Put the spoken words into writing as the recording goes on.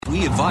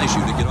advise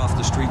you to get off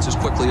the streets as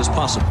quickly as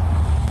possible.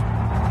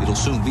 It'll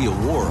soon be a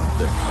war up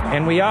there.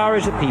 And we are,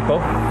 as a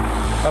people,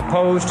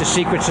 opposed to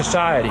secret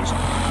societies,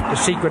 to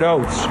secret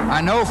oaths.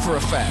 I know for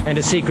a fact. And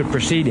to secret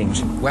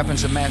proceedings.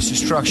 Weapons of mass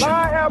destruction.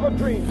 I have a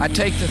dream. I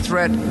take the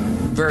threat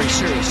very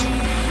seriously.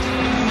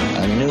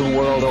 A new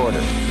world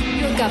order.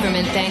 Your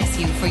government thanks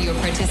you for your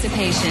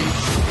participation.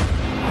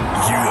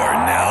 You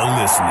are now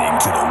listening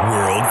to the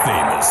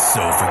world-famous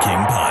Sofa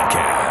King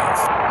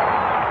podcast.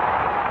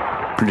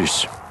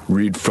 Please,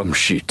 read from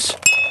sheets.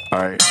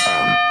 I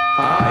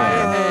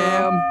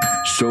am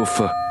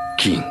Sofa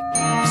King.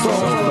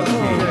 Sofa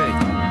King.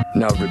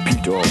 Now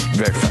repeat all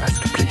very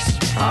fast, please.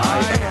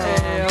 I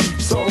am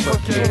Sofa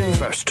King.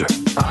 Faster.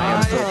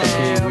 I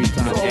am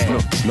Sofa King. No,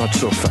 not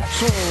so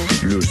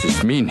fast.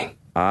 Loses meaning.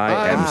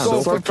 I am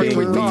Sofa King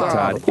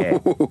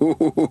retarded.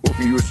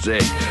 You say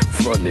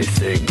funny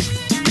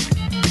things.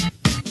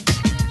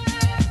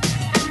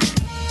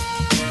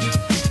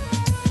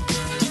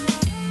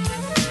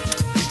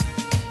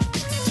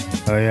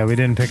 Oh yeah, we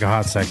didn't pick a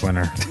hot sec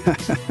winner.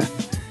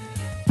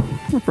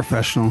 We're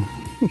professional.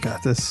 We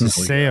got this.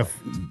 All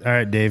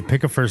right, Dave,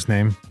 pick a first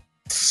name.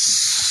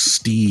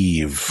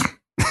 Steve.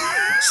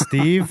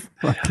 Steve?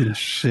 Fucking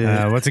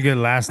shit. What's a good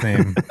last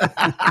name?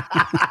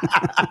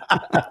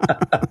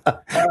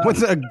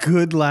 What's a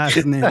good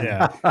last name?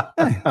 Yeah.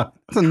 Hey,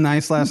 that's a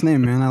nice last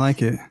name, man. I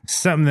like it.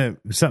 Something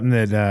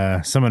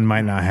that someone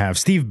might not have.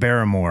 Steve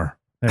Barrymore.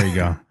 There you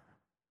go.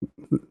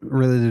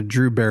 Related to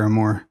Drew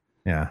Barrymore.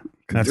 Yeah.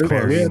 That's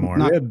Barrymore.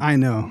 I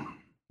know.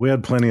 We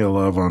had plenty of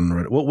love on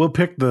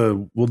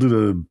Reddit. We'll do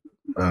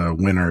the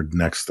winner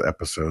next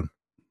episode.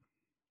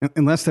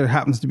 Unless there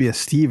happens to be a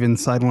Steve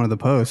inside one of the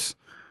posts.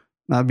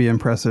 That'd be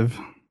impressive.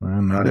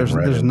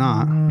 There's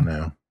not.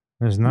 No.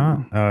 There's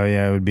not? Oh,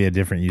 yeah. It would be a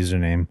different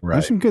username. Right.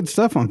 There's some good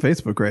stuff on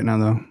Facebook right now,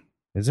 though.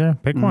 Is there?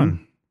 Pick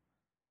one.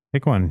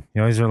 Pick one.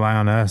 You always rely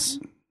on us.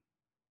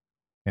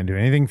 Can't do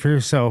anything for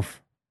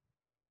yourself.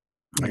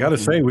 I got to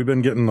say, we've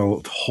been getting a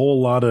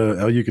whole lot of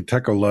El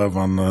Yucateco love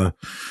on the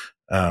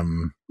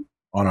on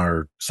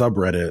our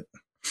subreddit.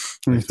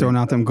 Are you throwing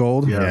out them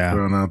gold? Yeah.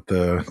 Throwing out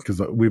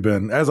because we've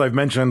been, as I've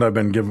mentioned,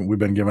 we've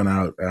been giving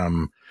out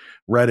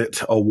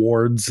Reddit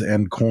awards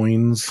and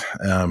coins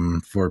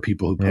for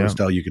people who post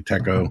El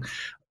Yucateco.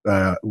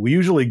 We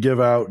usually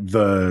give out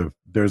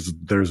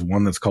there's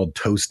one that's called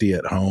Toasty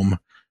at Home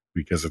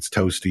because it's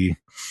toasty.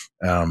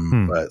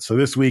 But so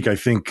this week, I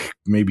think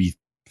maybe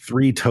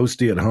 3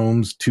 Toasty at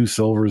Homes, 2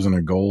 silvers and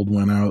a gold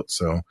went out.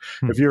 So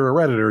if you're a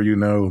Redditor, you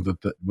know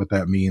what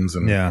that means.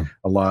 And a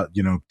lot,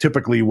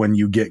 typically when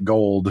you get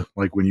gold,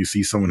 like when you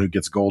see someone who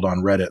gets gold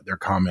on Reddit, their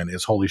comment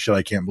is, "Holy shit,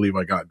 I can't believe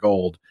I got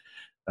gold."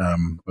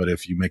 But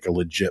if you make a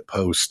legit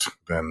post,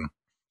 then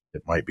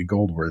it might be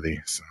gold worthy.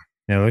 So.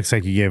 Yeah, it looks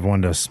like you gave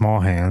one to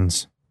Small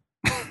Hands.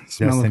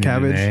 Smell of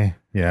cabbage. Today.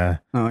 Yeah.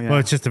 Oh yeah. Well,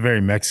 it's just a very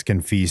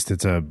Mexican feast.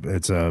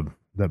 The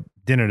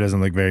dinner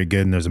doesn't look very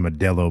good, and there's a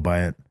Modelo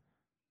by it.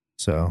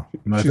 So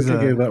I think I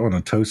gave that one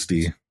a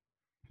Toasty.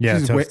 Yeah,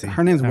 Toasty.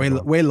 Her name's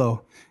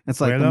Huelo. It's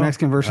like the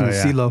Mexican version of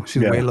CeeLo.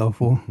 She's Huelo,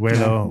 fool.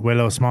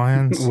 Huelo Small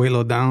Hands.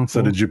 Huelo down.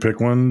 So did you pick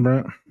one,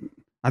 Brett?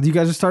 You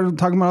guys just started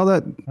talking about all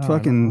that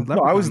fucking... No,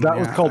 that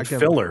was called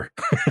filler.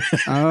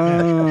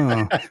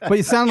 Oh. But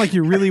you sound like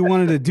you really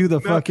wanted to do the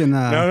fucking...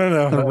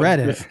 No. The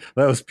Reddit.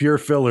 That was pure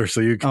filler,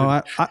 so you could...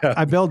 Oh,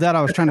 I bailed out.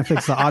 I was trying to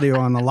fix the audio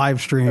on the live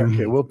stream.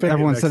 Okay, we'll pick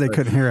Everyone said they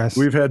couldn't hear us.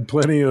 We've had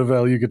plenty of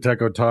El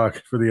Yucateco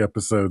talk for the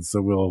episode,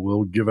 so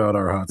we'll give out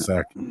our hot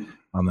sack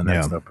on the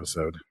next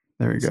episode.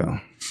 There we go.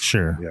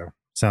 Sure. Yeah.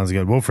 Sounds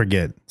good. We'll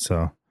forget,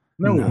 so...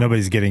 No.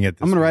 Nobody's getting it.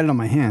 I'm going to write it on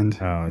my hand.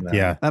 Oh,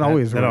 yeah. That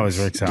always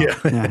works out.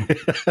 Yeah.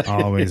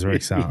 Always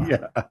works out.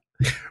 Yeah.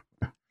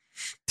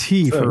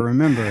 T for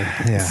remember.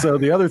 Yeah. So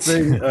the other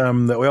thing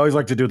that we always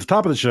like to do at the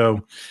top of the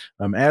show,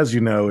 as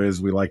you know,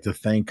 is we like to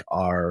thank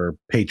our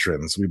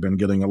patrons. We've been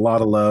getting a lot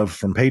of love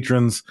from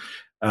patrons.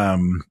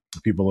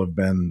 People have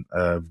been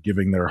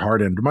giving their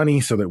hard-earned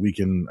money so that we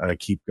can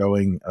keep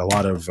going. A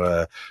lot of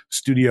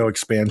studio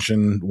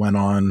expansion went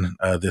on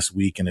this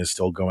week and is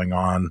still going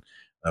on.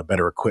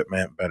 Better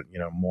equipment, but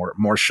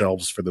more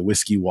shelves for the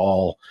whiskey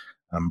wall.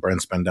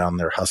 Brent's been down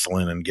there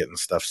hustling and getting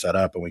stuff set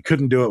up, and we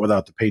couldn't do it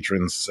without the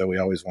patrons, so we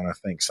always want to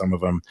thank some of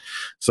them.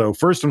 So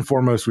first and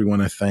foremost, we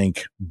want to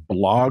thank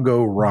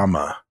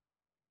Blogorama.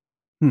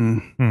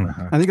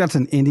 I think that's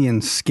an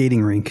Indian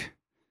skating rink.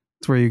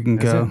 It's where you can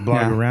go.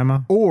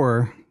 Blogorama? Yeah.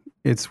 Or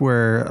it's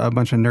where a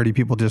bunch of nerdy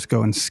people just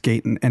go and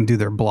skate and do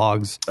their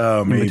blogs.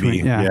 Oh, maybe.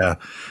 Yeah.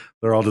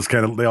 They're all just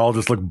they all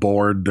just look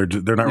bored.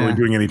 They're not really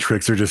doing any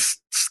tricks. They're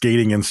just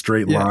skating in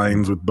straight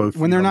lines with both.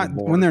 When they're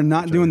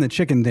not doing the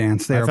chicken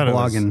dance, they are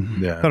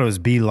blogging. I thought it was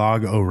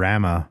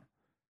Blogorama.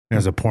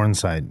 There's a porn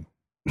site.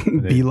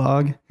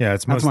 Blog. Yeah,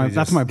 it's mostly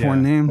that's my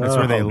porn name. That's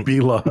where they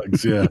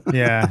blogs. Yeah,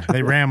 yeah.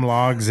 They ram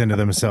logs into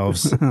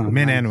themselves,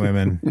 men and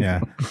women.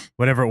 Yeah,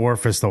 whatever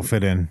orifice they'll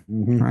fit in.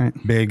 Right.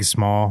 Big,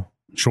 small,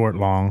 short,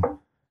 long.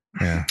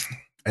 Yeah.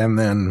 And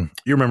then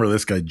you remember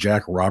this guy,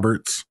 Jack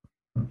Roberts?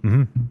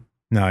 Mm-hmm.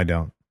 No, I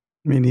don't.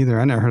 Me neither.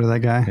 I never heard of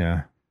that guy.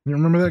 Yeah. You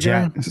remember that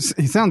guy?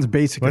 He sounds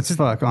basic as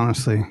fuck,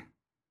 honestly.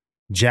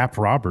 Jap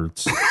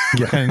Roberts.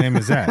 What kind of name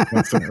is that?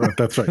 That's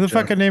right. Who the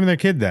fuck could name their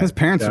kid that? His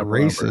parents Jap are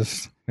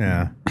racist.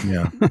 Yeah.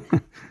 Yeah.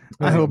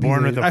 I hope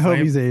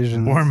he's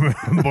Asian. Born with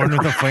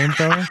a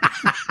flamethrower.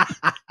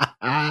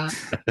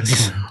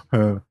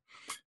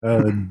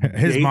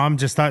 His mom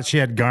just thought she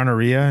had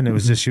gonorrhea, and it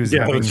was just she was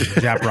having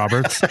Jap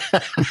Roberts.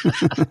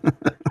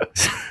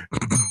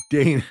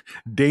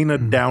 Dana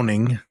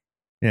Downing.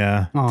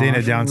 Yeah,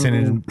 Dana Down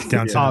syndrome.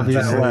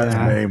 Obviously,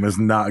 that name is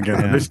not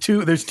gonna.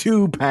 Yeah. There's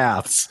two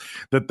paths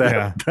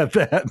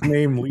that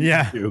name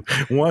leads to.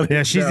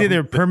 One, she's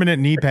either permanent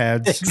knee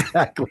pads.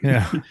 Exactly.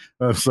 Yeah.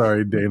 I'm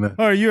sorry, Dana.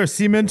 Oh, are you a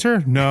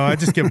cementer? No, I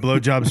just give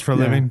blowjobs for a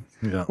living.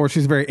 Yeah. Or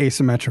she's very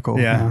asymmetrical.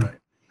 Yeah.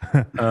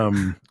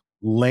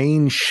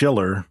 Lane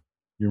Schiller.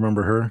 You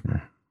remember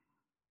her?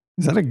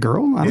 Is that a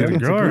girl? I Yeah, think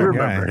it's girl a or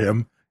girl. Remember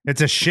him? It's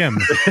a shim.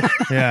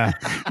 Yeah.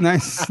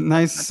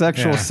 Nice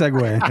sexual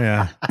segue.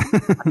 Yeah.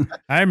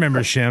 I remember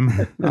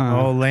shim.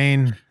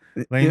 Lane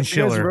You guys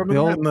Schiller.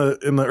 remember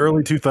in the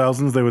early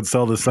 2000s they would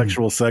sell the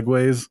sexual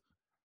segways?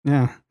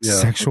 Yeah.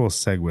 Sexual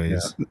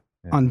segues. Yeah.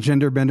 On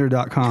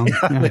genderbender.com.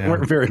 They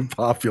weren't very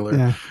popular.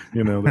 Yeah.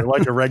 You know, they're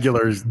like a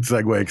regular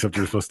Segway, except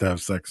you're supposed to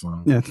have sex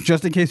on them. Yeah.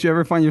 Just in case you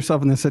ever find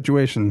yourself in this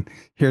situation,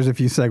 here's a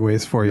few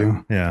segues for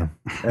you. Yeah.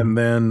 And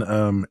then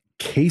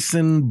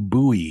Kason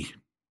Bowie.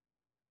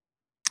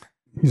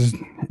 He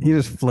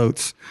just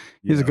floats.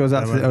 He just goes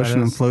out to the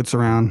ocean and floats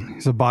around.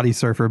 He's a body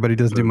surfer, but he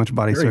doesn't do much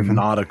body Very surfing.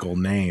 nautical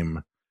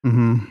name.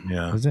 Mm-hmm.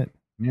 Yeah. Was it?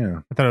 Yeah.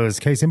 I thought it was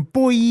Kason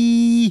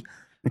Boy.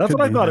 That's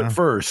what I thought at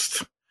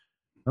first.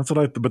 That's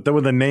what but then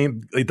with the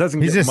name, it doesn't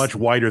get much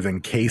wider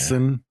than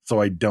Kason, so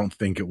I don't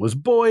think it was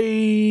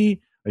Boy.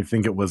 I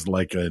think it was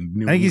like a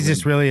new. I think he's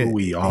just really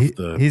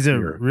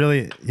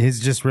he's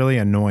just really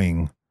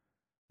annoying.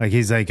 Like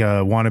he's like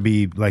a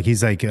wannabe, like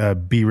he's like a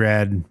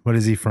B-Rad. What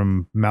is he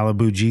from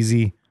Malibu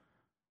Jeezy?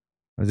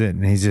 What is it?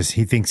 And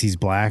he thinks he's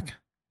black.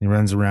 He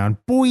runs around.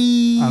 Boy.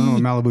 I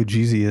don't know what Malibu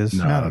Jeezy is.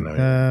 No, I don't know.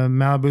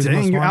 Malibu's Dang,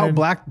 most you wanted. out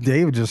black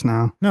Dave just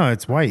now. No,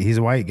 it's white. He's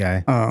a white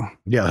guy. Oh.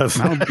 Yeah. That's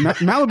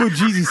Malibu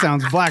Jeezy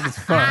sounds black as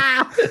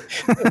fuck.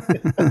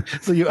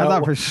 So you I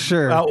thought for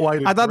sure.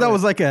 I thought that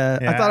was like a.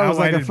 I thought it was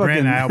like a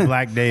fucking out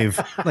black Dave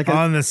like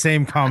on the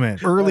same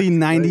comment. early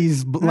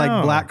 '90s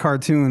like black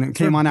cartoon. It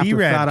came on after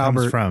B-Rad Fat comes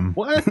Albert. From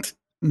what?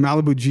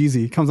 Malibu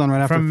Jeezy comes on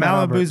right after from Fat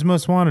Malibu's Albert.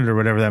 Most Wanted or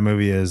whatever that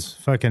movie is.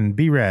 Fucking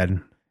B-Rad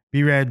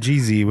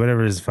Jeezy,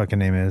 whatever his fucking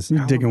name is.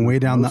 You're digging way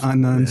down the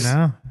unknowns.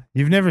 No,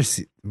 you've never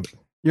seen.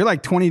 You're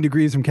like 20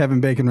 degrees from Kevin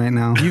Bacon right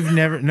now. You've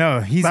never. No,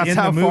 he's That's in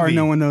how the movie. far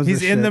no one knows He's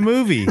this in shit. the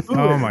movie.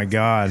 Oh my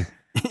god,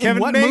 Kevin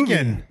what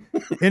Bacon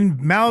in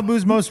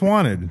Malibu's Most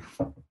Wanted.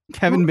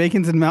 Kevin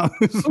Bacon's in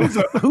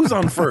Malibu's. Who's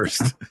on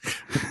first?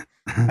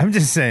 I'm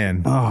just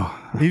saying. Oh,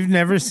 You've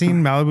never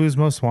seen Malibu's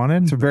Most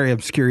Wanted? it's a very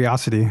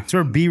obscuriosity. That's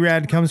where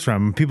B-Rad comes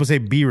from. People say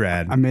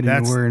B-Rad. I made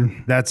a new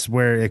word. That's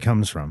where it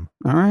comes from.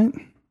 All right.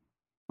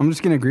 I'm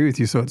just gonna agree with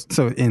you, so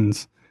it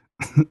ends.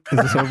 Is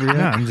this over yet?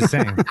 No, I'm just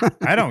saying.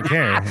 I don't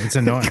care. It's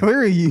annoying.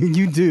 Clearly,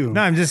 you do.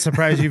 No, I'm just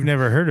surprised you've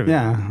never heard of it.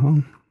 Yeah.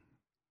 Well,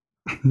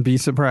 be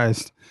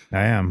surprised.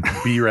 I am.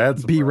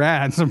 B-Rad. Be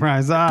rad.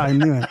 Surprise. I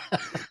knew it.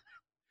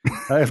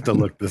 I have to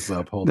look this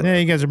up. Hold on. Yeah,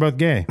 you guys are both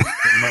gay.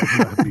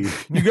 It might be.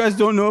 You guys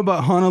don't know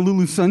about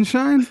Honolulu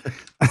Sunshine?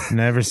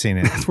 Never seen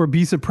it. That's where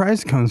Be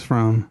Surprised comes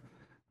from.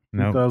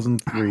 No.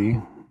 2003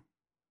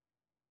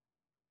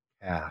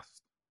 cast.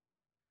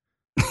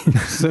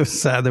 So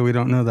sad that we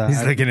don't know that.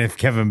 He's looking if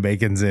Kevin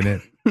Bacon's in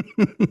it.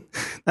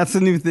 That's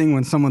the new thing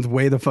when someone's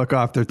way the fuck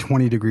off. They're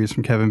 20 degrees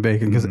from Kevin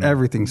Bacon because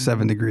everything's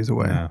 7 degrees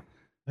away. No.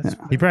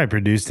 He probably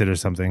produced it or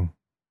something.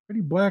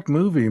 Pretty black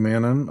movie,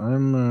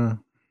 man.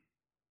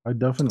 I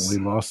definitely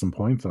lost some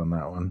points on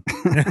that one.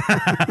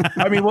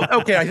 I mean, well,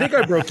 okay, I think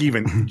I broke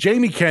even.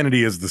 Jamie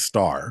Kennedy is the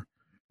star.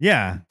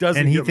 Yeah. Doesn't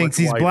and he get thinks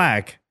much he's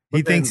wider.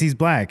 He But thinks then- he's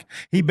black.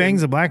 He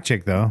bangs a black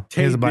chick, though.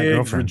 He has a black Diggs,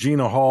 girlfriend.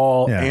 Regina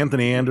Hall, Yeah.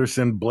 Anthony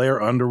Anderson,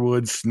 Blair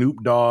Underwood,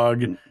 Snoop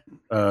Dogg.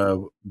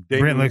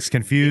 Brent looks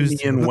confused.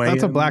 Damian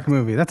That's a Wayans. black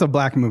movie. That's a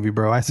black movie,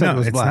 bro. I said it No,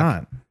 was it's black.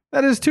 not.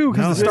 That is too,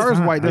 because No, the star it's is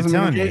not. white. Doesn't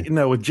I'm mean telling you.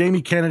 No, with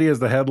Jamie Kennedy as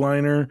the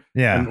headliner,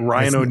 Yeah. and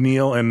Ryan It's-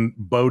 O'Neal and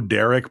Bo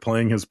Derek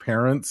playing his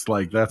parents,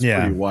 like that's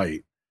Yeah. pretty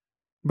white.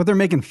 But they're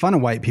making fun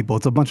of white people.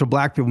 It's a bunch of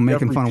black people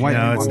making Jeffrey fun of white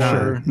No, people. it's not.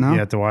 Sure. No? You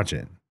have to watch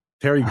it.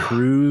 Terry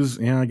Crews.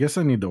 Yeah, I guess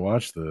I need to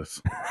watch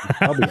this. It's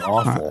probably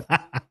awful.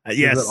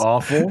 Yes. Is it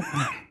awful?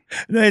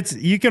 No, it's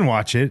you can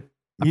watch it.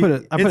 I put a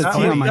T It's on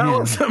funny. my That hand.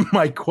 wasn't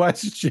my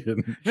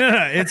question. No,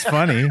 it's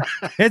funny.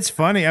 It's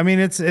funny. I mean,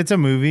 it's a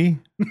movie.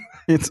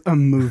 It's a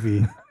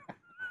movie.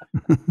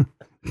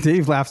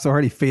 Dave laughed so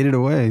hard he faded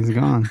away. He's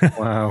gone.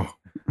 Wow.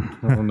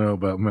 I don't know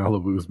about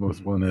Malibu's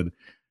Most Wanted.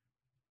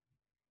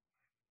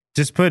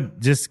 Just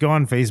go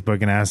on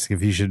Facebook and ask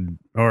if you should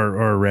or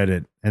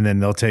Reddit, and then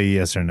they'll tell you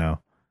yes or no.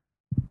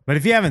 But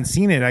if you haven't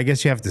seen it, I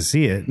guess you have to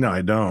see it. No,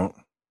 I don't.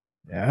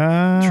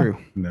 True.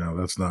 No,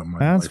 that's not my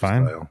That's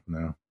fine. lifestyle.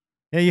 No.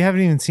 Yeah, you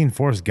haven't even seen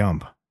Forrest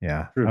Gump.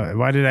 Yeah. True.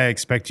 Why did I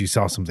expect you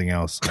saw something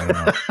else? I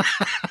don't know.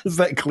 Does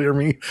that clear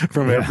me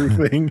from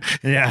everything?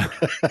 Yeah.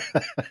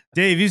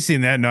 Dave, you've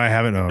seen that? No, I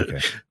haven't. Oh,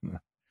 okay.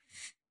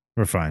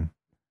 We're fine.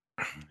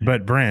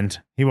 But Brent,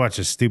 he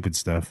watches stupid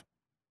stuff.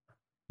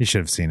 You should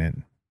have seen it.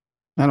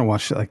 I don't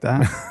watch shit like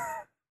that.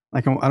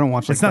 Like I don't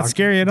watch. Like, it's not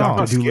scary at all.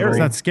 Dr. Dolittle. It's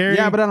not scary.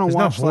 Yeah, but I don't There's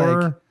watch no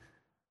horror. like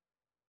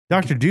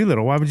Dr.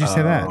 Dolittle. Why would you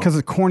say that? because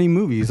of corny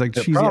movies, like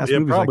cheesy ass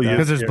movies like that.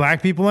 Because there's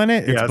black people in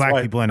it. It's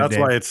black people in it.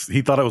 That's why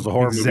he thought it was a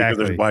horror movie because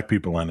there's black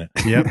people in it.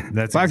 Yep,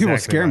 that's black people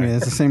exactly scare me. why.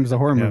 It's the same as a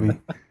horror movie.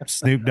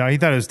 Snoop Dogg. He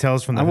thought it was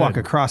Tales from the I Hood. walk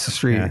across the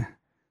street. Yeah.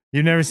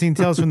 You've never seen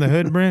Tales from the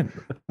Hood, Brent?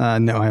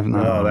 No, I have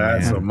not. Oh,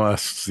 that's a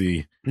must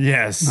see.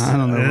 Yes, I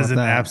don't know it about is an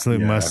that.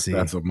 absolute must see.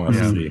 That's a must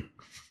see.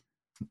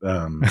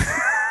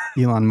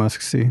 Elon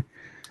Musk see.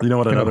 You know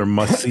what another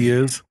must see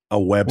is? A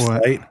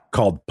website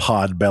called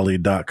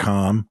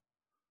podbelly.com.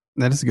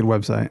 That is a good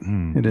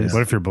website. It is.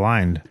 What if you're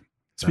blind?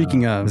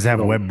 Speaking of, does it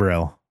have web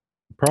braille?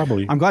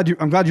 Probably. I'm glad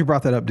you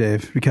brought that up,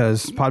 Dave,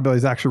 because Podbelly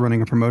is actually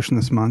running a promotion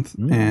this month,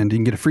 and you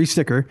can get a free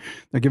sticker.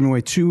 They're giving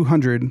away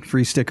 200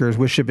 free stickers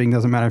with shipping.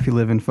 Doesn't matter if you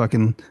live in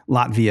fucking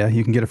Latvia,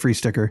 you can get a free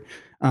sticker.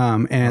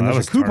 And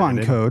there's a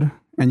coupon code,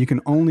 and you can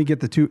only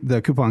get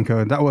the coupon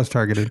code. That was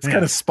targeted. It's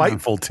kind of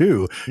spiteful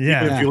too.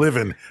 Yeah. Even if you live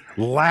in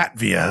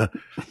Latvia.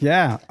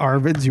 Yeah,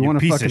 Arvids, you want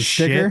a piece fucking of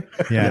sticker?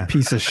 shit. Yeah. You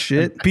piece of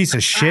shit. Piece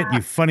of shit,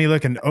 you funny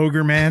looking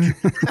ogre man.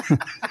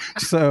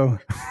 So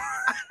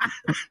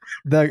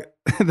the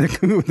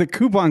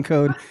coupon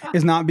code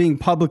is not being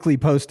publicly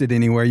posted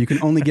anywhere. You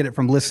can only get it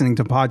from listening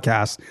to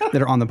podcasts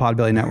that are on the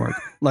Podbelly network.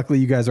 Luckily,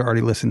 you guys are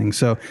already listening.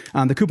 So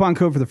the coupon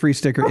code for the free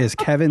sticker is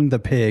Kevin the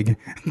Pig.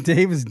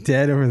 Dave is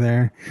dead over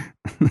there.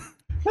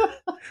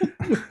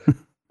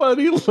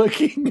 Funny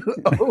looking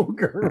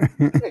ogre.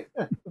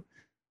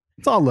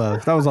 It's all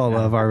love. That was all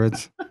love,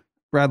 Arvids.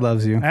 Brad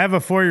loves you. I have a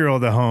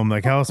 4-year-old at home.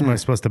 Like, how else am I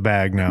supposed to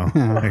bag now?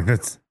 Like,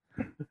 that's.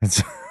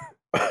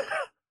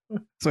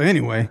 So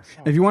anyway,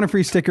 if you want a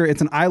free sticker, it's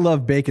an I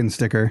Love Bacon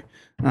sticker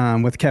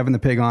with Kevin the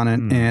Pig on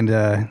it. And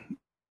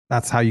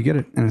that's how you get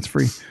it. And it's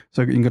free.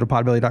 So you can go to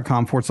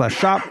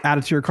podbelly.com/shop, add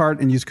it to your cart,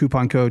 and use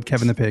coupon code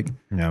Kevin the Pig.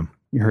 Yeah.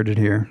 You heard it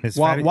here.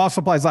 While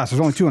supplies last,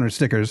 there's only 200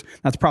 stickers.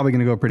 That's probably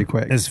going to go pretty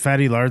quick. Is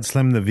Fatty Lard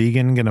Slim the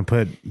vegan going to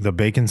put the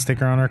bacon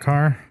sticker on her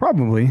car?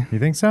 Probably. You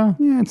think so?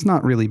 Yeah, it's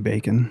not really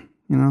bacon,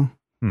 you know?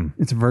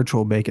 It's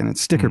virtual bacon.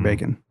 It's sticker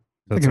bacon.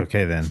 That's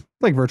okay then. It's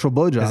like virtual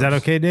blowjobs. Is that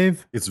okay,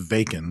 Dave? It's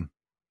bacon.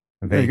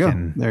 There you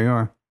go. There you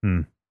are.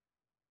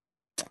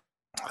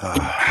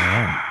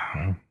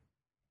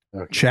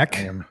 Okay, Check.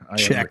 I am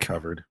Check.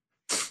 recovered.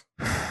 It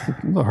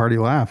was a hearty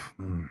laugh.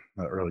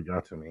 That really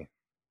got to me.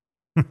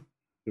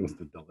 It was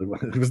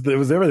it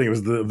was everything. It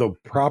was the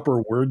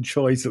proper word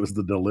choice. It was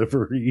the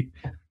delivery.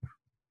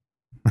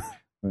 It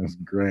was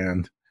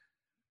grand.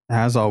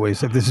 As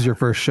always, if this is your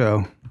first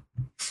show,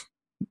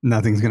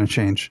 nothing's going to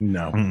change.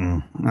 No.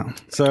 No.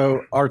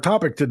 So our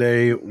topic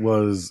today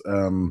was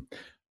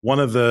one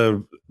of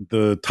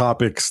the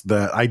topics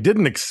that I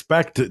didn't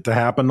expect it to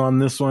happen on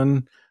this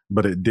one,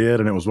 but it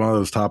did. And it was one of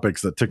those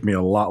topics that took me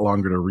a lot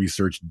longer to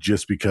research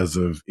just because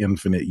of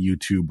infinite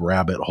YouTube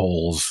rabbit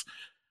holes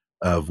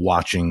of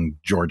watching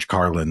George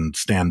Carlin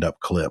stand-up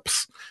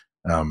clips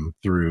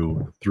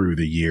through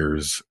the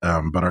years.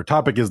 But our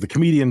topic is the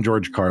comedian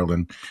George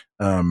Carlin.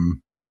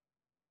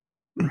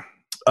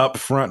 Up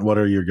front, what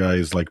are your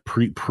guys like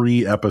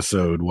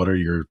pre-episode? What are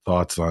your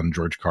thoughts on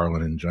George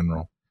Carlin in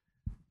general?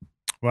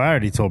 Well, I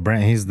already told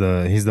Brent he's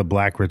the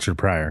black Richard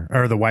Pryor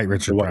or the white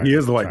Richard Pryor. He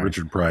is the white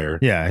Richard Pryor.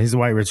 Yeah, he's the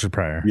white Richard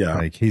Pryor. Yeah,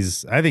 like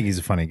I think he's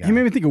a funny guy. He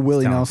made me think of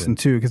Willie Nelson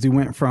too, because he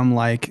went from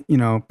like, you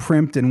know,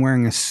 primped and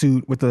wearing a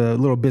suit with a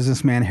little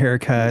businessman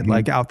haircut,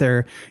 like out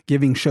there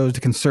giving shows to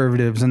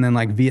conservatives, and then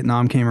like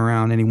Vietnam came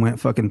around and he went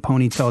fucking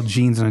ponytail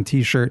jeans and a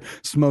t-shirt,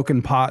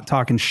 smoking pot,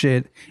 talking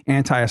shit,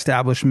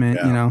 anti-establishment.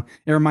 You know,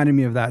 it reminded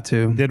me of that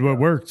too. Did what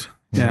worked.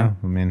 Yeah.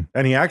 I mean,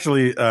 and he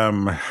actually,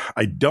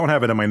 I don't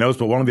have it in my notes,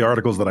 but one of the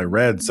articles that I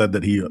read said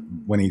that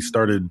when he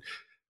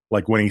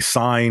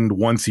signed,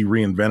 once he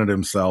reinvented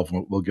himself,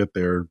 we'll get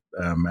there,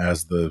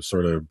 as the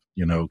sort of,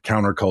 you know,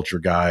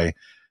 counterculture guy.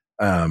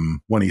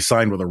 When he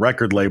signed with a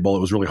record label,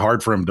 it was really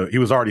hard for him he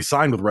was already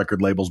signed with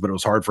record labels, but it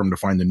was hard for him to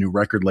find the new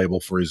record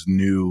label for his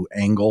new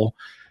angle.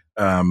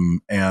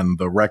 And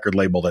the record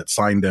label that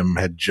signed him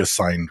had just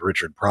signed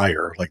Richard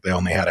Pryor. Like they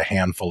only had a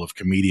handful of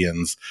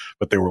comedians,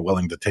 but they were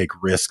willing to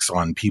take risks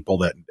on people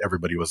that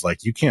everybody was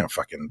like, you can't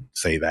fucking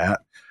say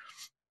that.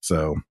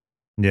 So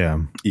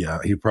yeah,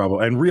 he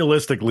probably, and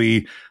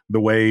realistically,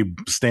 the way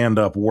stand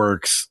up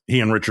works,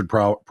 he and Richard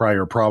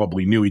Pryor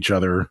probably knew each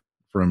other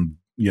from,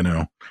 you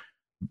know,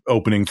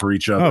 opening for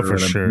each other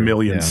a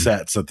million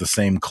sets at the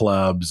same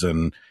clubs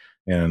and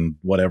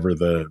whatever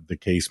the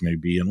case may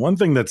be. And one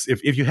thing that's,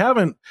 if you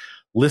haven't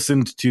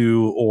listened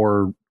to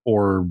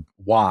or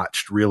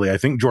watched, really, I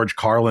think George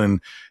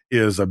Carlin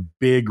is a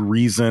big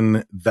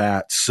reason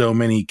that so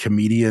many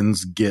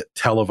comedians get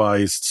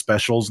televised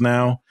specials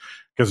now,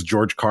 because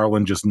George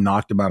Carlin just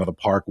knocked them out of the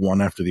park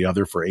one after the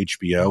other for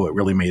HBO. It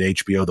really made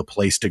HBO the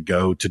place to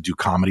go to do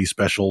comedy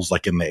specials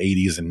like in the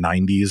 80s and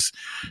 90s.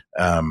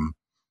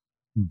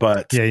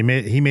 But yeah,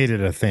 he made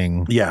it a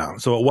thing. Yeah.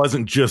 So it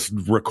wasn't just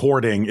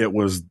recording. It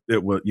was,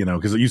 you know,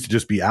 because it used to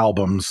just be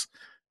albums.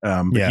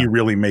 But he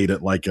really made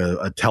it like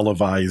a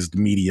televised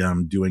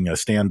medium doing a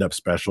stand-up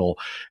special.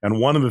 And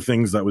one of the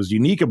things that was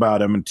unique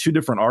about him, and 2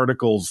 different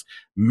articles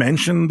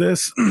mentioned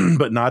this,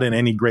 but not in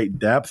any great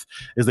depth,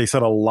 is they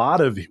said a lot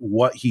of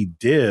what he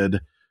did,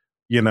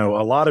 you know,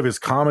 a lot of his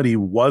comedy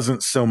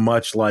wasn't so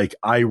much like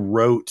I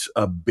wrote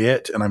a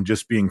bit and I'm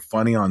just being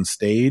funny on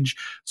stage,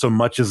 so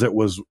much as it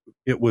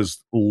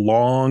was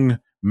long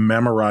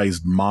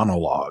memorized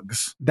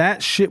monologues.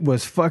 That shit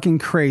was fucking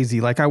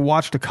crazy. Like I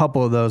watched a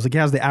couple of those. Like he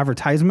has the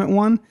advertisement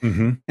one,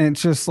 and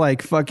it's just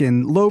like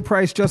fucking low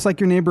price, just like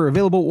your neighbor,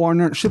 available at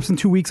Walmart, ships in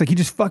 2 weeks. Like he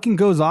just fucking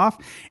goes off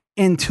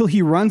until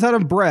he runs out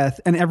of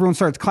breath and everyone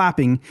starts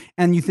clapping,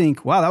 and you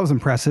think, wow, that was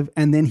impressive,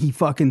 and then he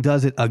fucking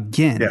does it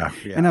again.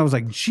 And I was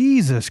like,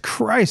 Jesus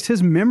Christ,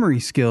 his memory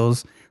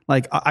skills.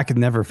 Like I could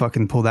never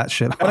fucking pull that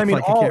shit off. And I mean,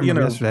 like, all, you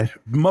know,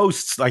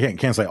 most, I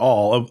can't say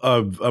all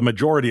of a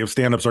majority of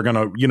stand-ups are going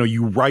to, you know,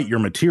 you write your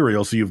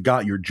material, so you've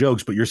got your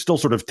jokes, but you're still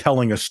sort of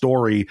telling a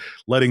story,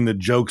 letting the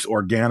jokes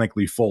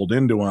organically fold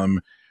into them.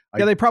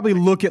 Yeah, they probably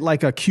look at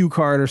like a cue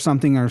card or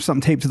something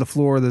taped to the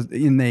floor,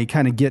 and they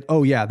kind of get,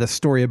 oh yeah, the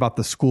story about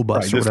the school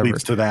bus or this whatever.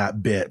 leads to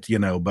that bit, you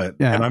know. But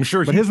yeah, and I'm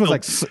sure his was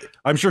like,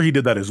 I'm sure he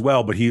did that as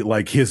well. But he,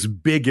 like, his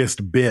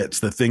biggest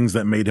bits, the things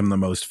that made him the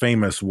most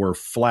famous, were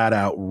flat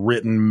out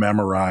written,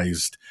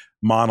 memorized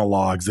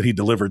monologues that he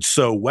delivered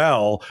so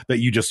well that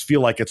you just feel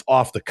like it's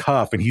off the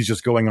cuff and he's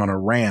just going on a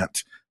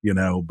rant, you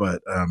know.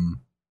 But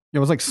it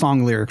was like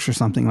song lyrics or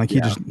something. Like he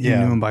knew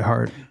them by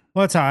heart.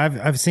 Well, that's how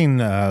I've seen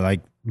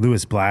like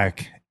Lewis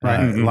Black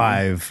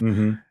live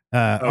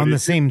on the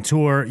same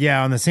tour.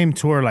 Yeah, on the same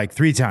tour like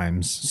 3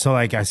 times. So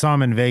like I saw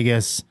him in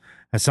Vegas,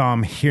 I saw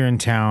him here in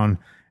town,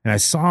 and I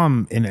saw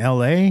him in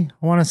LA, I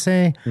want to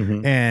say.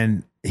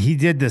 And he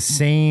did the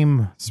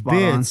same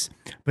bits,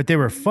 but they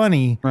were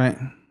funny. Right.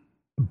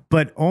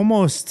 But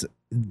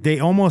they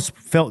almost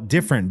felt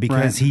different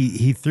because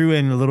he threw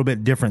in a little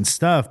bit different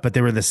stuff, but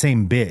they were the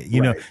same bit.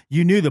 You know,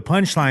 you knew the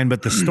punchline,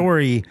 but the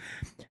story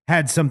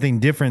had something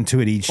different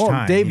to it each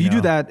time. Dave, you do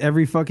that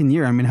every fucking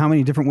year. I mean, how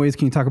many different ways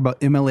can you talk about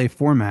MLA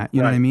format?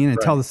 You know what I mean? And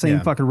tell the same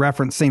fucking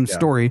reference, same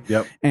story.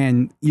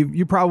 And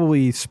you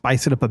probably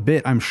spice it up a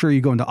bit. I'm sure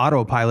you go into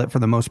autopilot for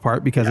the most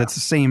part because it's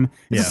the same.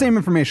 It's the same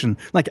information.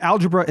 Like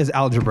algebra is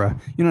algebra.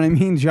 You know what I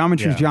mean?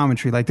 Geometry is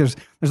geometry. Like there's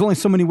only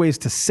so many ways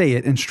to say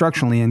it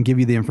instructionally and give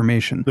you the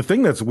information. The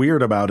thing that's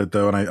weird about it,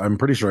 though, and I'm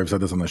pretty sure I've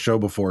said this on the show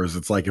before, is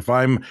it's like if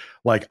I'm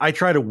like, I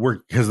try to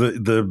work, because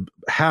the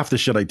half the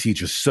shit I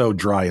teach is so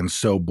dry and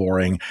so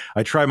boring.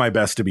 I try my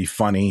best to be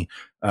funny,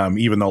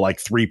 even though like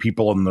 3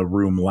 people in the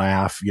room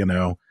laugh, you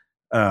know.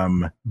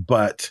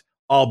 But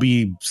I'll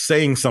be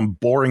saying some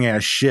boring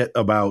ass shit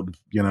about,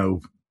 you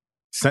know,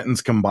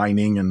 sentence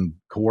combining and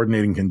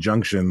coordinating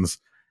conjunctions,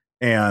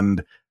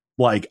 and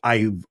like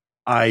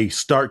I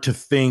start to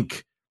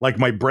think, like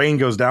my brain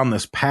goes down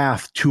this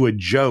path to a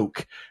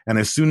joke, and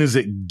as soon as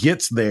it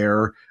gets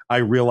there, I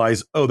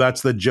realize, oh,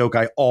 that's the joke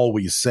I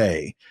always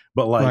say.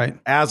 But like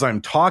as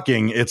I'm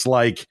talking, it's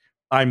like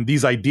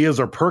these ideas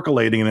are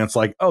percolating, and it's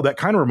like, oh, that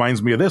kind of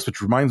reminds me of this,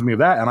 which reminds me of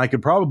that, and I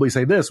could probably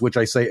say this, which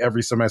I say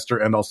every semester,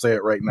 and I'll say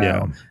it right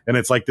now. And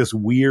it's like this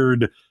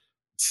weird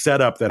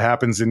setup that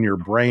happens in your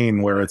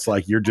brain where it's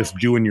like you're just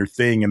doing your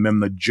thing, and then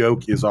the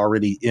joke is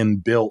already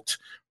inbuilt.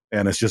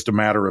 And it's just a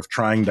matter of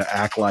trying to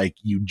act like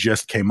you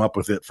just came up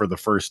with it for the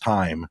first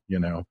time, you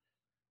know?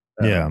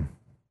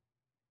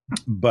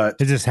 But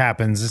it just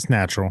happens. It's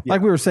natural.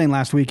 Like we were saying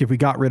last week, if we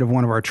got rid of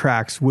one of our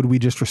tracks, would we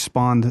just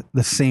respond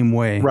the same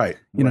way? Right.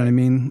 You know what I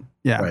mean?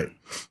 Yeah. Right.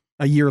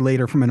 A year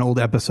later from an old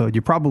episode,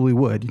 you probably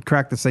would. You'd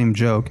crack the same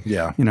joke.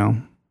 Yeah. You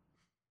know?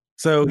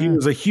 So he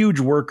was a huge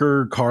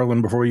worker,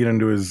 Carlin, before we get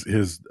into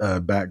his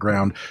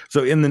background.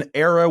 So in an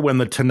era when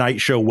the Tonight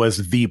Show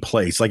was the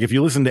place, like if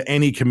you listen to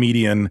any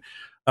comedian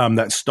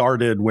that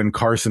started when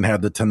Carson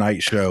had the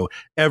Tonight Show,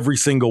 every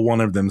single one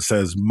of them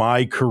says,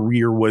 my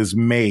career was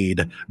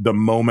made the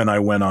moment I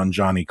went on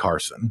Johnny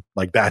Carson.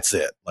 Like, that's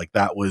it. Like,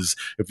 that was,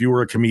 if you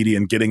were a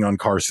comedian, getting on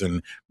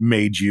Carson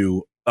made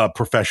you a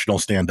professional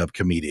stand-up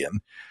comedian.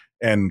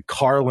 And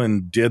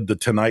Carlin did the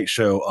Tonight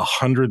Show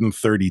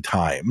 130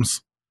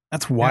 times.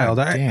 That's wild.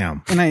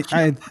 Damn. And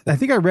I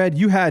think I read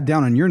you had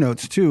down on your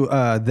notes too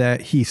that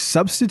he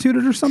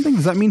substituted or something.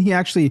 Does that mean he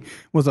actually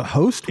was a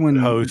host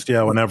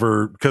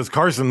whenever, because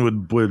Carson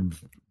would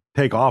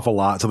take off a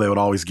lot, so they would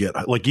always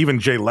get, like, even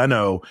Jay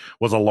Leno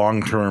was a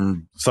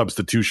long-term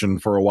substitution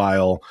for a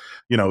while.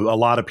 You know, a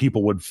lot of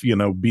people would, you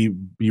know, be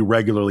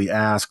regularly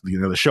asked, you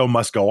know, the show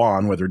must go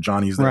on whether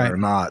Johnny's there or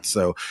not.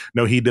 So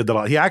no, he did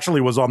that. He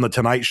actually was on the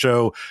Tonight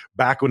Show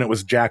back when it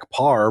was Jack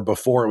Parr,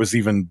 before it was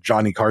even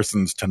Johnny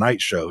Carson's Tonight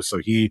Show. So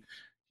he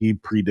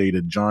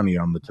predated Johnny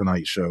on the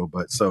Tonight Show.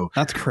 But so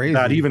that's crazy.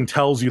 That even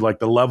tells you like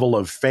the level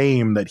of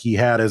fame that he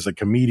had as a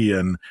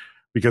comedian,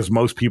 because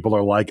most people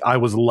are like, I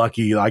was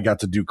lucky I got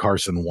to do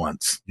Carson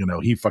once. You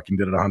know, he fucking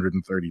did it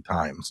 130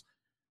 times.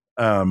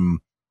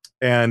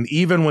 And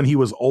even when he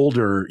was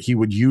older, he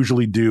would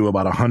usually do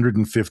about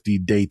 150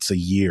 dates a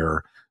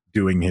year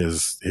doing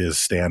his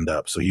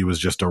stand-up. So he was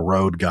just a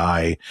road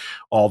guy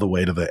all the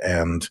way to the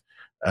end.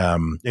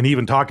 And he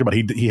even talked about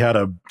he had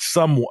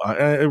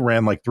it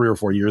ran like 3 or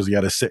 4 years. He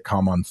had a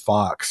sitcom on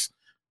Fox.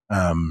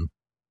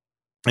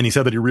 And he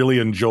said that he really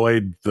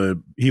enjoyed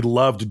he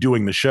loved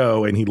doing the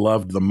show and he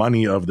loved the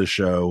money of the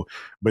show.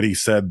 But he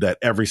said that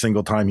every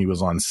single time he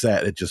was on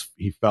set,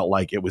 he felt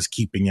like it was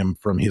keeping him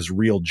from his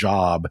real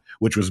job,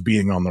 which was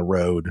being on the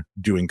road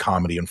doing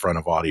comedy in front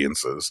of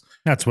audiences.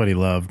 That's what he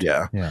loved.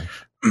 Yeah. Yeah.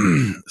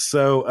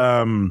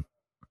 So,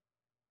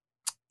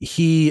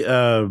 he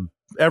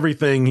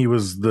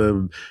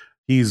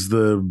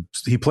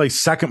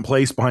placed second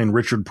place behind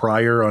Richard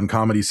Pryor on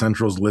Comedy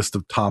Central's list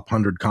of top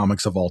 100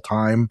 comics of all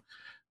time.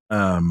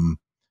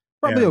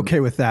 Probably okay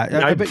with that.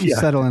 I bet you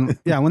settle in.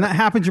 Yeah, when that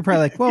happens, you're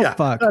probably like, well,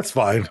 fuck. That's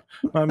fine.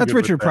 That's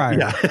Richard Pryor.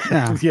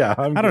 Yeah. Yeah.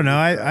 I don't know.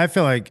 I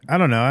feel like, I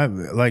don't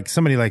know. Like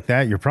somebody like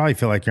that, you probably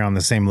feel like you're on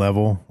the same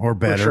level or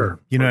better. Sure.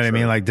 You know what I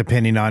mean? Like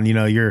depending on,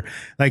 you're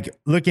like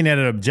looking at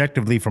it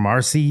objectively from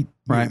our seat.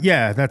 Right.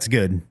 Yeah, that's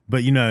good.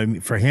 But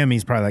for him,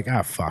 he's probably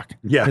like, fuck.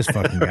 Yeah. This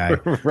fucking guy.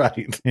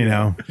 Right.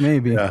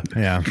 Maybe.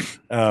 Yeah.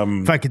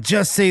 If I could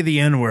just say the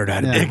N-word,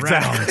 I'd be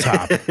right on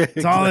top.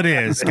 That's all it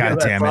is. God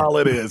damn it. That's all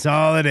it is. That's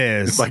all it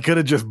is. If I could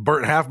have just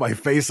burnt half my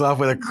face off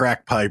with a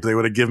crack pipe, they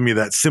would have given me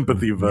that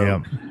sympathy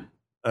vote.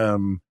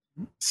 Yep.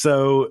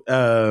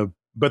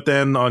 But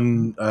then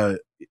on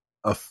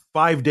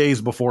 5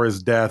 days before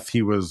his death,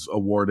 he was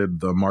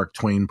awarded the Mark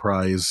Twain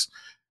Prize.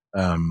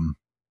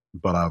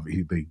 But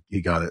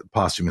he got it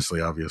posthumously,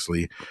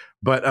 obviously.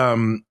 But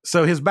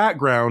so his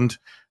background,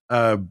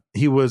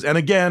 he was, and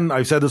again,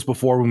 I've said this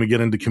before when we get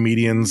into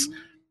comedians,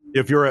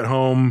 if you're at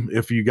home,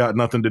 if you got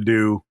nothing to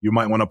do, you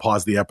might want to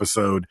pause the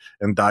episode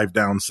and dive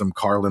down some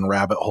Carlin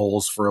rabbit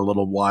holes for a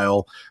little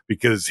while,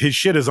 because his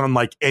shit is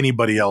unlike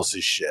anybody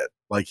else's shit.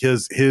 Like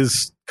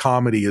his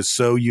comedy is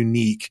so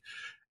unique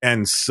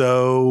and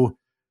so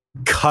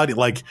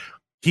like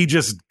he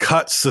just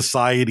cuts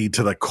society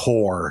to the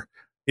core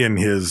in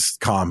his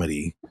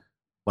comedy,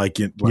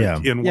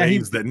 in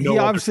ways that he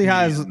obviously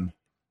has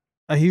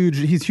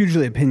he's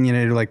hugely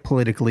opinionated, like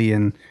politically,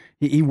 and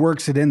he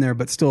works it in there,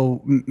 but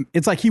still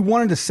it's like he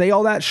wanted to say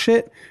all that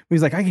shit, but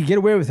he's like, I could get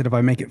away with it if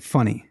I make it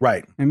funny.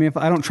 Right. I mean, if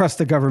I don't trust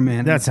the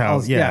government, that's how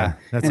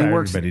that's how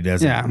everybody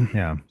does it.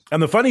 Yeah.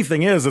 And the funny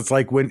thing is, it's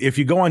like if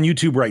you go on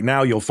YouTube right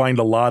now, you'll find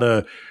a lot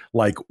of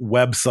like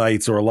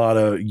websites or a lot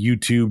of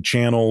YouTube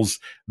channels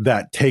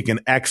that take an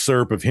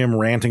excerpt of him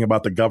ranting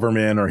about the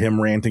government or him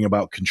ranting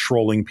about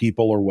controlling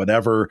people or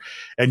whatever.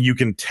 And you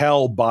can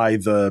tell by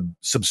the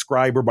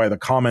subscriber, by the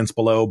comments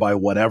below, by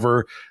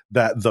whatever,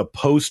 that the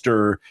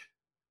poster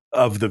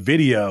of the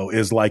video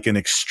is like an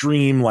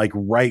extreme, like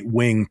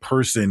right-wing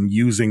person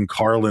using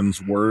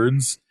Carlin's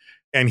words.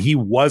 And he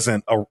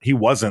wasn't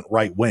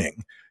right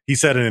wing. He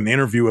said in an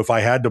interview, if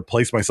I had to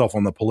place myself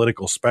on the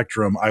political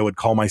spectrum, I would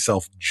call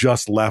myself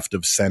just left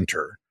of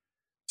center.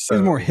 So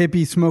he's more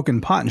hippie,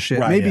 smoking pot and shit.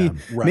 Right,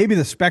 maybe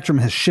the spectrum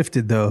has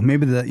shifted though.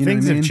 Maybe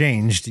things have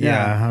changed.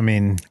 Yeah. I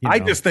mean, I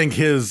just think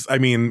if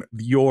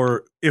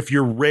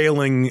you're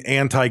railing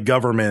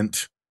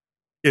anti-government,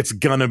 it's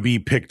gonna be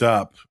picked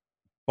up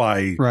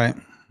by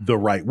the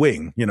right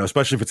wing,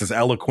 especially if it's as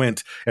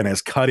eloquent and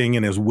as cutting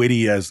and as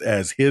witty as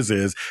his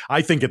is.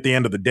 I think at the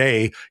end of the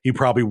day, he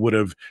probably would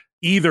have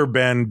either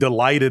been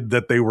delighted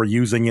that they were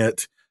using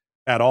it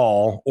at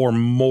all, or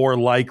more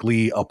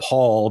likely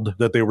appalled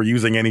that they were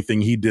using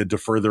anything he did to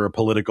further a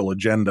political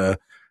agenda.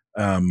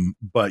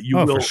 But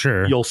for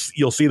sure. You'll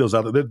see those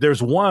other.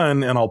 There's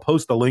one, and I'll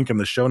post the link in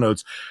the show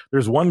notes.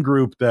 There's one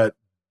group that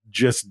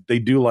they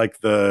do like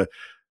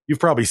you've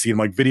probably seen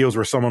like videos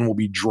where someone will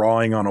be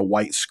drawing on a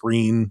white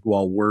screen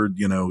while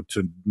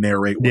to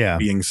narrate what's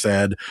being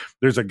said.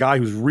 There's a guy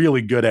who's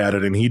really good at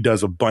it, and he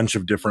does a bunch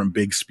of different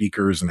big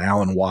speakers and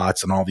Alan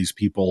Watts and all these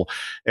people.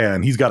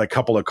 And he's got a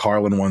couple of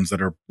Carlin ones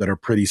that are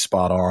pretty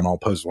spot on. I'll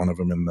post one of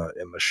them in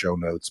the show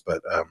notes.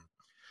 But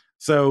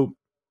so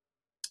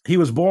he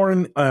was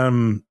born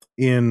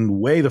in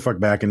way the fuck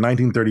back in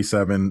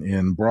 1937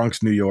 in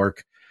Bronx, New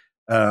York.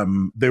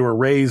 They were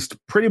raised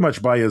pretty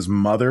much by his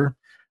mother.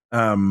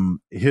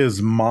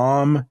 His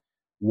mom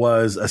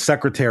was a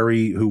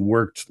secretary who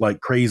worked like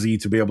crazy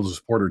to be able to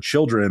support her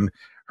children.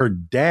 Her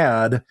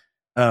dad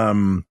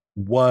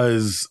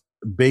was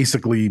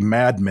basically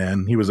Mad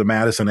Men. He was a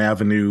Madison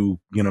Avenue,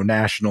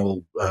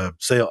 national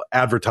sale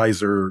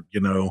advertiser,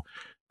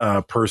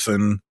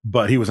 person,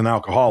 but he was an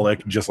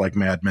alcoholic, just like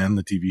Mad Men,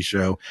 the TV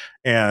show.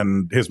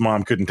 And his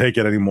mom couldn't take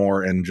it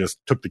anymore and just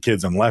took the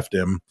kids and left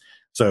him.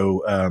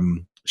 So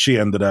she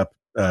ended up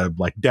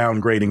like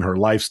downgrading her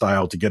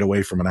lifestyle to get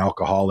away from an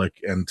alcoholic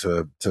and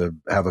to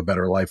have a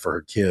better life for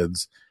her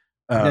kids.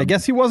 I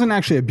guess he wasn't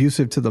actually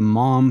abusive to the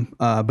mom,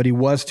 but he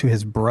was to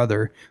his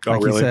brother.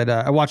 Like really? He said,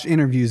 I watched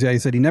interviews. He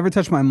said he never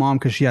touched my mom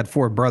because she had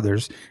 4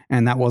 brothers,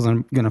 and that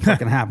wasn't going to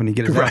fucking happen. He'd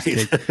get his ass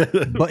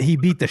kicked. But he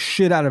beat the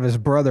shit out of his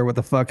brother with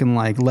a fucking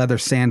like leather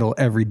sandal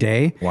every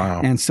day.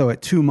 Wow. And so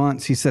at 2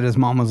 months, he said his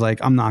mom was like,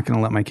 I'm not going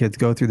to let my kids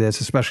go through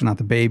this, especially not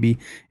the baby.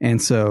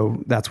 And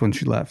so that's when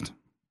she left.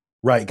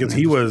 Right, because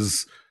he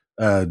was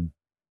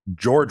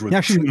George was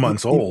Actually, 2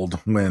 months old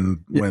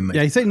when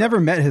he said he never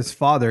met his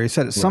father. He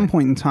said at some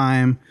point in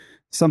time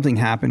something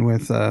happened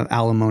with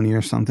alimony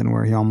or something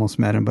where he almost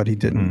met him, but he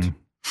didn't.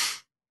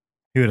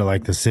 He would have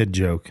liked the Sid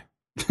joke.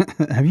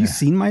 Have you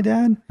seen my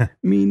dad?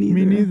 Me neither.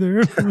 Me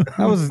neither.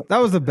 that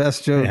was the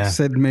best joke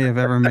Sid may have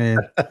ever made.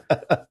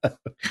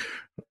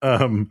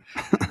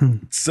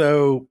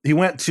 So he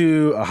went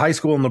to a high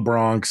school in the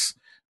Bronx,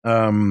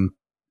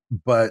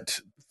 but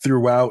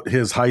throughout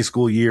his high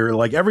school year,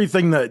 like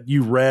everything that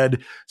you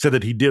read said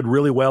that he did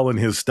really well in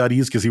his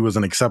studies because he was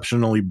an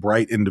exceptionally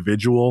bright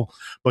individual,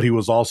 but he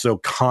was also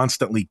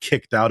constantly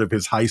kicked out of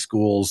his high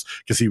schools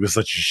because he was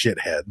such a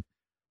shithead.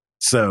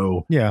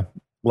 So yeah,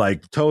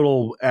 like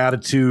total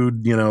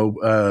attitude,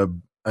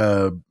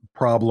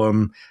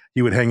 problem.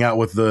 He would hang out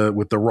with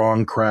the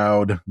wrong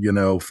crowd,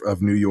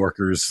 of New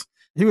Yorkers.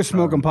 He was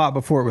smoking pot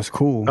before it was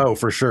cool. Oh,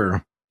 for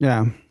sure.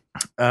 Yeah.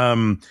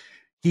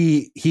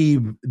 He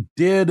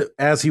did,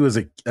 as he was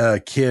a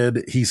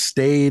kid, he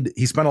spent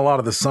a lot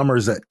of the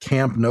summers at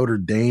Camp Notre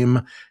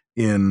Dame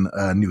in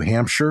New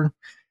Hampshire.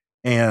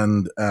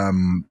 And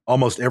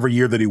almost every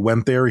year that he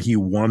went there, he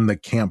won the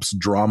camp's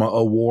drama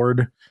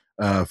award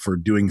for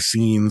doing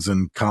scenes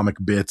and comic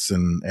bits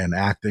and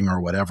acting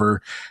or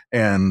whatever.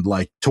 And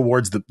like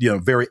towards the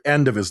very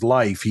end of his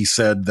life, he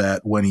said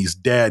that when he's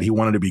dead, he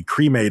wanted to be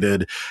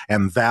cremated.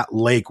 And that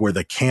lake where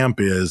the camp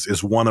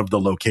is one of the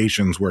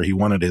locations where he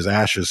wanted his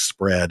ashes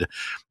spread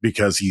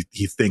because he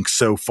thinks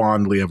so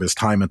fondly of his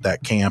time at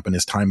that camp and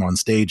his time on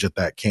stage at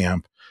that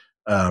camp.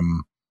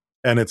 And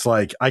it's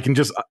like, I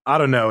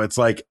don't know. It's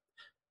like,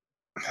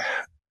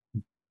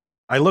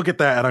 I look at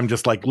that and I'm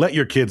just like, let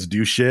your kids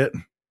do shit.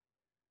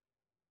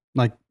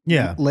 Like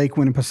Lake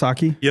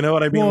Winnipesaukee. You know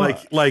what I mean? Well,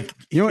 like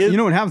you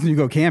know what happens when you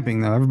go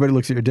camping though? Everybody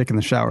looks at your dick in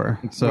the shower.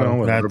 So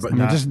you gotta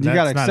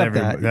accept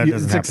that. That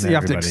doesn't happen to you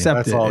have to everybody. accept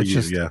That's it. all it's you,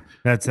 just yeah.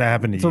 That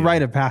happened to it's you. a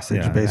rite of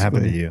passage, basically.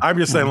 Happened to you. I'm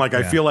just saying,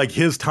 I feel like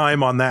his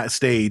time on that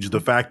stage,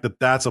 the fact that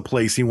that's a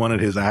place he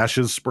wanted his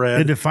ashes spread.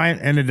 It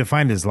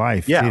defined his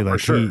life. Yeah, too. for Like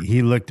sure.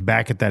 he looked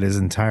back at that his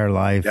entire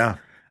life. Yeah.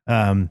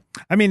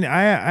 I mean,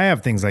 I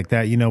have things like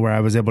that, where I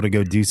was able to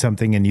go do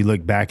something and you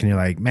look back and you're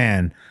like,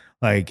 man,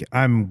 like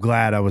I'm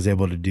glad I was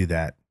able to do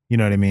that. You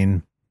know what I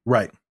mean?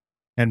 Right.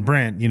 And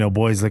Brent,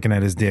 boy's looking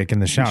at his dick in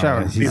the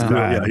shower. He's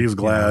glad. Yeah, he's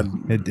glad.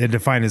 It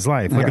defined his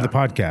life. Look at the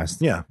podcast.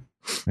 Yeah.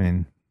 I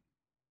mean,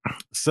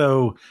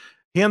 so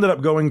he ended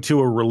up going to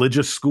a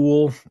religious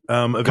school.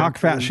 Cock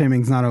fat shaming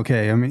is not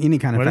okay. I mean, any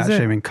kind of fat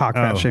shaming, cock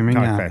fat shaming.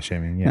 Cock Yeah. fat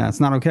shaming. Yeah, it's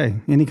not okay.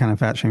 Any kind of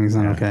fat shaming is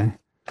not okay.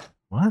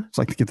 What? It's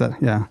like to get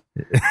that. Yeah.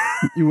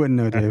 You wouldn't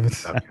know, Dave.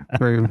 It's a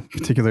very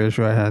particular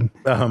issue I had.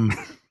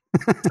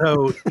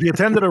 So he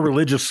attended a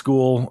religious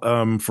school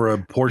for a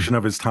portion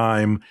of his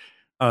time,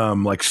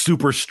 like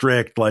super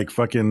strict, like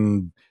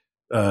fucking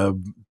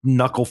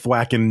knuckle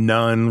thwacking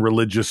nun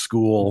religious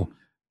school,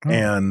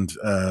 and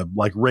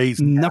like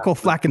raised Knuckle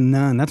Flacking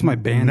Nun. That's my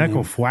band. Knuckle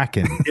name.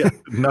 Thwacking. Yeah,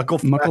 knuckle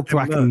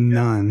Thwacking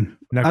Nun.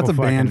 Knuckle That's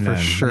a band Thwacking for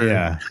Nun. sure.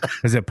 Yeah.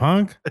 Is it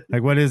punk?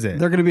 Like, what is it?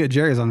 They're going to be at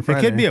Jerry's on It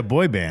Friday. could be a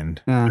boy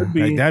band. Yeah.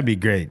 Like, that'd be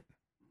great.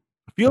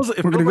 It feels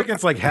like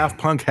it's like half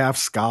punk, half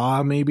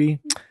ska, maybe.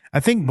 I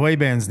think boy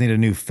bands need a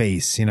new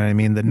face. You know what I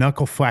mean? The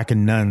knuckle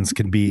thwacking nuns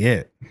could be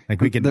it. Like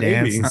we could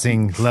dance and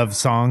sing love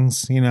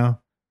songs. Is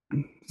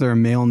there a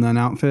male nun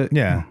outfit?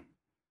 Yeah.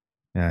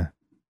 Yeah.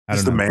 I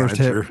Just don't the know.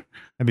 manager.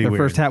 That'd be Their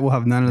weird. first hat will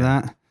have none of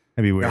that.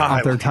 That'd be weird.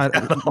 Off their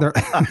title,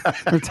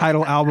 their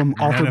title album,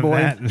 Altar None Boy.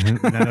 of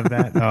that. None of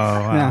that.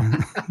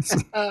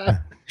 Oh, wow.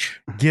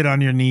 Get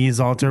on your knees,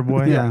 altar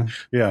boy. Yeah.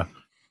 Yeah.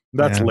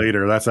 That's Yeah.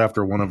 later. That's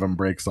after one of them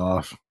breaks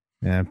off.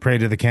 Yeah. Pray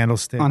to the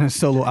candlestick. On his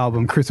solo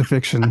album,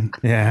 Crucifixion.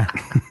 Yeah.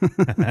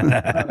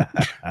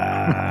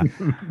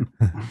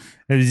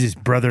 It was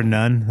just Brother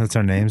Nun. That's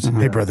our names.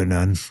 Hey, Brother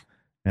Nun.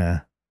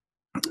 Yeah.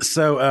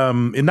 So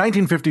in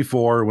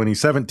 1954, when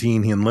he's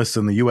 17, he enlists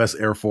in the U.S.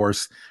 Air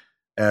Force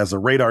as a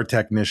radar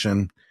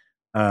technician.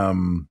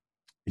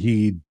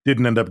 He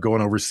didn't end up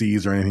going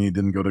overseas or anything. He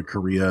didn't go to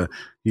Korea.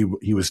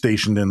 He was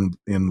stationed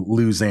in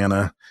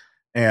Louisiana.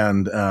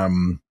 And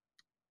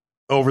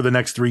over the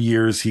next 3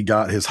 years, he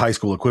got his high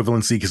school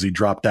equivalency because he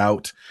dropped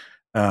out.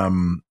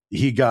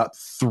 He got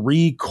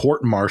 3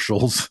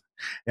 court-martials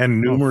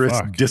and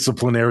numerous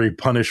disciplinary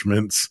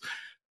punishments.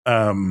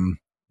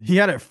 He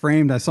had it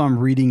framed. I saw him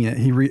reading it.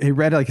 He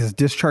read like his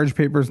discharge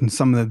papers and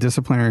some of the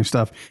disciplinary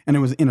stuff, and it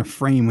was in a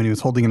frame when he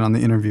was holding it on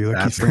the interview. Like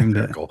That's he framed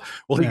hysterical. it.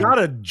 Well, he got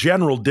a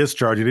general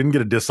discharge. He didn't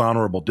get a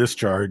dishonorable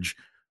discharge,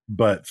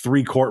 but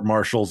 3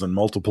 court-martials and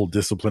multiple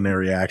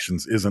disciplinary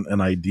actions isn't an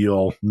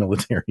ideal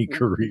military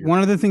career.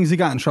 One of the things he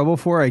got in trouble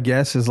for, I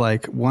guess, is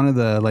like one of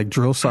the like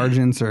drill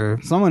sergeants or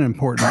someone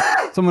important,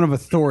 someone of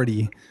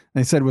authority.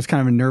 They said was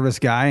kind of a nervous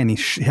guy, and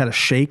he had a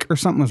shake or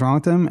something was wrong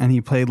with him, and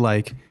he played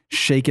like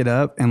Shake It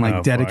Up and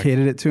like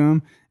dedicated it to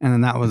him, and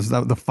then that was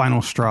the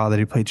final straw that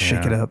he played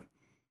Shake It Up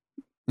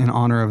in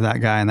honor of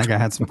that guy, and that guy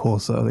had some pull,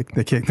 so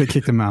they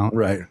kicked him out.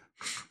 Right.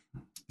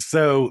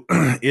 So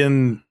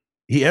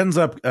he ends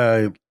up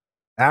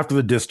after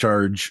the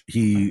discharge,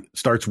 he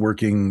starts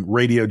working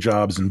radio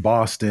jobs in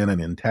Boston and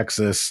in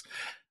Texas.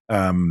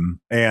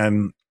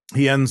 And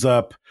he ends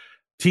up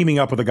teaming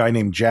up with a guy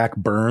named Jack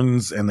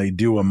Burns, and they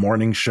do a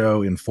morning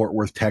show in Fort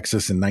Worth,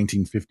 Texas in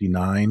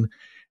 1959.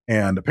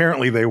 And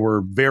apparently they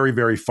were very,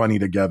 very funny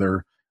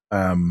together,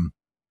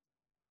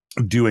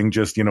 doing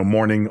just,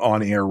 morning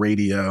on air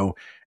radio.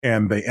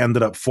 And they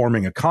ended up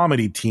forming a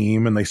comedy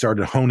team, and they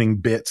started honing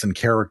bits and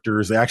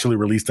characters. They actually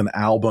released an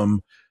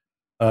album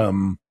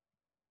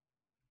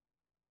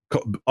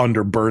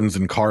under Burns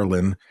and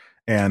Carlin,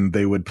 and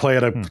they would play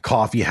at a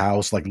coffee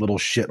house, like little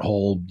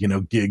shithole,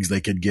 gigs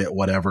they could get,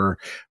 whatever.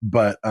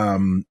 But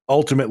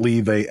ultimately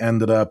they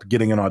ended up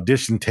getting an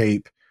audition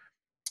tape,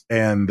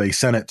 and they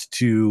sent it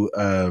to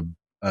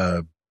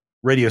a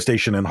radio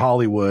station in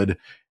Hollywood,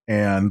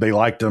 and they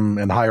liked him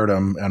and hired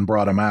him and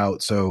brought him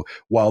out. So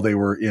while they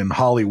were in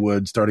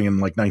Hollywood, starting in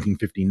like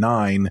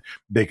 1959,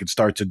 they could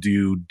start to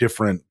do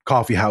different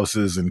coffee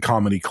houses and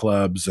comedy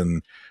clubs.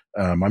 And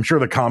I'm sure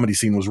the comedy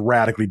scene was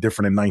radically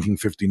different in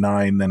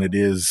 1959 than it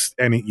is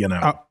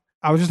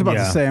I was just about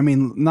to say, I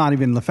mean, not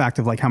even the fact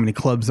of like how many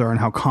clubs there are and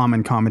how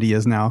common comedy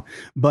is now,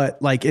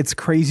 but like it's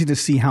crazy to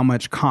see how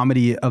much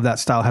comedy of that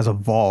style has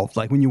evolved.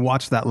 Like when you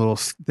watch that little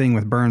thing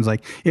with Burns,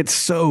 like it's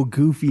so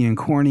goofy and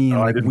corny and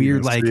like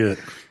weird,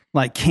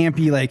 like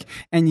campy, like,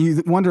 and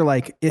you wonder,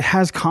 like, it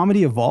has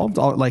comedy evolved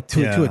like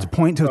to its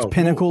point, to its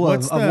pinnacle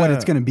of what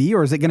it's going to be,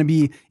 or is it going to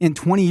be in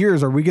 20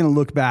 years? Are we going to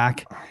look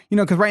back,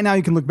 because right now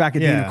you can look back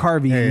at Dana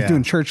Carvey and he's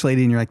doing Church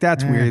Lady and you're like,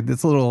 that's weird.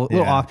 That's a little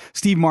off.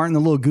 Steve Martin, a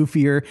little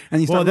goofier.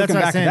 And you start looking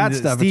back at that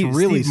stuff. It's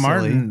really Steve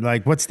Martin, silly.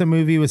 like, what's the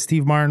movie with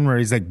Steve Martin where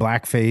he's like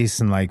blackface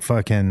and like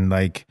fucking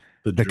like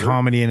the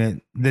comedy in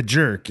it, The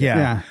Jerk.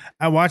 Yeah.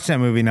 I watched that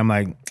movie and I'm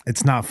like,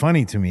 it's not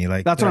funny to me.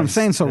 Like, that's what I'm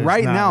saying. So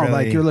right now, really,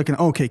 like you're looking,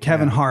 okay,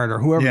 Kevin Hart or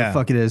whoever the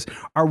fuck it is.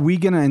 Are we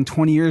going to in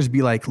 20 years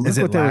be like, look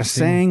what they were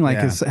saying? Like,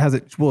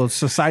 will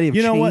society have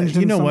changed?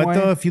 You know what way?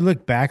 though? If you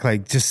look back,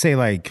 like just say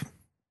like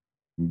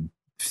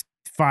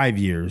 5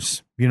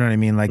 years, you know what I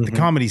mean? Like the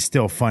comedy's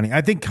still funny.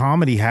 I think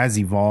comedy has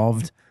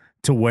evolved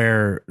to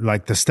where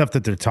like the stuff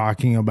that they're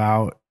talking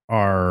about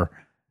are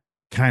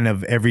kind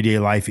of everyday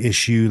life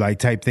issue like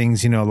type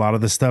things, a lot of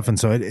the stuff, and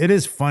so it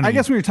is funny. I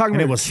guess when you're talking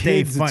about it will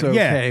kids, stay fun. It's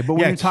okay, but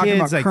when you're talking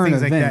kids, about like, current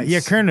things events,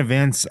 like that, current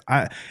events,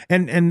 I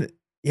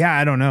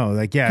don't know,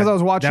 like because I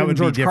was watching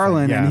George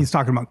Carlin and he's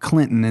talking about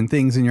Clinton and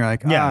things, and you're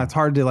like, it's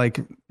hard to like,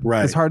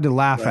 it's hard to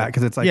laugh at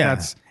because it's like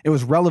it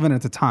was relevant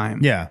at the time.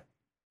 Yeah.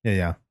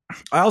 I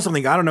also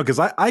think, I don't know, because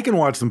I can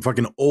watch some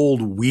fucking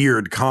old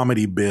weird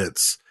comedy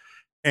bits,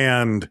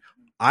 and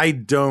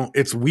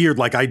it's weird,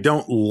 like I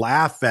don't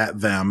laugh at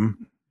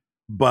them.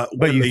 But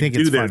when you they think do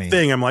it's their funny.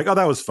 thing, I'm like, oh,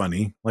 that was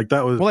funny. Like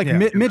that was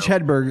Mitch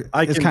Hedberg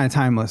is kind of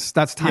timeless.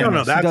 That's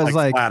timeless. That's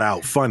like flat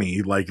out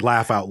funny, like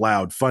laugh out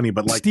loud funny.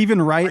 But like Stephen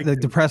Wright, the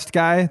depressed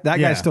guy, that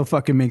guy still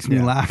fucking makes me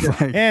laugh.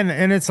 Like,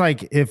 and it's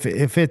like if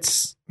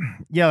it's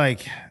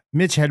like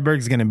Mitch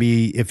Hedberg's going to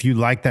be, if you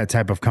like that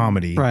type of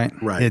comedy, right.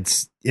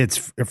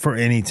 It's for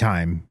any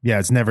time. Yeah,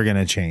 it's never going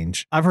to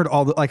change. I've heard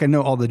I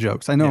know all the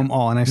jokes. I know them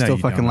all, and I still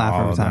fucking laugh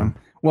every time.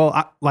 Well,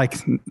 I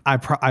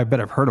bet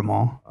I've heard them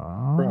all.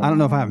 I don't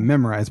know if I have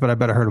memorized, but I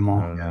bet I heard them all.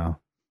 I don't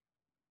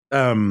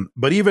know.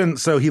 But even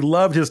so, he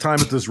loved his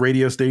time at this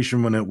radio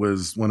station when he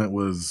was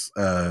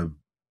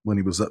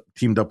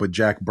teamed up with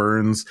Jack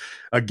Burns.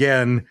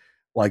 Again,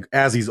 like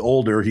as he's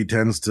older, he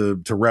tends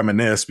to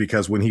reminisce,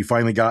 because when he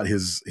finally got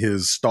his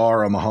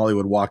star on the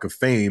Hollywood Walk of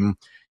Fame,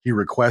 he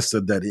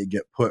requested that it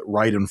get put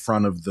right in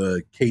front of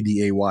the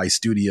KDAY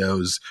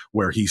studios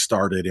where he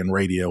started in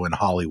radio in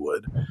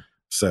Hollywood.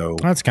 So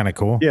that's kind of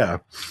cool. Yeah.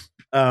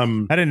 I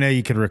didn't know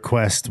you could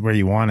request where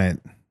you want it.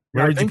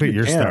 Where would you put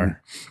your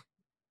star?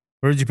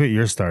 Where would you put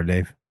your star,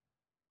 Dave?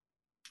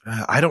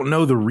 I don't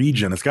know the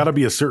region. It's got to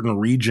be a certain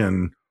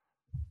region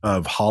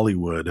of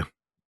Hollywood.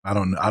 I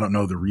don't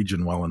know the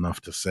region well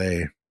enough to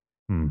say.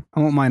 I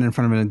want mine in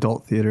front of an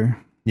adult theater.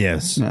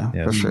 Yes. Yeah,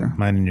 for sure.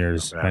 Mine and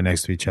yours right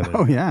next to each other.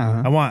 Oh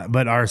yeah.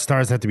 But our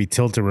stars have to be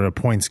tilted where the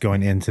points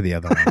going into the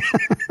other one.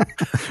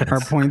 Our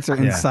points are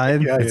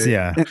inside.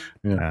 Yeah.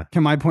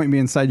 Can my point be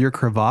inside your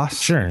crevasse?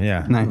 Sure.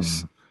 Yeah.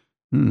 Nice.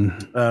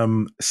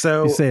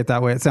 So you say it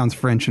that way, it sounds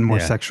French and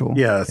more sexual.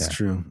 Yeah, that's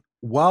true.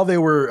 While they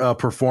were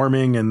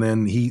performing, and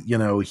then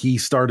he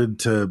started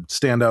to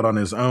stand out on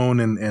his own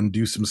and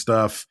do some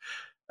stuff.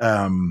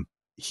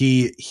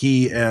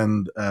 He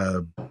and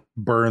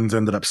Burns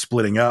ended up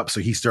splitting up,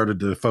 so he started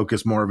to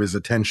focus more of his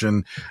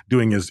attention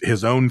doing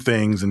his own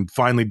things, and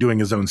finally doing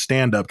his own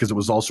stand-up, because it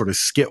was all sort of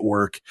skit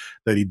work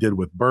that he did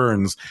with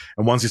Burns.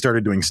 And once he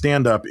started doing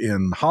stand-up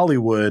in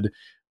Hollywood,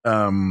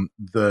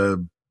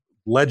 the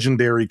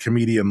legendary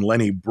comedian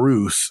Lenny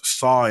Bruce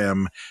saw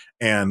him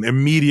and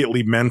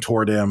immediately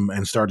mentored him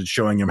and started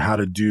showing him how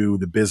to do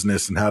the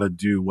business and how to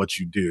do what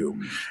you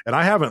do. And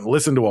I haven't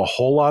listened to a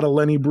whole lot of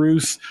Lenny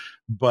Bruce,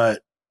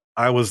 but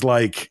I was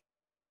like,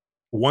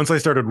 once I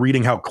started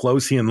reading how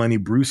close he and Lenny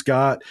Bruce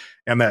got,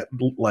 and that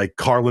like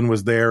Carlin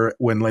was there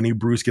when Lenny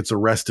Bruce gets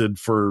arrested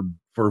for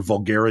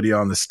vulgarity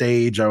on the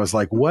stage, I was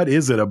like, what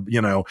is it?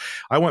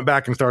 I went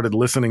back and started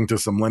listening to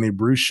some Lenny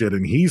Bruce shit,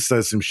 and he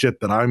says some shit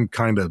that I'm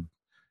kind of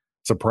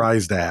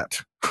surprised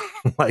at.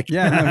 Like,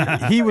 Yeah,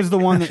 no, he was the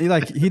one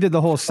that he did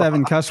the whole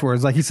 7 cuss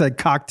words. Like he said,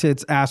 cock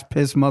tits, ass,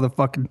 piss,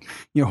 motherfucking,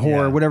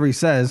 whore, whatever he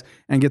says,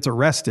 and gets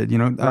arrested.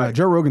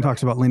 Joe Rogan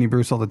talks about Lenny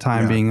Bruce all the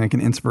time being like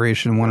an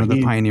inspiration, one of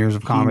the pioneers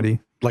of comedy.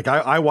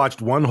 I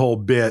watched one whole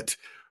bit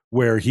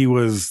where he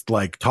was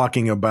like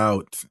talking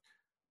about,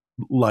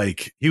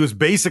 like, he was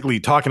basically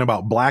talking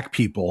about black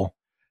people.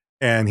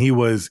 And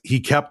he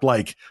kept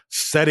like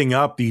setting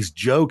up these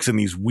jokes in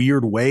these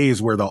weird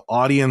ways where the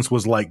audience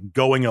was like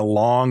going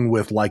along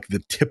with like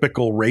the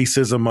typical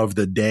racism of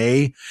the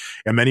day.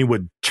 And then he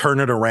would turn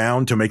it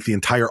around to make the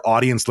entire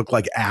audience look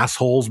like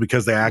assholes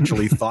because they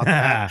actually thought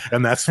that.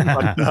 And that's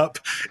fucked up.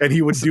 And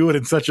he would do it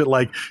in such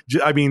a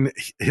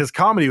his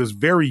comedy was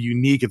very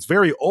unique. It's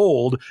very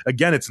old.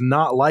 Again, it's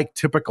not like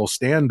typical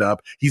stand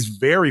up. He's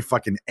very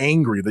fucking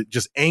angry, that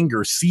just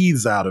anger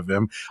seethes out of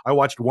him. I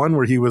watched one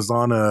where he was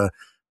on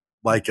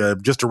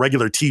just a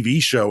regular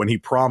TV show. And he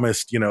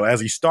promised,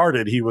 as he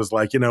started, he was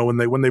like,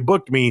 when they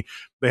booked me,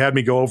 they had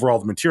me go over all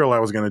the material I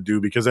was going to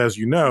do, because as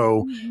you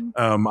know,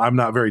 I'm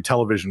not very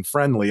television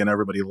friendly, and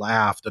everybody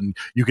laughed. And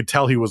you could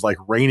tell he was like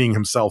reining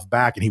himself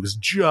back, and he was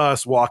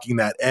just walking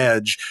that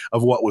edge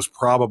of what was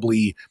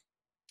probably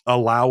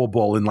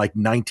allowable in like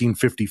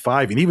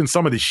 1955. And even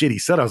some of the shit he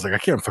said, I was like, I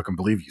can't fucking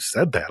believe you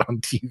said that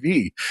on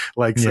TV.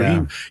 Like,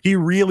 so he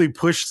really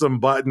pushed some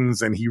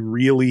buttons, and he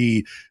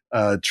really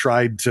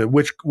tried to,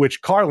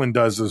 which Carlin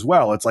does as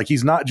well. It's like,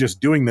 he's not just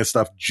doing this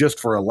stuff just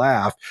for a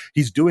laugh.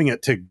 He's doing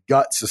it to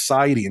gut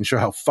society and show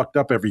how fucked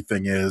up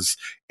everything is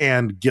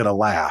and get a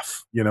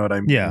laugh. You know what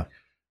I mean? Yeah.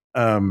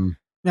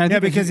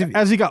 Because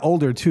as he got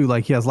older too,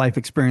 like he has life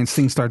experience,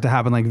 things start to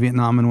happen like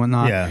Vietnam and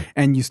whatnot. Yeah.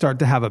 And you start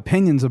to have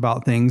opinions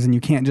about things, and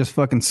you can't just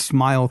fucking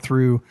smile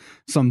through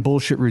some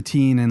bullshit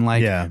routine and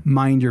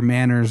mind your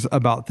manners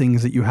about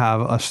things that you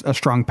have a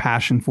strong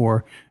passion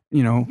for,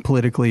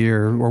 politically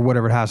or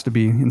whatever it has to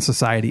be in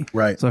society.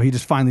 Right. So he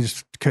just finally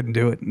just couldn't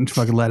do it and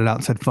fucking let it out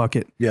and said, fuck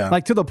it. Yeah.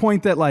 Like to the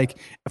point that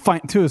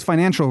to his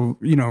financial,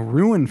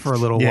 ruin for a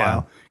little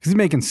while, because he's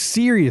making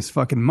serious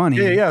fucking money.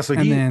 Yeah. So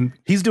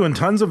he's doing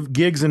tons of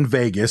gigs in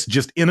Vegas,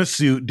 just in a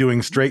suit,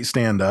 doing straight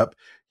stand up.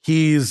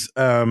 He's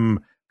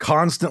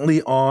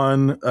constantly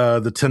on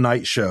the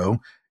Tonight Show.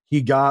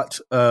 He got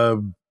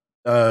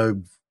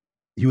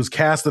he was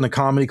cast in a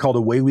comedy called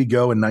Away We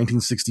Go in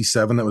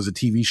 1967. That was a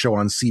TV show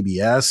on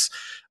CBS.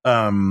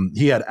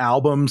 He had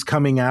albums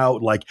coming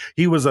out. Like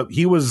he wasn't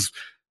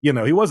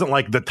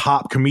like the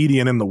top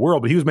comedian in the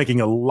world, but he was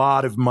making a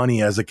lot of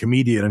money as a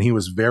comedian, and he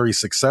was very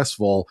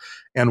successful.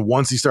 And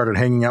once he started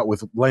hanging out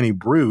with Lenny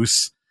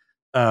Bruce,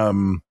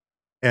 and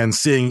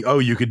seeing,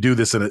 you could do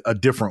this in a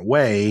different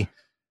way,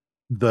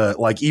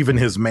 even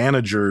his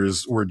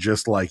managers were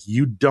just like,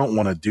 you don't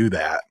want to do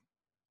that.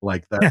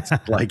 Like that's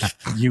like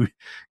you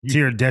to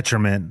your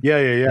detriment.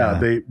 Yeah.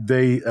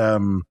 They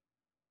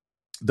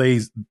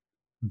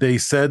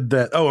said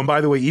that. Oh, and by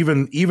the way,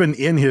 even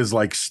in his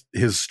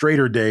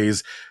straighter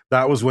days,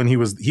 that was when he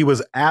was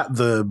at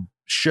the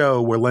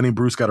show where Lenny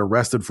Bruce got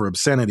arrested for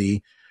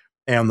obscenity,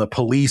 and the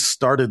police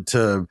started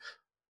to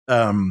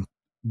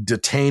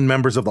detain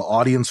members of the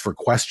audience for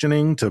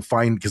questioning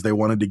because they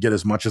wanted to get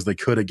as much as they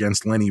could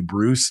against Lenny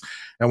Bruce.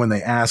 And when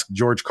they asked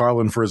George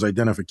Carlin for his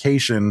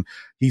identification,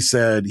 he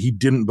said he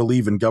didn't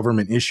believe in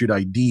government issued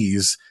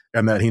IDs,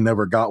 and that he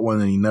never got one,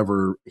 and he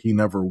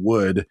never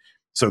would.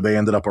 So they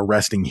ended up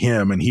arresting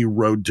him, and he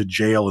rode to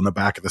jail in the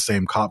back of the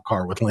same cop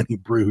car with Lenny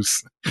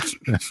Bruce.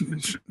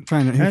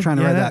 trying to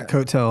ride that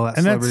coattail,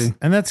 celebrity.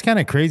 That's kind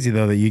of crazy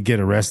though, that you get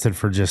arrested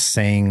for just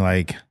saying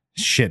like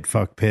shit,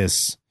 fuck,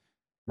 piss.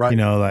 Right.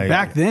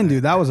 Back then,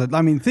 dude, that was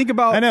think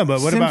about, I know,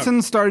 but what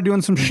Simpsons started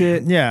doing some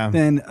shit. Yeah.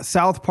 Then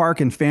South Park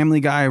and Family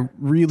Guy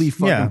really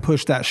fucking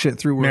pushed that shit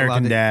through.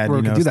 American Dad,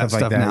 we can do that stuff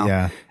stuff like that. now.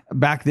 Yeah.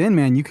 Back then,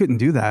 man, you couldn't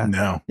do that.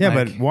 No. Yeah,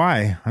 but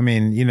why? I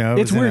mean,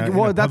 it's weird.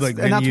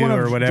 That's one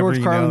of whatever,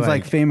 George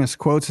Carlin's famous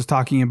quotes is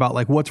talking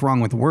about what's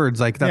wrong with words.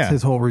 Like that's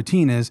his whole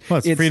routine is.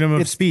 Well, it's freedom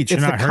of speech.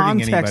 It's You're the not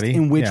hurting context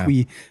anybody. in which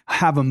we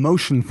have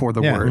emotion for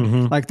the word.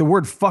 Mm-hmm. Like the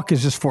word fuck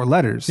is just 4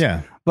 letters.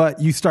 Yeah.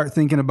 But you start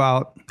thinking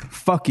about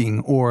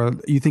fucking, or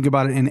you think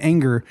about it in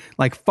anger,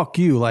 like fuck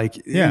you,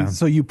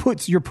 so you're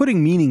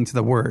putting meaning to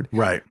the word,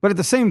 right? But at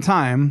the same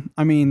time,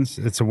 I mean,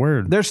 it's a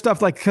word. There's stuff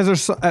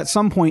because at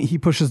some point he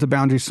pushes the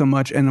boundaries so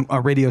much, and a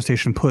radio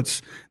station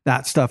puts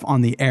that stuff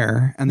on the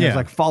air, and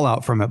there's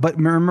fallout from it. But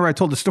remember, I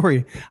told the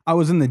story. I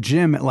was in the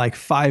gym at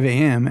 5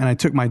 a.m. and I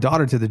took my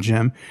daughter to the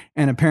gym,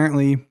 and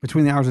apparently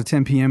between the hours of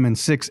 10 p.m. and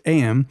 6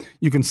 a.m.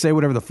 you can say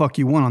whatever the fuck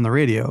you want on the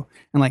radio,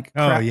 and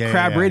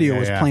Crab Radio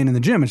was playing in the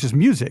gym. It's just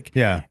music.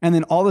 Yeah. And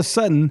then all of a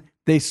sudden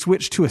they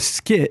switched to a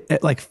skit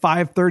at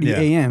 5:30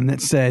 a.m.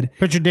 that said,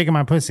 "Put your dick in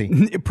my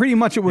pussy." Pretty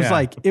much, it was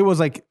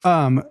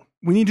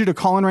we need you to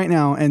call in right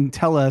now and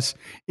tell us,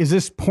 is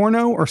this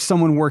porno or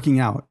someone working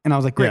out? And I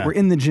was like, great, we're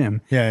in the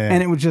gym. Yeah.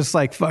 And it was just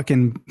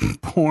fucking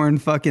porn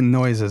fucking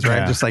noises,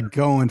 right? Just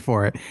going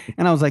for it.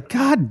 And I was like,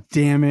 God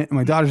damn it. And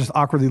my daughter's just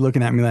awkwardly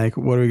looking at me like,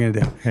 what are we going to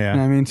do? Yeah. And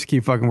I mean, just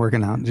keep fucking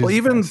working out. Well,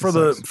 even for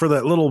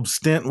that little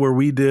stint where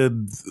we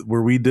did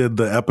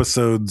the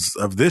episodes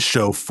of this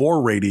show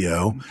for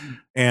radio,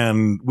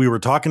 and we were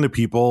talking to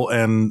people,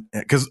 and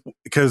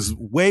because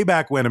way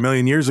back when, a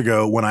million years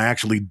ago, when I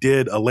actually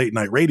did a late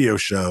night radio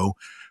show,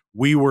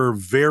 we were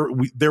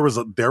there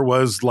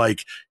was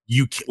like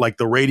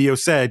the radio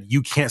said,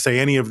 you can't say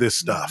any of this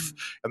stuff.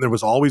 And there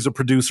was always a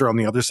producer on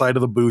the other side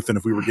of the booth. And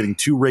if we were getting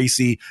too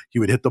racy, he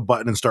would hit the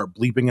button and start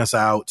bleeping us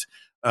out.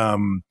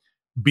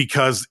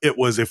 Because it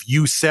was, if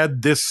you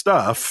said this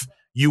stuff,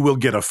 you will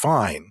get a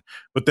fine.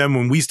 But then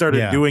when we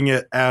started doing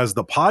it as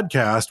the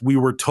podcast, we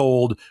were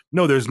told,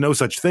 no, there's no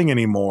such thing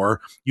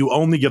anymore. You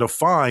only get a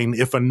fine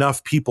if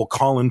enough people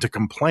call in to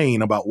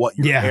complain about what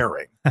you're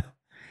airing.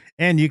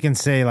 And you can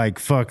say like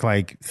fuck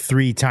like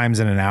 3 times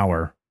in an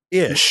hour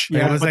ish.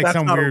 Yeah, it was like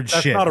some weird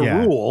shit. That's not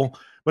a rule,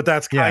 but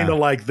that's kind of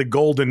like the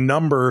golden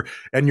number.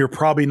 And you're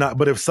probably not.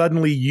 But if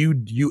suddenly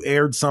you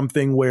aired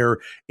something where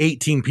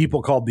 18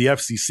 people called the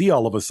FCC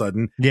all of a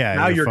sudden,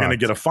 now you're going to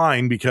get a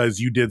fine because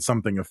you did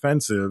something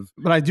offensive.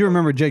 But I do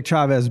remember Jake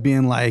Chavez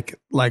being like,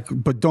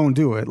 but don't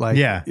do it,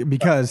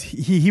 because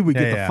he would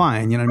get the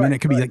fine. You know what I mean? It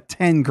could be like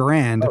 10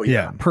 grand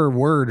per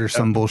word or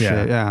some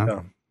bullshit.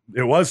 Yeah.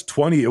 It was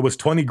 20. It was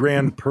 20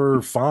 grand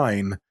per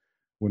fine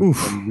when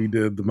we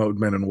did the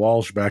Modemen and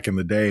Walsh back in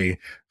the day.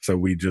 So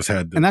we just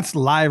had and that's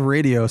live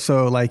radio.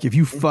 So like if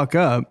you fuck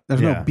up, there's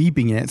no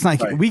beeping it. It's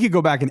not like we could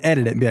go back and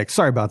edit it and be like,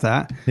 sorry about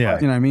that. Yeah.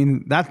 You know what I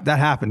mean? That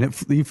happened.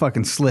 You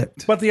fucking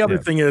slipped. But the other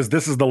thing is,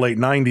 this is the late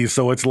 90s,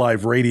 so it's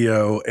live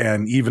radio.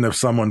 And even if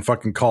someone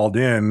fucking called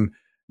in,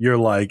 you're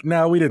like,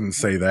 no, we didn't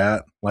say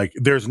that. Like,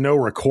 there's no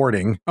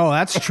recording. Oh,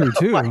 that's true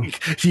too.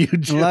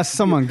 Unless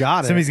someone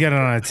got it. Somebody's got it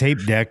on a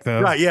tape deck, though.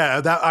 Right? Yeah.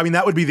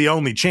 That would be the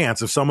only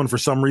chance if someone for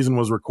some reason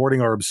was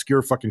recording our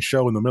obscure fucking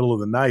show in the middle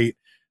of the night.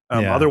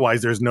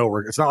 Otherwise, there's no.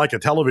 It's not like a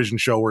television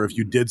show where if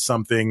you did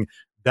something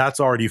that's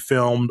already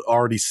filmed,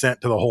 already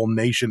sent to the whole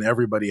nation,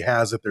 everybody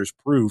has it. There's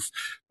proof,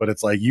 but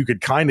it's like you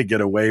could kind of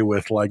get away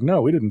with like,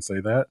 no, we didn't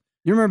say that.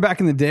 You remember back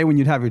in the day when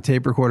you'd have your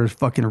tape recorders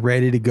fucking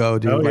ready to go,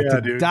 dude?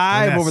 Dude.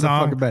 Dive over the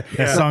fucking bed.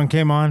 That song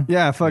came on.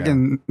 Yeah,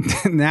 fucking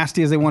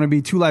nasty as they want to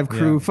be. 2 Live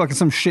Crew, fucking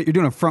some shit. You're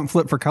doing a front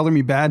flip for Color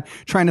Me Bad,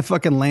 trying to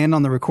fucking land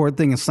on the record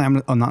thing and slam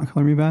it. Oh, not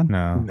Color Me Bad?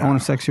 No. I Want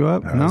to Sex You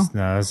Up? No?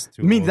 That's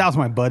too I mean, old. that was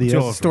my buddy.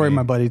 That's a story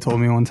my buddy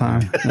told me one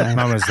time. Yeah.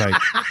 Mine was like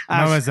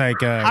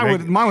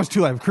mine was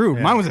 2 Live Crew.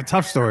 Mine was a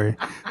tough story.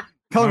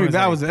 Color Me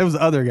Bad was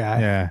the other guy.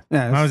 Yeah.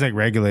 Mine was like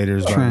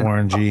Regulators by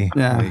Warren G.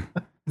 Yeah.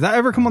 Does that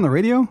ever come on the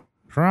radio?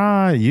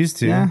 It used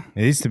to. Yeah.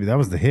 It used to be. That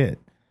was the hit.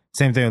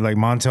 Same thing with like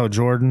Montel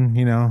Jordan,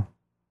 you know.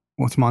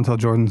 What's Montel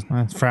Jordan's?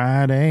 It's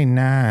Friday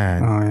night.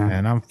 Oh, yeah.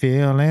 And I'm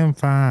feeling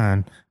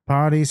fine.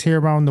 Parties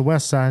here on the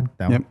west side.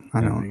 Yep,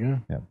 I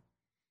know. Yep.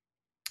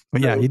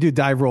 But yeah, you do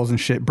dive rolls and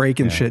shit,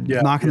 breaking shit,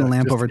 knocking the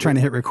lamp over, trying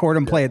to hit record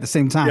and play at the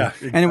same time. Yeah,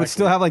 exactly. And it would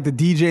still have like the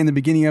DJ in the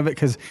beginning of it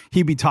because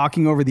he'd be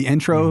talking over the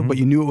intro, but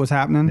you knew it was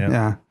happening. Yep.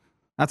 Yeah.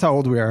 That's how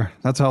old we are.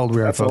 That's how old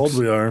we are, folks. How old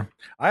we are.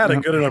 I had a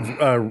good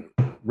enough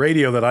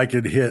radio that I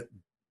could hit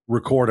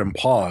record and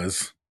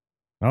pause.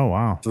 Oh,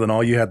 wow. So then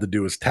all you had to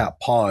do was tap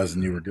pause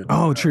and you were good.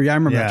 Oh, true. Yeah, I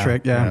remember that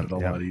trick. Yeah.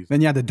 Yeah.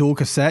 Then you had the dual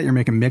cassette. You're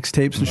making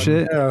mixtapes and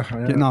shit. Yeah.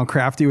 Getting all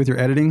crafty with your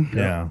editing.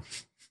 Yeah.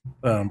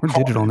 We're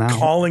digital now.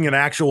 Calling an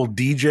actual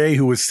DJ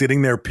who was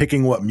sitting there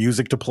picking what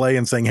music to play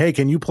and saying, hey,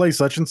 can you play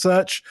such and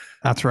such?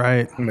 That's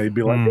right. And they'd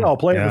be like, I'll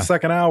play it in the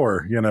second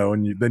hour, you know,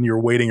 and then you're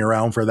waiting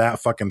around for that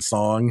fucking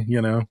song, you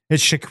know.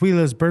 It's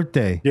Shaquila's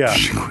birthday. Yeah.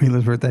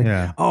 Shaquila's birthday.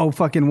 Yeah. Oh,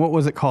 fucking, what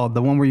was it called?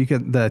 The one where you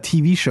could, the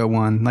TV show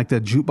one, like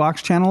the Jukebox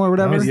channel or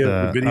whatever?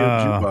 The video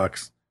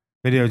jukebox.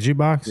 Video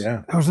jukebox?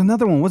 Yeah. There was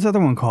another one. What's the other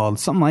one called?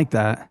 Something like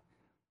that.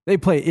 They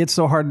play It's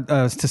So Hard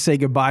to Say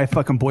Goodbye,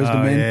 fucking Boys to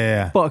Men.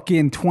 Yeah.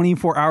 Fucking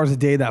 24 hours a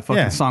day that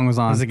fucking song was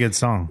on. It was a good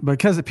song.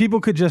 Because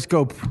people could just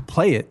go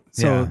play it.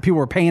 So people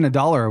were paying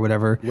 $1 or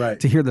whatever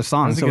to hear the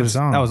song. That was a good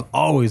song. That was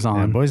always on.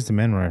 Yeah, Boys to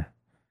Men were...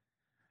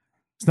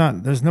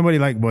 There's nobody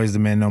like Boys to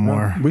Men no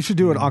more. We should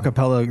do an a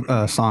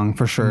cappella song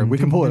for sure. We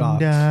can pull it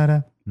off.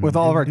 With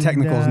all of our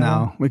technicals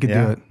now, we could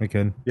do it. We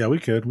could. Yeah, we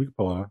could. We could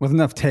pull it off. With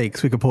enough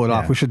takes, we could pull it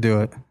off. We should do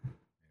it.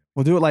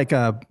 We'll do it like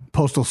a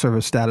postal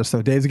service status,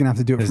 though. Dave's going to have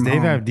to do it from home. Does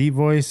Dave have deep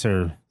voice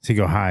or does he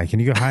go high?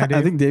 Can you go high, Dave?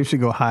 I think Dave should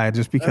go high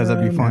just because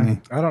that'd be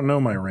funny. I don't know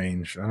my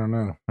range. I don't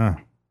know. Huh.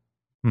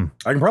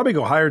 I can probably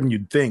go higher than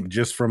you'd think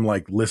just from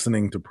like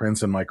listening to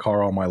Prince in my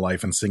car all my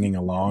life and singing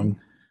along.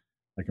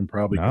 I can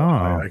probably go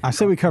higher. I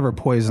say we cover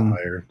Poison.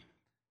 Higher.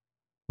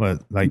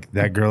 What, like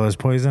That Girl Is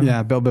Poison?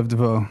 Yeah, Belle Biv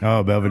DeVoe.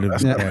 Oh, Belle Biv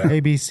DeVoe. Yeah.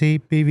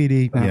 ABC,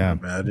 BVD. Yeah.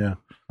 Bad, yeah.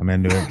 I'm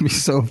into it. It'd be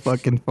so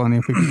fucking funny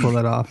if we could pull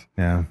that off.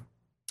 Yeah.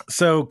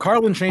 So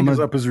Carlin changes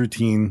up his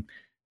routine,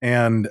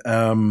 and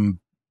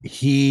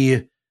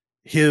his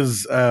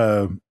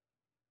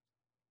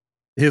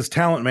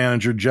talent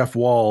manager Jeff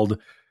Wald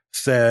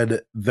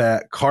said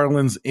that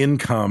Carlin's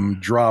income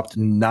dropped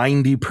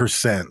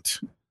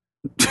 90%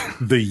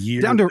 the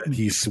year that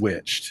he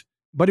switched.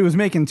 But he was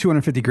making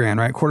 $250,000,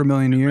 right?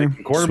 $250,000 a year.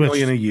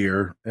 $250,000 a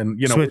year, and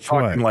we're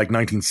talking like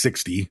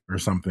 1960 or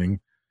something.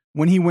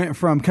 When he went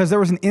from, because there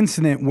was an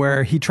incident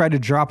where he tried to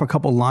drop a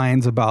couple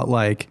lines about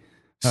like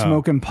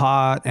smoking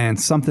pot and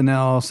something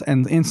else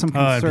and in some and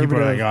conservative.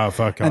 people are like, oh,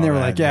 fuck and they all were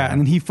that, like, yeah. yeah.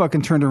 And then he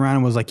fucking turned around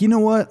and was like, you know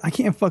what? I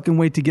can't fucking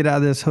wait to get out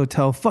of this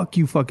hotel. Fuck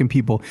you fucking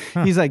people.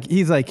 He's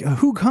like,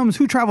 who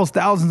travels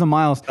thousands of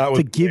miles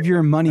to give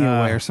your money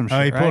away or some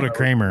shit? he pulled right? a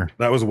Kramer.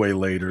 That was way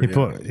later. He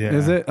pulled, yeah.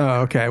 Is it?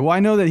 Oh, okay. Well, I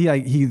know that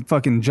he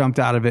fucking jumped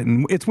out of it,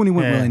 and it's when he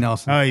went Willie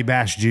Nelson. Oh, he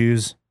bashed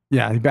Jews.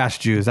 Yeah, he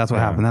bashed Jews. That's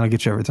what happened. That'll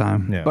get you every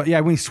time. Yeah. But yeah,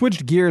 when he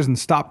switched gears and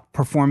stopped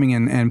performing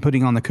and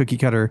putting on the cookie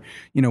cutter,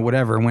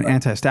 whatever, went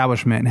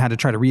anti-establishment and had to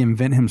try to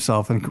reinvent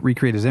himself and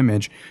recreate his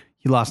image,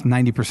 he lost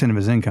 90% of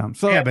his income.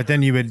 So yeah, but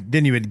then you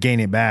would gain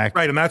it back.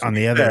 Right, and that's on what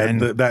the he other said.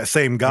 end. That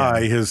same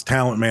guy, his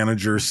talent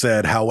manager,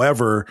 said,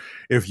 however,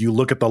 if you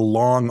look at the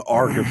long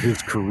arc of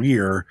his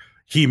career,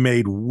 he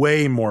made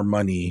way more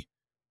money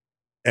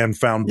and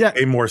found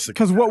way more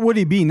success. Because what would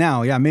he be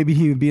now? Yeah, maybe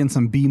he would be in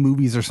some B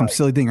movies or some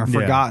silly thing or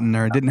forgotten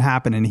or it didn't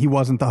happen and he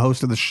wasn't the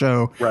host of the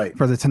show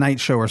for the Tonight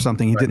Show or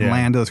something. He didn't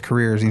land those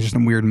careers. He's just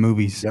in weird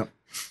movies. Yep.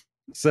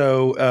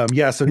 So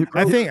so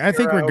I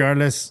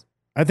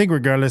think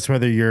regardless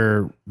whether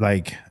you're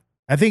like,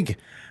 I think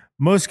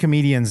most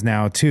comedians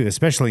now too,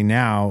 especially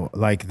now,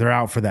 like they're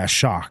out for that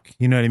shock.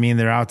 You know what I mean?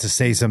 They're out to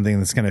say something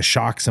that's going to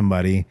shock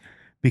somebody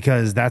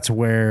because that's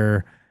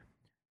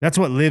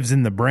what lives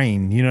in the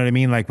brain. You know what I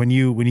mean? Like when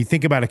you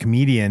think about a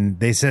comedian,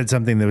 they said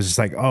something that was just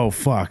like, oh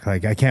fuck,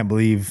 like I can't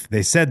believe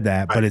they said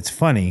that, but it's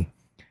funny,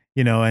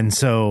 and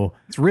so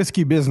it's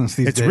risky business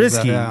these days. It's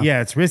risky.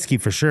 Yeah, it's risky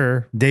for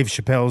sure. Dave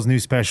Chappelle's new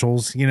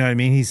specials, you know what I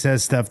mean? He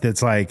says stuff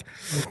that's like,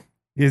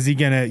 is he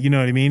gonna, you know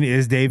what I mean?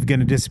 Is Dave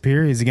gonna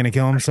disappear? Is he gonna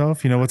kill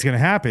himself? What's gonna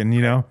happen?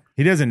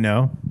 He doesn't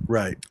know.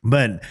 Right.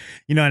 But,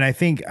 and I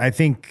think,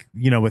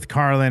 with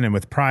Carlin and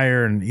with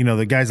Pryor and,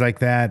 the guys like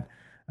that,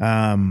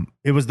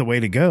 it was the way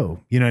to go.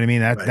 You know what I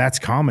mean? That's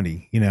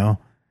comedy,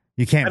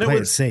 you can't play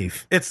it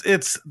safe.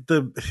 It's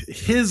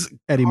his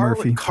Eddie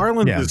Murphy.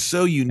 Carlin is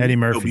so unique Eddie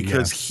Murphy,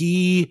 because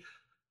he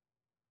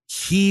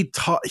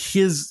taught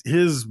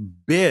his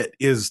bit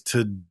is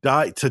to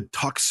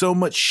talk so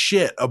much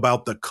shit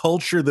about the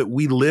culture that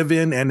we live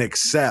in and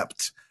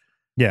accept.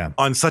 Yeah.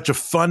 On such a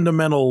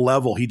fundamental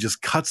level, he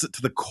just cuts it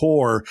to the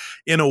core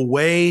in a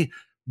way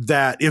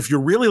that if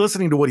you're really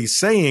listening to what he's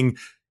saying,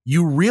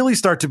 you really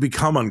start to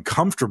become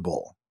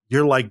uncomfortable.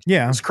 You're like,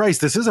 Jesus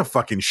Christ, this is a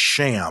fucking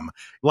sham.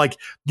 Like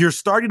you're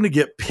starting to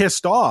get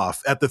pissed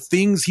off at the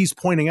things he's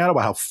pointing out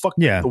about how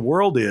fucked up the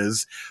world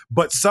is,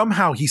 but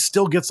somehow he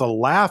still gets a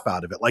laugh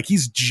out of it. Like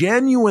he's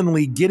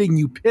genuinely getting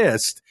you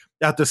pissed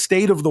at the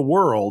state of the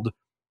world,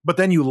 but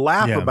then you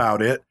laugh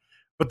about it.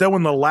 But then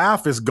when the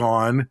laugh is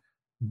gone,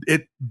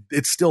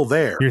 it's still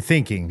there. You're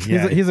thinking.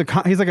 He's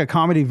like a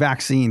comedy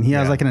vaccine. He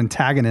has like an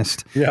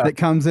antagonist that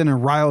comes in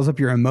and riles up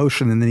your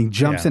emotion, and then he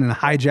jumps in and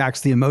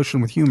hijacks the emotion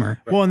with humor.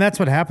 Well, and that's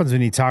what happens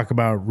when you talk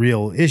about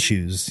real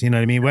issues. You know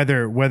what I mean?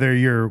 Whether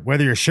you're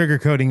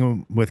sugarcoating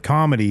them with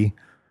comedy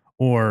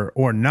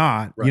or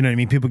not, you know what I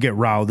mean? People get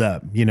riled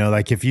up.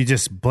 Like if you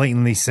just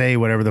blatantly say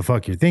whatever the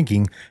fuck you're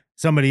thinking,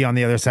 somebody on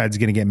the other side is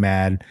going to get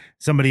mad.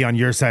 Somebody on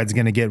your side is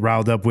going to get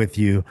riled up with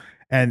you.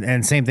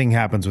 And same thing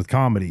happens with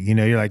comedy.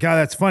 You're like, oh,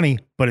 that's funny,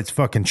 but it's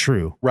fucking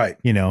true. Right.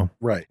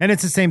 Right. And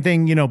it's the same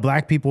thing,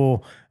 black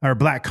people or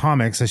black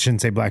comics, I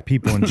shouldn't say black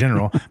people in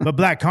general, but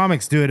black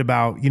comics do it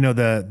about,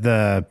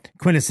 the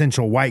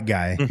quintessential white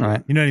guy.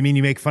 Right. You know what I mean?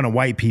 You make fun of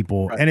white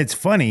people and it's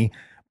funny,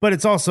 but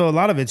it's also a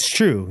lot of it's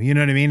true. You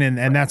know what I mean?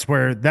 And that's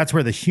where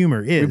the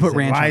humor is. We put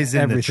ranch it lies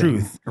on in everything. the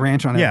truth.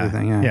 Ranch on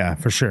everything. Yeah,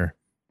 for sure.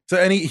 So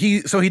and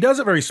he does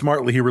it very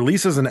smartly. He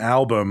releases an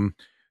album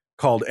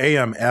called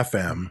AM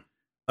FM.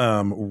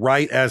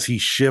 Right as he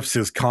shifts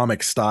his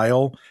comic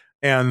style.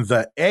 And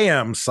the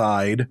AM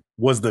side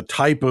was the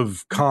type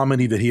of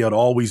comedy that he had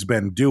always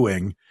been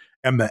doing.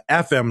 And the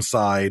FM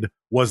side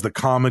was the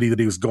comedy that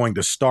he was going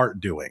to start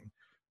doing.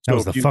 That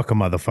was the fuck a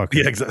motherfucker.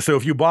 Yeah, exactly. So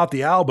if you bought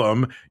the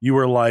album, you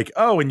were like,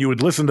 oh, and you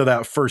would listen to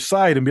that first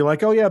side and be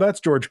like, oh yeah, that's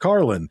George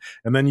Carlin.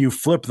 And then you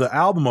flip the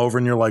album over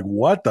and you're like,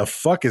 what the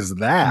fuck is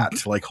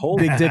that? Like,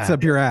 holy big dicks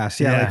up your ass.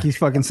 Yeah, like he's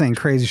fucking saying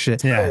crazy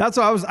shit. Yeah. That's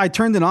why I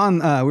turned it on.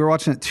 We were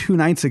watching it 2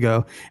 nights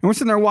ago and we're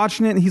sitting there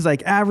watching it and he's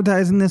like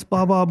advertising this,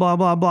 blah, blah, blah,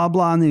 blah, blah,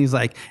 blah. And then he's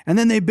like, and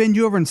then they bend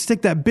you over and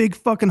stick that big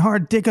fucking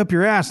hard dick up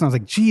your ass. And I was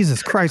like,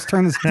 Jesus Christ,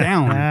 turn this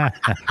down.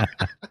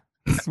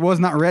 Was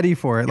not ready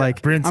for it.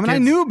 Like, I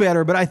knew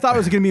better, but I thought it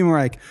was going to be more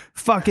like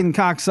fucking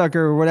cocksucker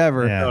or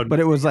whatever. Yeah. But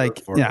it was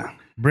like,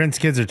 Brent's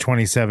kids are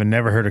 27,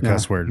 never heard a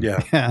cuss word.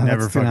 Yeah.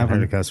 Never fucking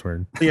heard a cuss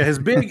word. Yeah, his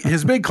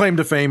big claim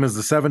to fame is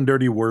the 7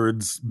 Dirty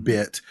Words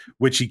bit,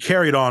 which he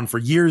carried on for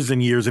years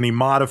and years, and he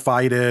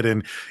modified it,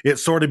 and it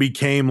sort of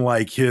became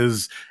like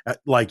his,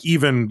 like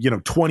even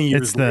 20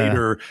 years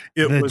later,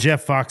 it was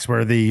Jeff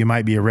Foxworthy. You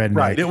might be a redneck.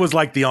 Right. It was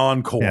like the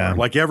encore. Yeah.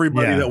 Like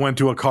everybody that went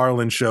to a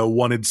Carlin show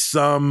wanted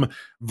some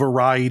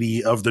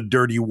variety of the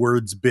Dirty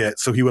Words bit,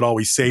 so he would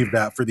always save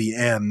that for the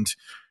end.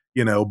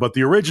 But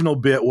the original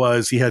bit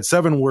was he had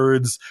 7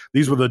 words.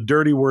 These were the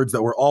dirty words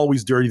that were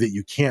always dirty that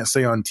you can't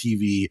say on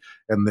TV.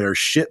 And they're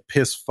shit,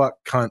 piss, fuck,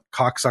 cunt,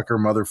 cocksucker,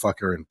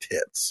 motherfucker, and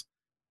tits.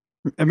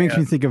 It makes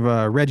me think of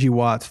Reggie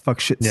Watts, "Fuck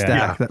Shit Stack."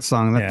 Yeah. That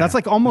song. Yeah. That's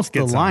like almost the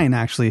Good song. line,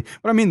 actually.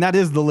 But I mean, that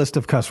is the list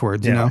of cuss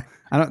words. You Yeah.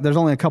 know, there's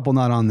only a couple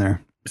not on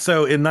there.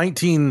 So he did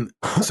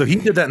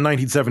that in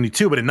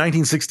 1972, but in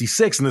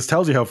 1966, and this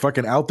tells you how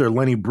fucking out there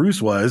Lenny Bruce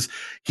was,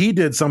 he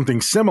did something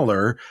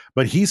similar,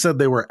 but he said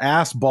they were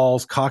ass,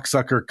 balls,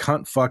 cocksucker,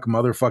 cunt, fuck,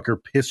 motherfucker,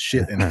 piss,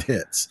 shit, and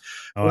tits.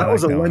 Oh, that I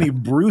was like a that Lenny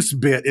one. Bruce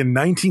bit in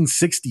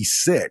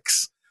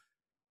 1966.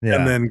 Yeah.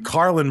 And then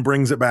Carlin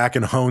brings it back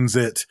and hones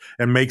it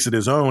and makes it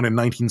his own in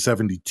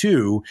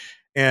 1972.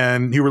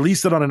 And he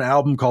released it on an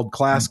album called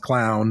Class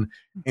Clown.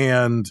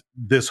 And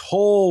this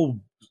whole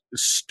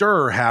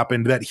stir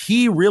happened that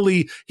he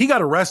got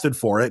arrested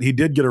for it. He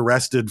did get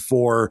arrested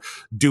for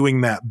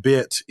doing that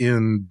bit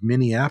in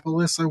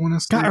Minneapolis, I want to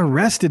say. Got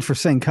arrested for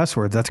saying cuss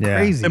words. That's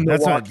crazy. In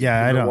That's Milwaukee. what.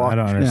 Yeah, I don't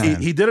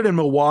understand. He did it in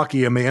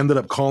Milwaukee, and they ended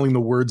up calling the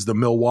words the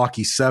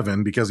Milwaukee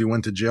 7 because he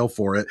went to jail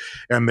for it.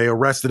 And they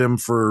arrested him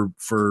for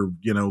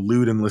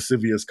lewd and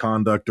lascivious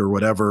conduct or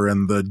whatever.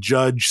 And the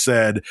judge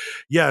said,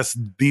 yes,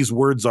 these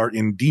words are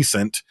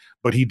indecent,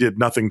 but he did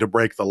nothing to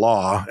break the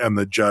law, and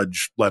the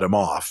judge let him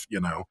off.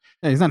 Yeah,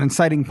 he's not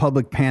inciting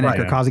public panic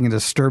or causing a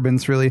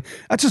disturbance. Really,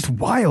 that's just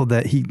wild.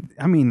 That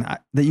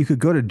that you could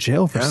go to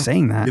jail for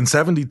saying that in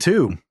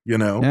 72.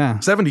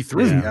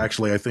 73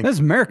 actually. I think that's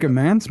America,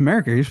 man. It's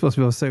America. You're supposed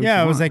to be able to say.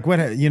 Yeah, it was like what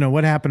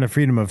happened to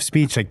freedom of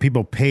speech? Like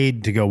people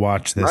paid to go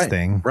watch this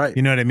thing, right?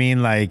 You know what I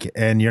mean? Like,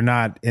 and you're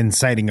not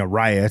inciting a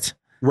riot.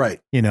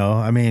 Right.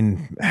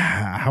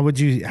 How would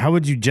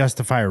you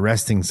justify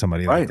arresting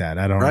somebody like that?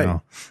 I don't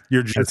know.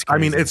 You're just,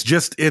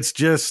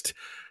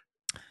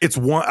 it's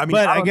one. I mean,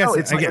 But I guess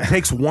it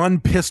takes one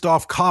pissed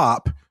off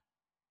cop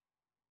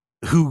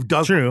who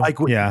doesn't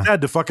like what you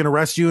said to fucking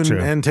arrest you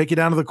and take you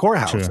down to the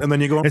courthouse. True. And then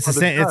you go, it's the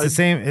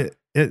same.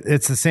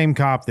 It's the same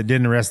cop that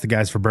didn't arrest the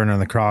guys for burning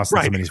the cross in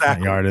somebody's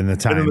front yard in the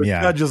time. And the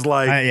judge is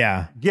like,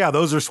 yeah,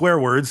 those are swear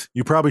words.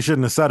 You probably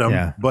shouldn't have said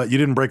them, but you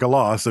didn't break a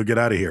law. So get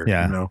out of here.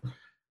 Yeah.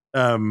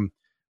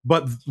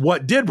 But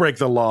what did break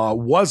the law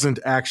wasn't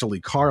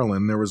actually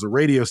Carlin. There was a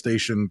radio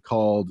station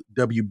called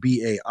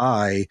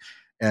WBAI,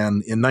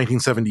 and in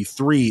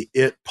 1973,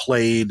 it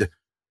played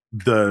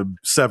the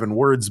 7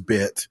 words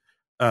bit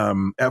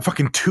at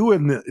fucking 2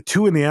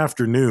 in the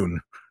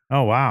afternoon.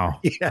 Oh wow!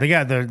 Yeah. They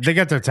got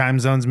their time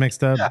zones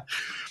mixed up. Yeah.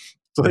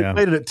 So they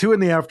played it at 2 in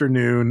the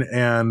afternoon,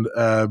 and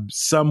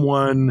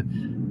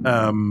someone,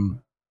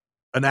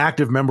 an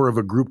active member of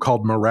a group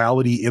called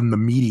Morality in the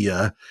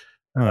Media.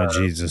 Oh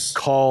Jesus!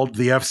 Called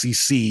the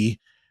FCC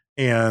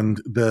and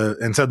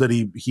said that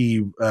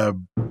he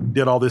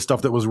did all this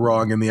stuff that was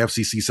wrong, and the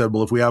FCC said,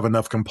 well, if we have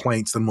enough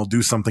complaints, then we'll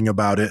do something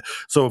about it.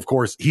 So of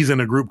course he's in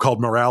a group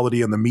called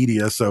Morality in the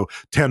Media. So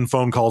 10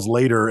 phone calls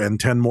later, and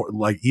 10 more,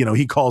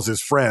 he calls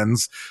his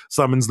friends,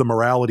 summons the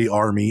Morality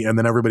Army, and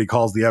then everybody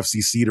calls the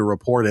FCC to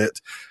report it.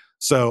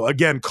 So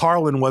again,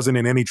 Carlin wasn't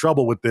in any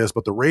trouble with this,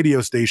 but the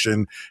radio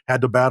station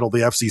had to battle the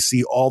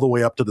FCC all the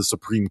way up to the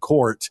Supreme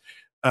Court.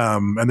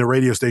 And the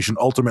radio station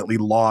ultimately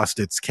lost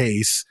its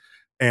case,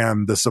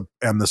 and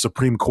the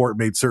Supreme Court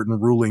made certain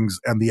rulings,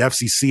 and the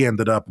FCC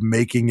ended up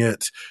making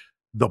it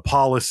the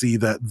policy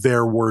that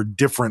there were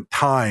different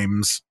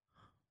times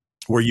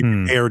where you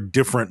can air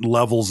different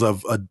levels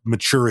of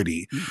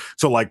maturity.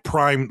 So like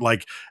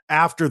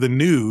after the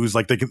news,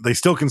 like they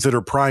still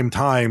consider prime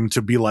time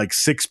to be like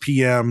 6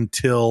 p.m.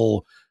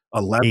 till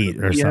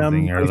 11 or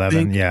something, or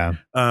 11. Yeah.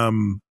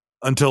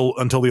 Until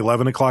the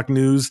 11 o'clock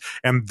news.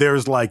 And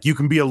there's you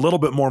can be a little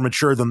bit more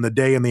mature than the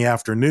day and the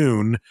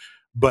afternoon,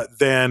 but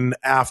then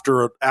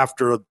after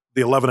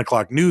the 11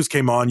 o'clock news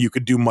came on, you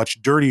could do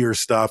much dirtier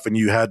stuff, and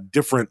you had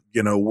different,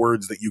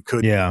 words that you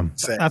could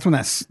say. That's when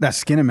that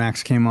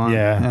Skinamax came on.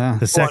 Yeah.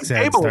 The sex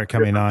ads start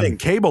coming on.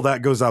 Cable,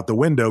 that goes out the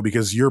window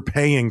because you're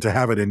paying to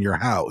have it in your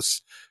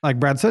house. Like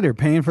Brad said, you're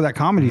paying for that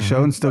comedy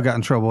show and still got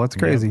in trouble. That's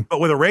crazy. Yeah. But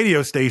with a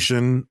radio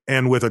station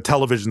and with a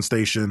television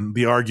station,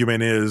 the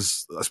argument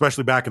is,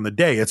 especially back in the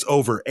day, it's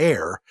over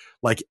air.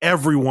 Like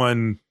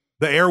everyone,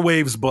 the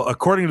airwaves,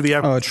 according to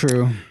the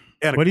true.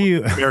 And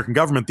the American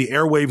government, the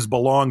airwaves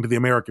belong to the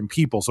American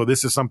people. So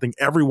this is something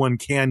everyone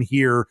can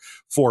hear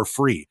for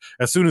free.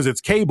 As soon as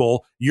it's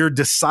cable, you're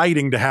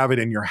deciding to have it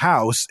in your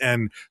house.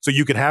 And so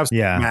you could have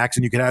Max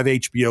and you could have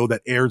HBO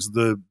that airs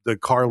the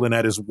Carlin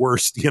at his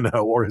worst,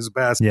 or his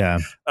best. Yeah.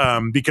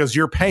 Because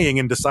you're paying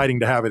and deciding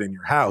to have it in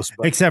your house.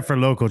 But, except for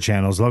local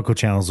channels. Local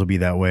channels will be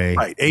that way.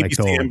 Right.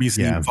 ABC,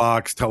 NBC,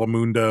 Fox,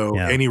 Telemundo,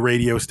 any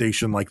radio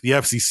station, like the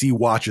FCC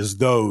watches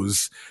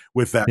those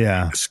with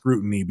that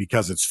scrutiny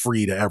because it's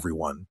free to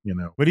everyone,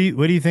 What do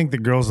you think the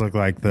girls look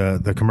like?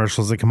 The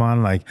commercials that come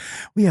on, like,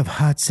 we have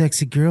hot,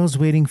 sexy girls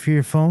waiting for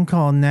your phone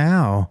call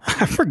now.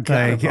 I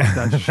forgot about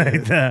that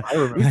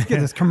shit. We used to get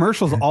these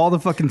commercials all the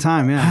fucking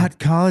time. Yeah. Hot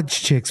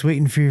college chicks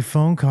waiting for your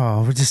phone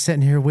call. We're just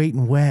sitting here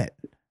waiting wet.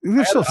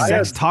 There's still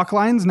sex talk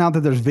lines now that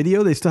there's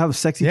video. They still have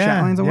sexy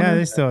chat lines.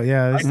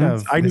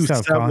 I knew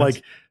stuff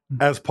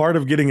as part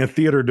of getting a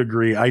theater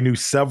degree, I knew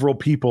several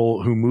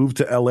people who moved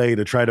to LA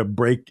to try to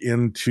break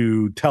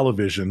into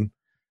television.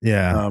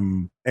 Yeah.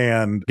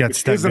 And got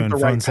stuck isn't doing the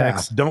phone right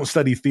sex. path. Don't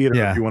study theater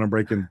if you want to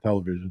break into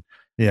television.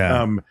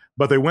 Yeah.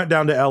 But they went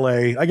down to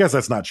LA. I guess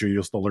that's not true.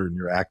 You'll still learn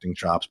your acting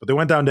chops. But they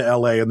went down to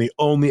LA, and the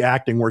only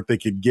acting work they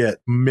could get,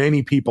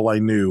 many people I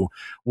knew,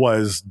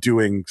 was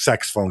doing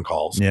sex phone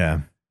calls.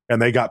 Yeah.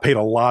 And they got paid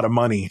a lot of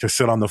money to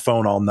sit on the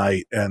phone all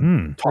night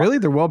and talk. Really?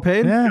 They're well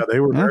paid? Yeah. Yeah, they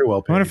were very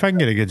well paid. I wonder if I can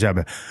get a good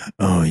job.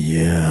 Oh,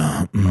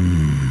 yeah.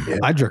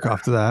 I jerk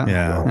off to that.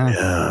 Yeah.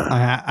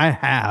 I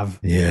have.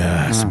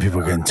 Yeah. Some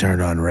people getting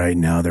turned on right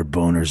now. Their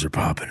boners are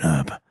popping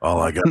up.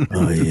 All I got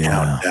to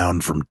count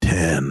down from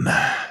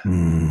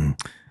 10.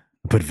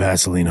 Put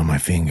Vaseline on my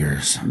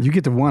fingers. You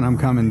get to 1, I'm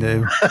coming,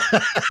 Dave.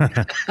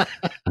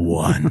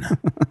 1.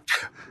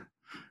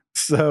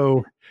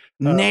 So...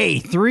 Nay,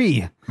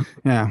 3.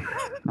 Yeah,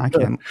 I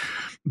can't.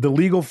 The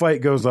legal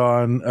fight goes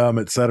on,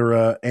 et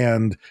cetera.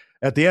 And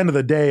at the end of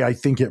the day, I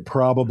think it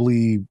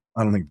probably,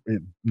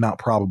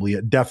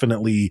 it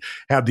definitely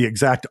had the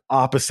exact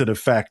opposite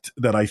effect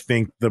that I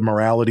think the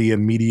morality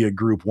and media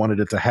group wanted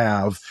it to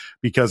have,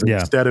 because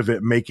instead of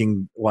it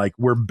making like,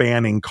 we're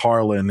banning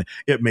Carlin,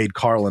 it made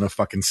Carlin a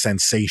fucking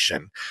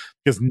sensation.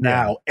 Because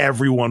now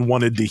everyone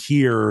wanted to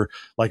hear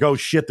like, oh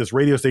shit, this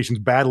radio station's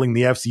battling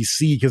the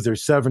FCC because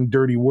there's 7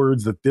 dirty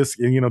words that this,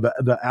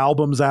 the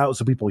album's out,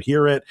 so people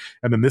hear it.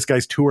 And then this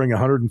guy's touring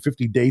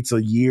 150 dates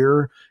a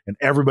year, and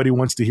everybody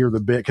wants to hear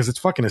the bit because it's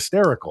fucking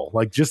hysterical.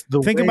 Like, just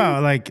the Think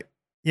about like,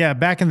 yeah,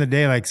 back in the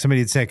day, like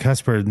somebody'd say a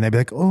cuss word and they'd be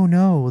like, oh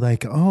no,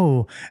 like,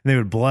 oh, and they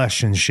would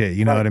blush and shit.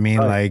 You know what I mean?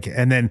 Like,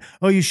 and then,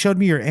 oh, you showed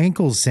me your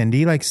ankles,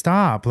 Cindy. Like,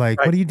 stop. Like,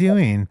 what are you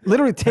doing?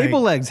 Literally,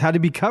 table legs had to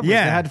be covered.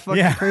 Yeah, They had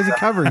fucking crazy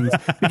coverings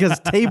because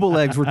table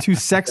legs were too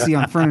sexy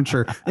on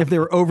furniture if they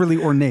were overly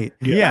ornate.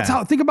 Yeah. That's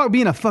how, think about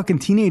being a fucking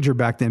teenager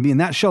back then, being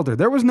that shelter.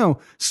 There was no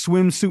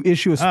swimsuit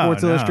issue of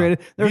Sports Illustrated.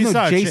 There was You no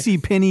saw J.C.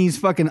 Penney's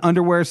fucking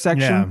underwear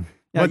section. Yeah.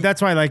 Yeah, But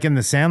that's why, like in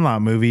the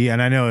Sandlot movie,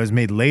 and I know it was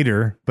made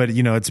later, but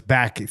it's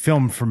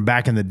filmed from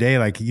back in the day.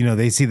 Like,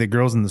 they see the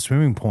girls in the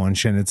swimming pool and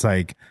shit. And it's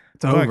like,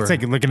 over. It's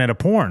like looking at a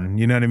porn.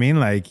 You know what I mean?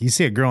 Like, you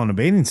see a girl in a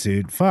bathing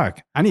suit.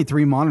 Fuck. I need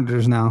 3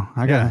 monitors now.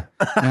 I gotta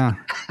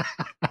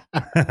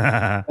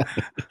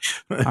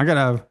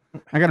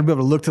be able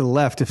to look to the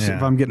left if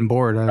I'm getting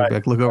bored. I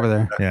like, look over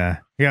there. Yeah.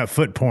 You got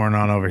foot porn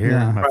on over here.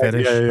 Yeah. My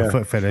fetish. My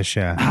foot fetish.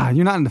 Yeah.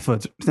 You're not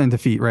into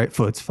feet, right?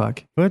 Foots,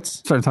 fuck. Foots?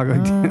 Started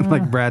talking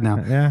like Brad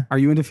now. Yeah. Are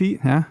you into feet?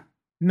 Yeah.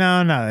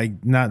 No,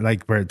 not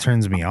like where it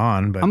turns me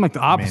on, but I'm like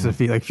the opposite of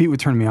feet. Like feet would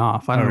turn me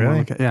off. I don't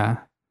really? know. Yeah.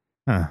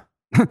 Huh.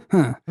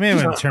 I mean, it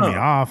wouldn't turn me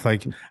off.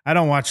 Like, I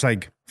don't watch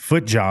like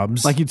foot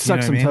jobs. Like you'd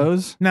suck some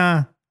toes?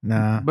 Nah.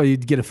 But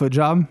you'd get a foot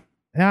job?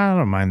 Yeah, I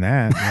don't mind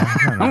that.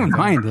 I don't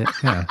mind it.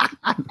 Yeah.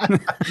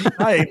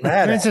 I ain't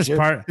mad It's just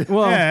part.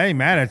 Well, I ain't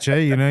mad at you.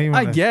 You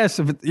I guess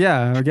if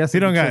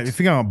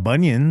you got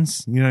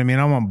bunions, you know what I mean?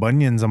 I want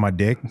bunions on my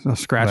dick. No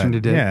scratching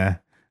to dick. Yeah.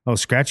 Oh,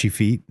 scratchy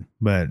feet.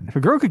 But if a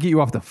girl could get you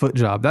off the foot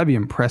job, that'd be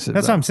impressive.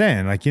 That's what I'm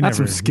saying. Like that's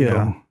some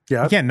skill.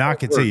 You can't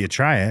knock it till you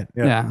try it.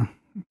 Yeah.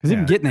 Because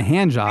even getting a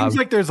hand job, Seems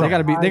like there's they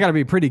gotta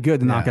be pretty good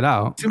to knock it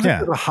out. Seems like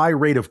there's a high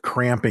rate of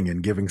cramping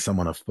in giving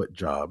someone a foot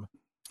job.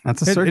 That's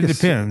a circus. It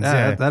depends.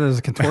 Yeah. That is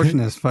a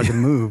contortionist fucking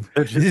move.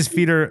 You just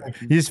feed her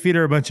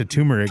a bunch of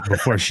turmeric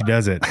before she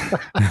does it.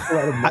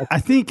 I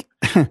think.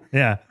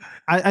 Yeah.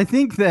 I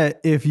think that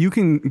if you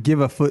can give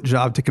a foot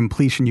job to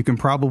completion, you can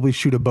probably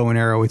shoot a bow and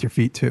arrow with your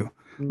feet too.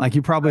 Like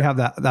you probably have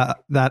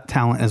that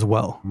talent as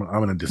well. I'm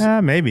gonna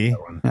disagree. Maybe.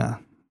 Yeah.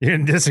 You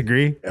didn't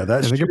disagree? Yeah,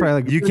 that's true. You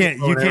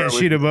can't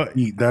shoot a bow.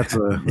 That's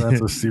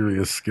a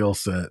serious skill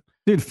set.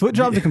 Dude, foot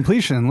job to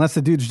completion, unless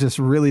the dude's just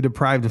really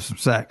deprived of some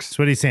sex.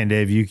 So what are you saying,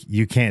 Dave?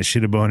 You can't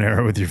shoot a bow and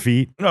arrow with your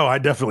feet? No, I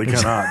definitely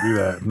cannot do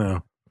that.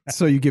 No.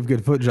 So you give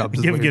good foot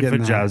jobs. Give good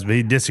foot jobs, but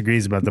he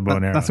disagrees about the bow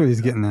and arrow. That's what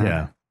he's getting at.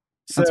 Yeah.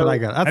 That's what I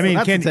got.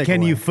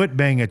 Can you foot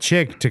bang a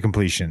chick to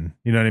completion?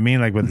 You know what I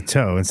mean? Like with the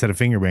toe instead of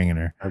finger banging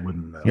her. I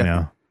wouldn't know. You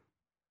know?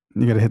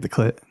 You got to hit the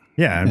clit.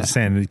 Yeah, I'm just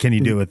saying, can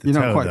you do it with the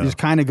toe? Quite. You just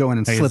kind of go in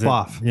and slip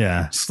off.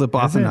 Yeah. Slip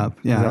off and up.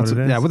 Yeah.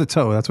 Yeah, with the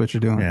toe, that's what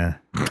you're doing. Yeah.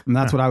 And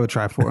that's what I would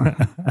try for.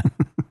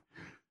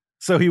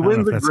 So he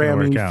wins the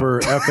Grammy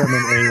for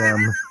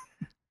FM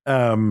and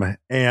AM.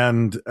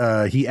 And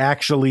he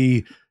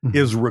actually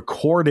is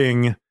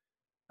recording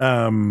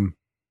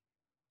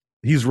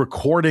he's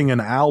recording an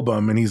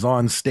album, and he's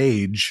on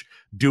stage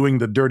doing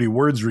the Dirty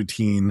Words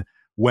routine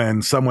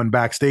when someone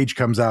backstage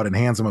comes out and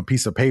hands him a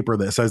piece of paper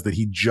that says that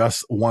he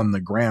just won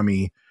the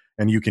Grammy,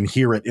 and you can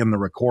hear it in the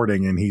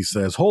recording, and he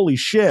says, "Holy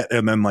shit,"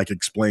 and then like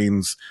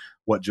explains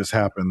what just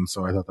happened.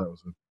 So I thought that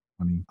was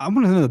funny. I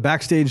want to know the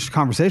backstage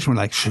conversation. We're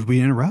like, should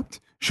we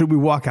interrupt? Should we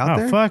walk out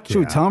there? Fuck should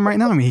we tell him right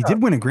now? I mean, he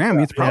did win a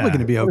Grammy. It's probably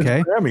going to be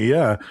okay. Grammy,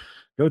 yeah.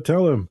 Go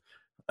tell him.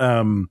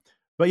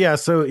 But yeah,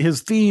 so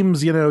his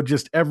themes,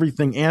 just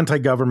everything: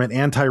 anti-government,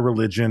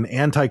 anti-religion,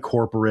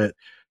 anti-corporate.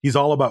 He's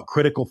all about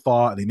critical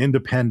thought and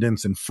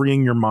independence and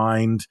freeing your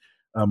mind.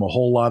 A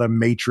whole lot of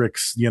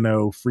Matrix,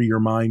 free your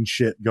mind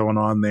shit going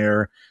on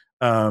there.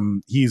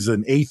 He's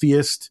an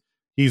atheist.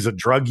 He's a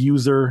drug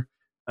user.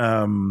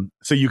 So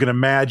you can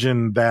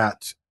imagine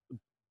that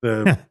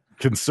the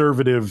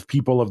conservative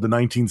people of the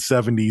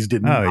 1970s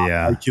did not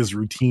like his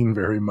routine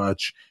very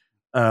much.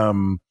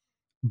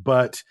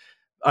 But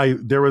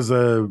there was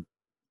an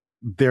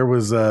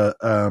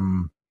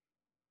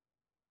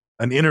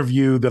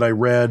interview that I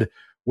read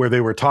where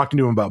they were talking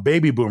to him about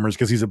baby boomers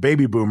because he's a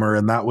baby boomer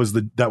and that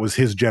was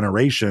his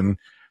generation.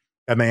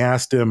 And they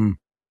asked him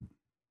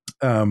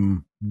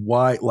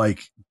why,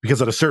 like,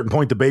 because at a certain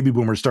point, the baby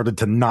boomers started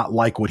to not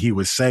like what he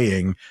was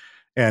saying.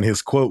 And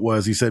his quote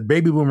was, he said,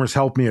 "Baby boomers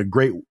helped me a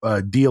great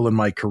deal in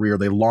my career.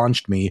 They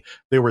launched me.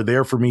 They were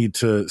there for me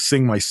to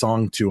sing my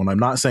song to. And I'm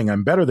not saying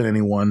I'm better than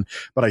anyone,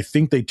 but I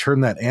think they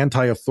turned that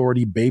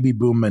anti-authority baby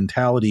boom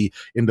mentality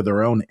into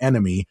their own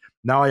enemy.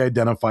 Now I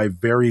identify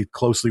very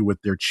closely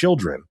with their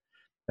children."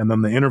 And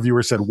then the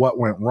interviewer said, "What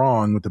went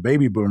wrong with the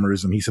baby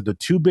boomers?" And he said, "The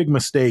two big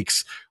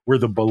mistakes were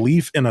the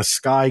belief in a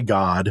sky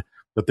god,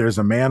 that there's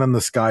a man in the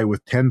sky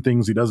with 10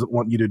 things he doesn't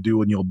want you to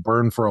do and you'll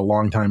burn for a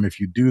long time if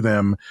you do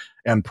them,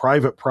 and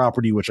private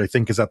property, which I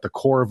think is at the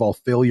core of all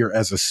failure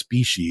as a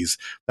species.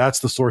 That's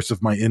the source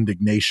of my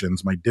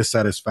indignations, my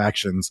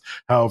dissatisfactions.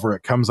 However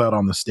it comes out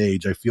on the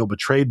stage. I feel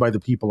betrayed by the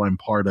people I'm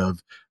part of,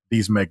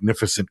 these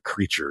magnificent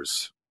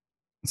creatures."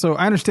 So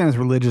I understand his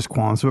religious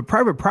qualms, but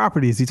private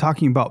property, is he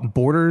talking about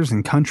borders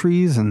and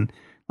countries? And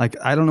like,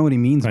 I don't know what he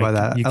means by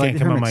that. You can't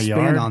come in my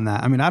yard on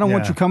that. I mean, I don't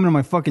want you coming in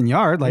my fucking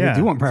yard. Like, I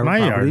do want private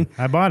it's my property. Yard.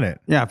 I bought it.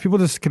 Yeah, people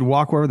just could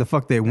walk wherever the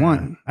fuck they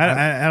want.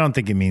 I don't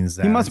think it means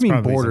that. He must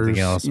mean borders.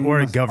 Something else,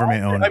 or a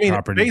government-owned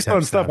property. Based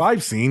on stuff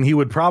I've seen, he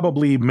would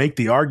probably make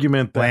the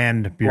argument that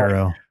Land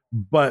Bureau.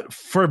 But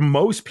for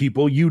most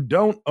people, you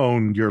don't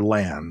own your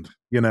land.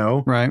 You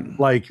know, right?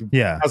 Like,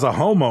 as a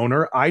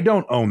homeowner, I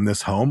don't own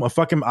this home.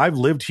 I've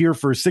lived here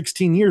for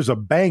 16 years. A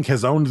bank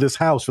has owned this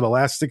house for the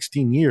last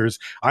 16 years.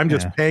 I'm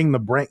just paying the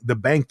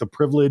bank the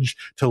privilege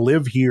to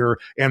live here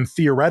and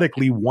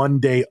theoretically one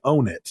day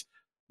own it.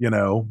 You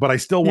know, but I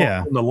still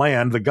won't own the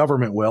land. The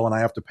government will, and I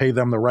have to pay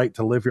them the right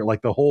to live here.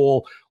 Like the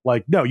whole,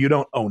 like, no, you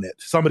don't own it.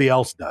 Somebody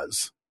else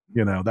does.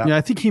 You know that. Yeah,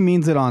 I think he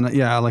means it on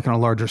like on a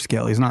larger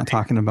scale. He's not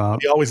talking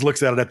about. He always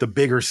looks at it at the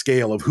bigger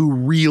scale of who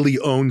really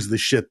owns the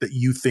shit that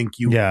you think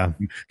you own,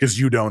 because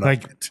you don't own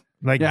it.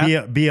 Like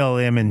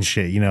BLM and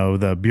shit, you know,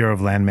 the Bureau of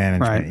Land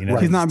Management. Right. You know,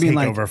 He's not being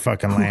like, over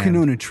fucking who land. can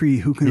own a tree?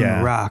 Who can own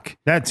a rock?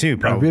 That too,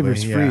 probably. A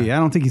river's free. I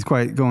don't think he's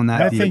quite going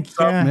that deep.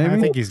 Maybe. I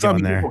think he's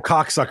going there.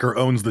 Cocksucker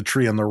owns the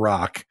tree and the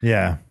rock.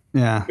 Yeah.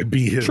 It'd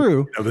be his,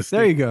 true. You know,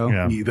 there you go.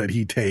 That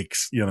he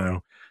takes, you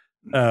know.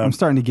 I'm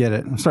starting to get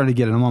it.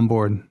 I'm on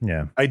board.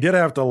 Yeah. I did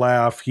have to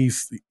laugh.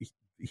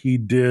 He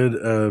did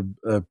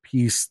a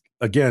piece,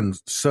 again,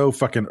 so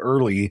fucking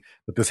early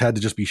that this had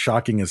to just be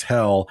shocking as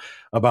hell,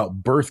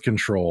 about birth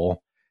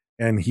control.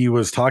 And he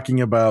was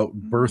talking about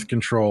birth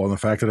control and the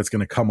fact that it's going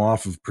to come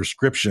off of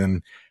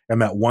prescription,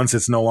 and that once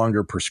it's no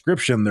longer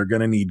prescription, they're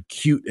going to need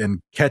cute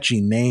and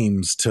catchy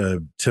names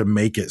to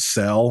make it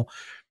sell.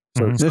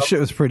 So this shit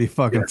was pretty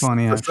fucking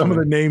funny. Some of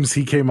the names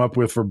he came up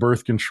with for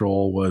birth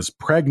control was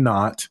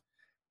Pregnot,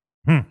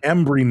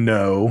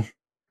 Embryo,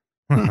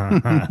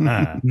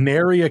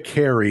 Nary a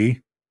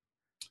Carry,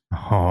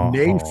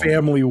 Nay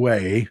Family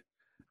Way,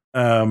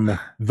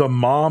 the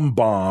Mom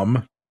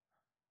Bomb.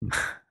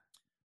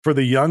 For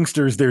the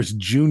youngsters, there's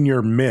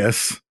Junior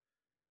Miss,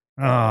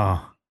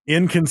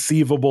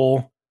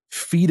 Inconceivable,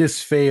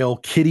 Fetus Fail,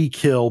 Kitty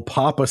Kill,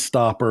 Papa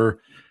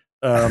Stopper,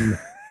 and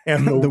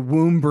the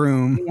Womb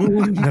Broom.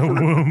 The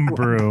Womb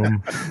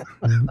Broom.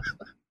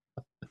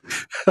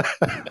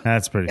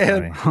 That's pretty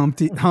funny.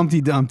 Humpty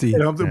Dumpty.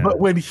 But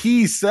when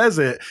he says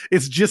it,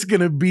 it's just going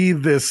to be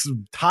this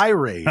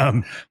tirade,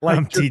 like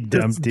Humpty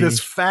Dumpty,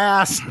 this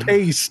fast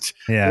paced,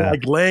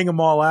 like laying them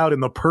all out in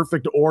the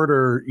perfect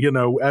order. You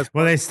know,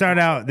 they start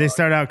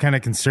out kind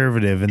of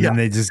conservative, and then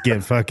they just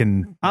get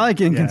fucking. I like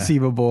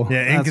Inconceivable.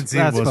 Yeah,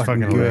 Inconceivable is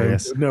fucking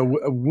hilarious. No,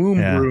 Womb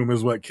Broom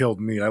is what killed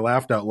me. I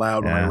laughed out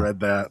loud when I read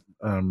that.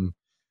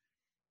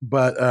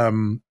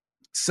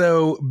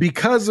 So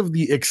because of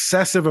the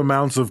excessive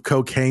amounts of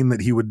cocaine that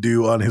he would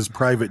do on his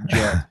private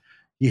jet,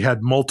 he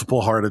had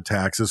multiple heart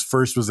attacks. His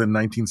first was in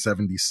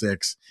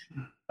 1976.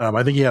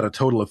 I think he had a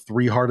total of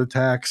 3 heart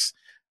attacks.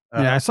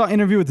 I saw an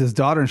interview with his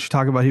daughter, and she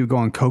talked about he would go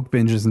on coke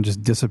binges and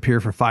just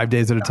disappear for 5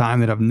 days at a time.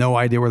 They'd have no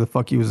idea where the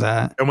fuck he was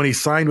at. And when he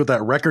signed with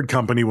that record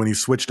company, when he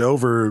switched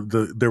over,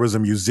 there was a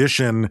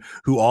musician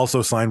who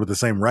also signed with the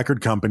same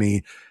record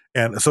company.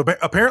 And so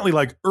apparently,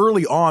 like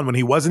early on, when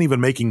he wasn't even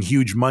making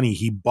huge money,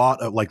 he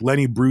bought, like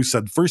Lenny Bruce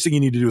said, first thing you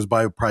need to do is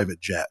buy a private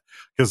jet,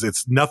 because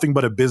it's nothing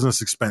but a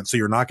business expense. So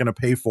you're not going to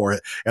pay for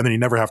it. And then you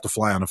never have to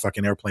fly on a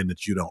fucking airplane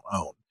that you don't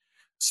own.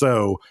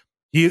 So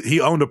he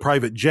owned a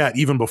private jet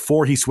even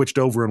before he switched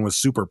over and was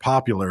super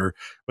popular.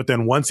 But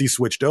then once he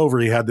switched over,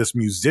 he had this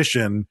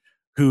musician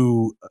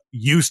who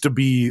used to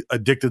be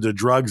addicted to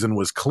drugs and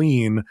was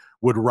clean,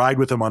 would ride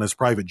with him on his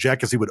private jet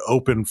because he would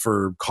open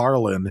for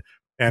Carlin.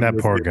 And that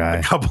poor guy.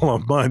 A couple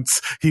of months,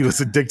 he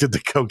was addicted to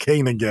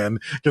cocaine again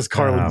because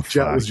Carlin's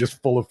jet was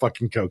just full of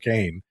fucking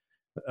cocaine.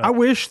 I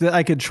wish that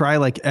I could try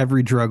like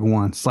every drug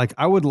once. Like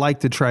I would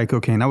like to try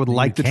cocaine. I would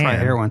like to try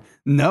heroin.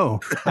 No,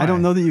 I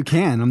don't know that you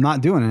can. I'm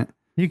not doing it.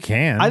 You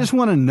can. I just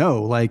want to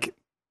know. Like,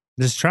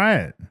 just try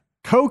it.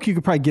 Coke you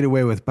could probably get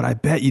away with, but I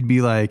bet you'd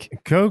be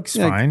like, Coke's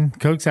fine.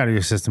 Coke's out of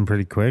your system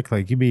pretty quick.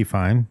 Like you'd be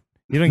fine.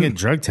 You don't get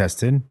drug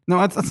tested.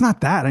 No, that's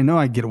not that. I know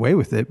I'd get away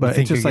with it, but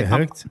think it's just you like get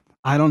hooked?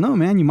 I don't know,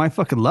 man. You might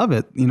fucking love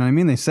it. You know what I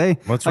mean? They say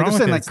What's like wrong they're with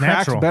saying it? like It's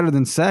crack's natural. better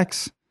than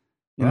sex.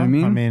 You know what I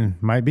mean? I mean,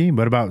 might be.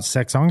 What about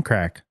sex on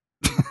crack?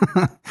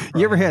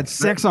 You ever had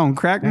sex on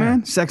crack,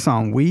 man? Sex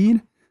on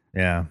weed?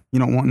 Yeah. You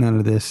don't want none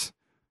of this.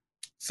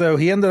 So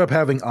he ended up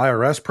having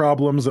IRS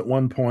problems at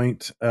one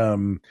point.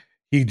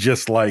 He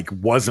just like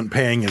wasn't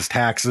paying his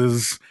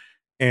taxes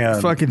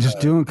and Fucking just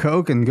doing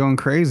coke and going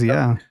crazy.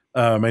 Yeah.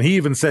 And he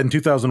even said in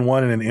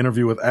 2001 in an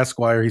interview with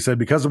Esquire, he said,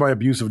 because of my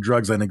abuse of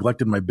drugs, I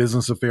neglected my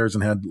business affairs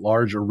and had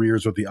large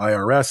arrears with the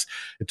IRS.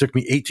 It took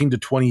me 18 to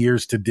 20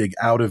 years to dig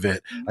out of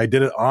it. I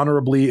did it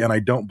honorably and I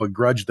don't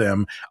begrudge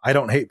them. I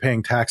don't hate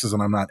paying taxes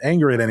and I'm not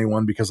angry at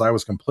anyone because I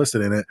was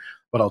complicit in it.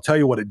 But I'll tell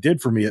you what it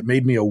did for me. It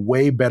made me a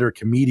way better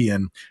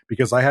comedian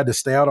because I had to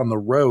stay out on the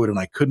road and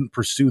I couldn't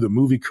pursue the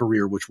movie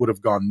career, which would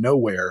have gone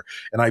nowhere.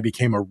 And I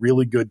became a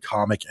really good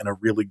comic and a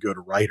really good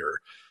writer.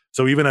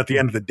 So even at the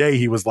end of the day,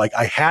 he was like,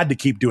 I had to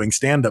keep doing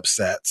stand-up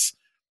sets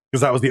because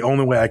that was the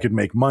only way I could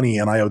make money.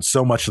 And I owed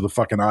so much to the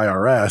fucking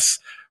IRS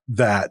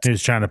that he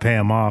was trying to pay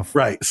him off.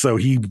 Right. So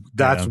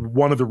that's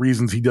one of the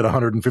reasons he did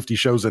 150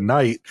 shows a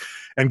night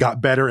and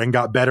got better and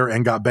got better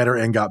and got better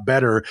and got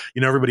better.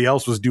 You know, everybody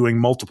else was doing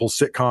multiple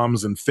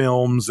sitcoms and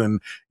films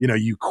and, you know,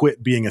 you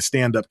quit being a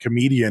stand-up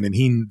comedian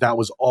and that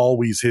was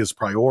always his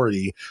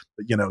priority.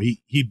 You know,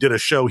 he did a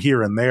show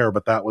here and there,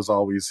 but that was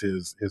always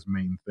his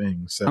main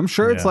thing. So I'm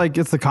sure it's like,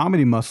 it's the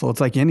comedy muscle.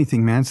 It's like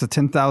anything, man. It's the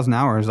 10,000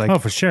 hours. Like, oh,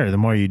 for sure. The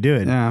more you do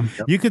it,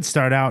 you could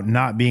start out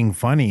not being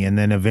funny and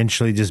then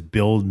eventually just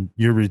build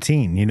your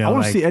routine. You know, I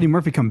want to like, see Eddie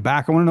Murphy come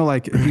back. I want to know,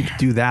 like, if you could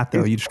do that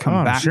though, you just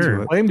come back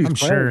to it. I'm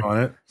sure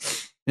on it.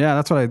 Yeah,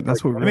 that's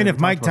what I mean, if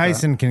Mike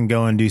Tyson can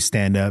go and do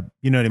stand up,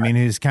 you know what I mean?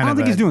 Who's kind I don't of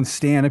think he's doing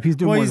stand up. He's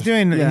doing he's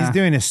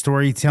doing a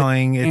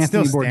storytelling. It's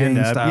Anthony still stand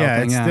Bourdain up. style Yeah,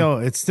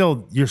 thing, it's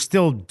still you're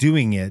still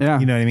doing it. Yeah.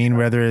 You know what I mean?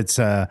 Whether it's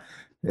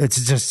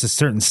just a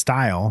certain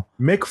style.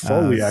 Mick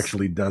Foley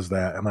actually does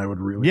that, and I would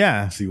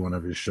really see one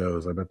of his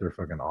shows. I bet they're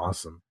fucking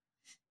awesome.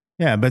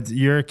 Yeah, but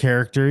you're a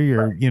character.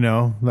 You're you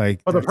know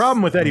like. But the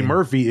problem with Eddie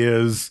Murphy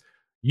is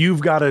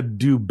you've got to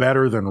do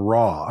better than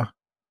Raw.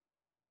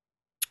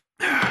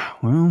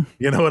 Well,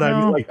 you know what I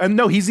mean? Like, and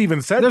no, he's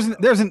even said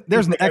there's an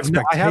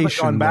expectation. I haven't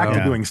gone back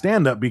to doing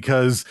stand up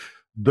because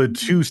the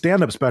two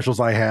stand up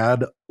specials I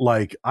had,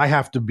 like, I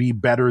have to be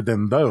better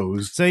than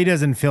those. So he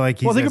doesn't feel like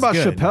he's. Well, think as about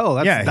good.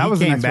 Chappelle. That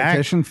was an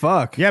expectation.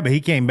 Fuck. Yeah, but he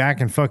came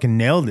back and fucking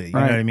nailed it. You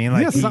know what I mean?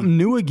 Like Like he has something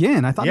new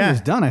again. I thought he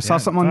was done. I saw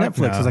something on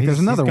Netflix. I was like, there's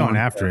another going one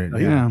after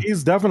it. Yeah.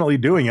 He's definitely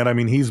doing it. I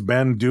mean, he's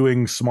been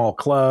doing small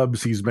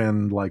clubs. He's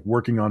been like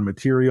working on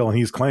material, and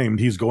he's claimed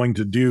he's going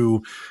to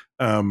do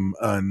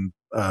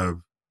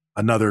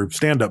another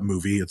stand-up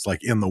movie. It's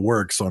like in the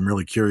works, so I'm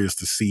really curious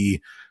to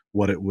see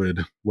what it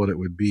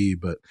would be.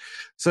 But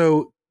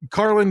so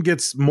Carlin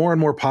gets more and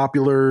more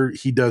popular.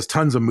 He does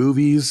tons of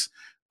movies.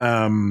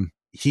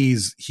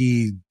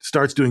 He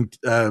starts doing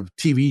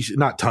TV,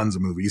 not tons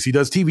of movies. He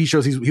does TV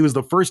shows. He was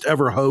the first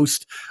ever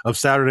host of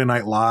Saturday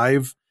Night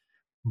Live,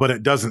 but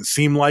it doesn't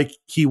seem like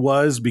he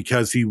was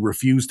because he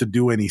refused to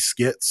do any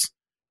skits.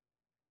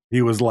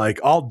 He was like,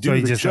 "I'll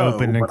do the show,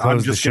 opened and but I'm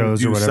closed the just going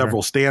shows to or do whatever."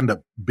 several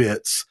stand-up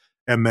bits."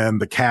 And then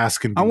the cast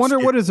can do I wonder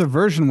skits. what his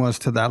aversion was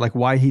to that, like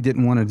why he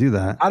didn't want to do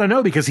that. I don't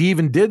know, because he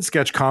even did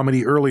sketch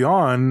comedy early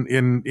on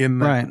in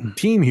the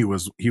team he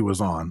was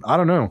on. I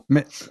don't know.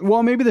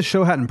 Well, maybe the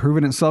show hadn't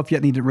proven itself yet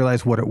and he didn't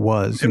realize what it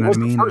was. You know was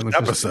what I mean? the first it was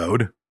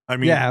episode. I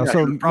mean, yeah,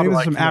 so maybe probably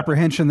there's some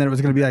apprehension that it was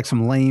going to be like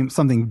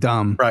something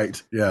dumb.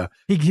 Right. Yeah.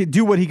 He could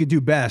do what he could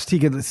do best. He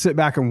could sit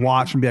back and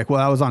watch and be like, well,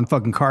 I was on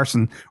fucking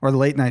Carson or the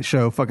late night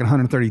show fucking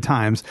 130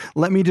 times.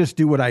 Let me just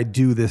do what I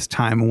do this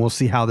time and we'll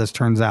see how this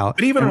turns out.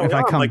 But even if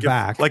I come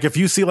back. if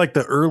you see like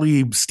the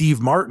early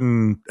Steve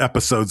Martin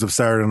episodes of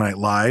Saturday Night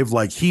Live,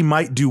 like he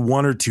might do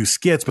one or two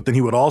skits, but then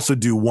he would also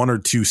do one or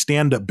two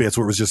stand-up bits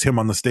where it was just him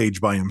on the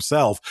stage by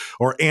himself.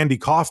 Or Andy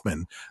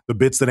Kaufman, the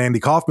bits that Andy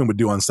Kaufman would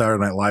do on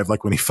Saturday Night Live,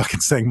 like when he fucking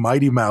sang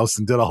Mighty Mouse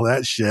and did all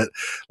that shit.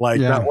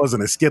 Like that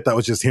wasn't a skit. That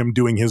was just him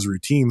doing his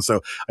routine.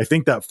 So I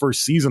think that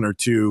first season or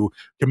two,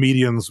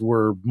 comedians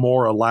were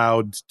more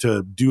allowed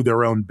to do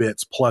their own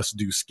bits plus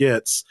do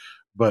skits.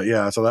 But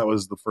yeah, so that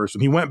was the first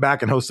one. He went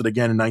back and hosted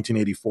again in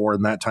 1984.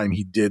 And that time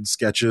he did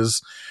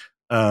sketches.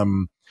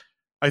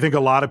 I think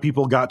a lot of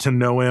people got to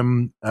know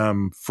him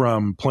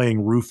from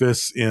playing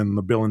Rufus in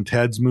the Bill and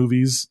Ted's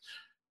movies.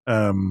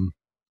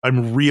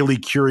 I'm really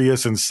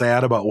curious and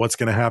sad about what's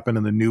going to happen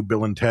in the new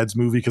Bill and Ted's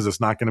movie because it's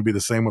not going to be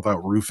the same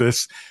without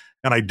Rufus.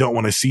 And I don't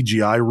want to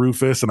CGI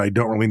Rufus, and I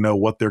don't really know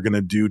what they're going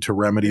to do to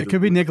remedy it.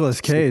 Could be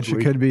Nicolas Cage.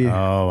 It could be.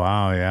 Oh,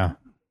 wow. Yeah.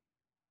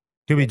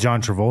 Could be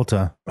John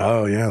Travolta.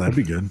 Oh, yeah. That'd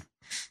be good.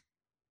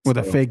 With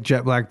a fake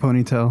jet black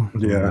ponytail.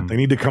 Yeah. They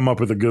need to come up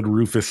with a good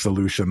Rufus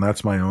solution.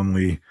 That's my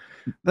only.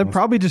 They'd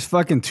probably just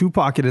fucking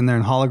Tupac it in there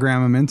and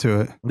hologram him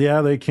into it.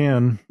 Yeah, they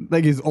can.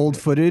 Like his old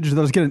footage.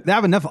 They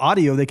have enough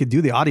audio. They could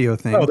do the audio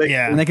thing. Oh,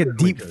 and they could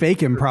deep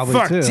fake him probably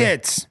Fuck too.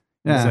 tits.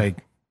 Yeah. It's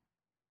like,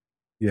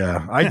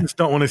 Yeah, I just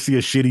don't want to see a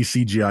shitty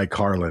CGI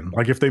Carlin.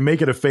 Like if they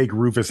make it a fake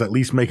Rufus, at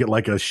least make it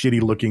like a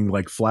shitty looking,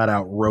 like flat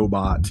out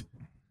robot.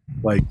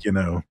 Like, you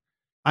know.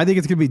 I think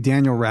it's gonna be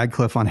Daniel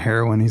Radcliffe on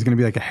heroin. He's gonna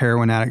be like a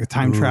heroin addict, a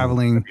time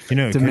traveling,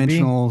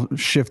 dimensional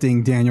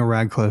shifting Daniel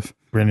Radcliffe.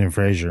 Brendan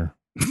Fraser.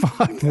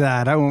 Fuck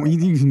that! I won't. You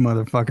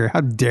motherfucker!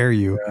 How dare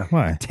you? Yeah.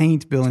 Why?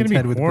 Taint Bill and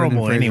Ted with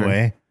horrible Brendan Fraser.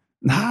 anyway.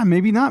 Nah,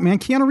 maybe not, man.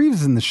 Keanu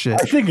Reeves is in the shit.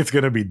 I think it's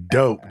gonna be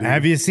dope. Dude.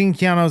 Have you seen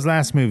Keanu's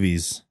last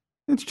movies?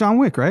 It's John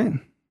Wick, right?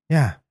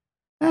 Yeah.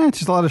 It's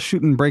just a lot of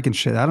shooting and breaking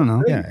shit. I don't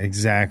know. Yeah,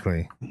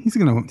 exactly. He's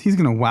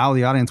gonna wow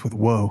the audience with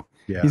whoa.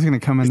 Yeah. He's gonna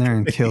come in there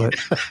and kill it.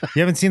 You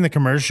haven't seen the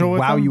commercial with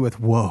wow him? you with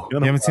whoa. You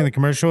haven't seen the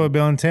commercial with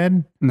Bill and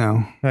Ted?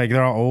 No. Like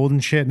they're all old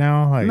and shit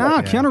now? Like,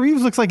 Nah, Keanu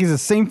Reeves looks like he's the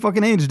same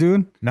fucking age,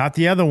 dude. Not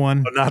the other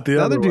one. But not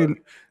the other dude.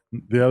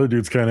 One. The other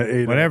dude's kind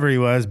of Whatever he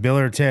was, Bill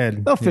or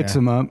Ted. They'll fix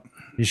him up.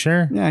 You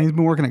sure? Yeah, he's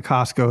been working at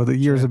Costco. The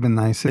years have been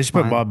nice. They It's should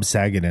put fine. Bob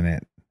Saget in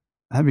it.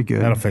 That'd be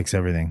good. That'll fix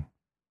everything.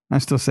 I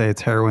still say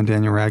it's heroin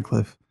Daniel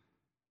Radcliffe.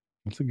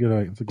 It's a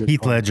good.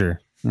 Heath call.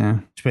 Ledger. Yeah.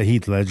 Should put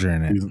Heath Ledger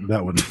in it.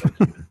 That wouldn't.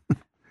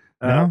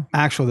 No?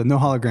 Actual, no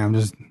hologram.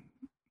 Just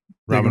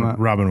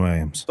Robin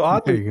Williams.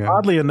 So There you go.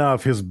 oddly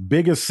enough, his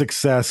biggest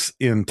success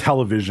in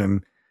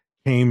television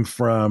came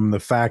from the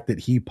fact that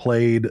he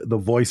played the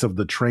voice of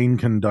the train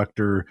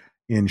conductor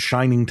in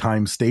Shining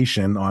Time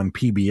Station on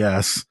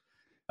PBS.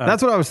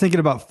 That's what I was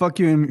thinking about. Fuck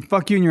you and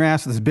your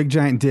ass with this big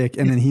giant dick,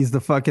 and then he's the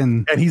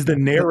fucking And he's the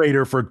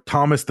narrator for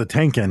Thomas the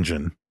Tank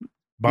Engine.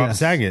 Bob Yes.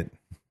 Saget.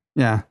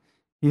 yeah.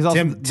 He's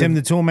also Tim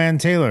the Toolman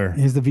Taylor.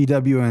 He's the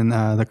VW in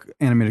the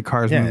animated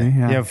Cars Yeah, movie.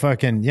 Yeah.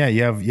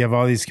 you have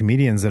all these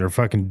comedians that are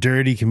fucking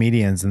dirty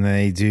comedians, and then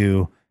they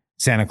do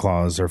Santa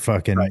Claus or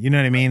fucking, you know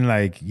what I mean?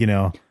 Like, you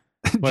know,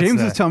 what's James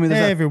that? was telling me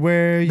there's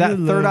everywhere that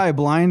you Third look. Eye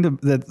Blind,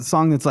 that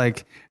song that's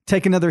like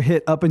take another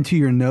hit up into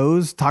your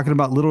nose, talking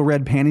about little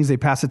red panties. They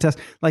pass the test.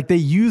 Like they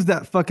use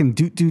that fucking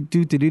doot doot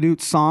doot doot doot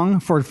doot song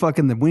for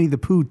fucking the Winnie the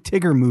Pooh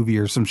Tigger movie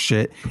or some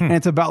shit, and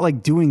it's about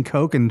like doing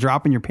coke and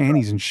dropping your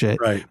panties and shit.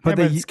 Right. But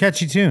But it's a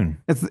catchy tune.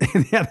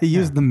 they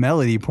use the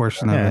melody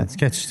portion of Yeah, it. it's a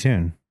catchy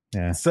tune.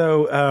 Yeah.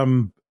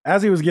 So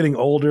as he was getting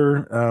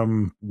older,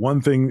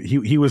 one thing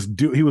he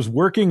was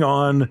working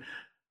on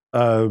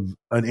an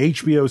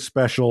HBO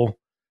special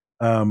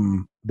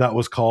that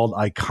was called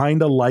I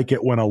Kinda Like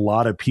It When a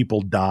Lot of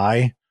People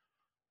Die.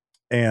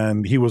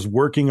 And he was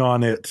working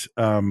on it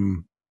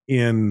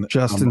in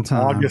Just in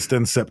time. August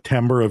and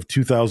September of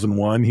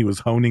 2001. He was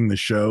honing the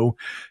show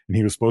and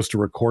he was supposed to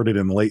record it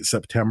in late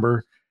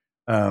September.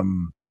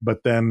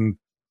 But then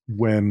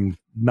when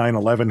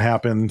 9/11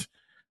 happened,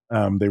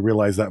 they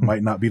realized that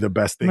might not be the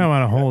best thing. I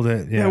want to hold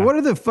it. Yeah. Yeah. What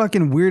are the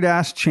fucking weird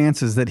ass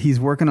chances that he's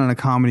working on a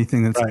comedy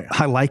thing that's Right.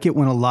 I like it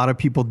when a lot of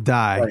people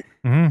die? Right.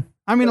 Mhm.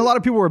 I mean, a lot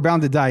of people were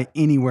bound to die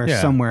anywhere,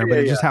 Yeah. somewhere, but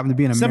Yeah, it just yeah. happened to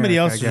be in America. Somebody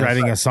else I is guess.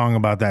 writing a song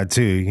about that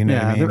too. You know Yeah,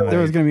 what I mean? there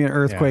was Like- going to be an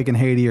earthquake in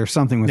Haiti or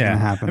something was going to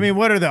happen. I mean,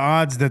 what are the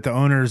odds that the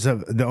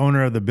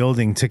owner of the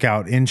building took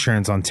out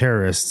insurance on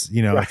terrorists,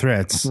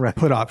 threats? Right.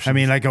 Put options. I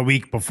mean, like a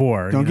week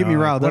before. Don't get me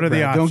riled up. What are the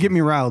Brad. options? Don't get me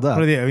riled up.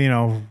 What are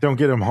the, Don't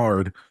get him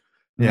hard.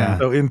 yeah.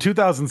 So in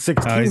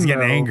 2016, He's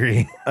getting though,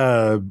 angry.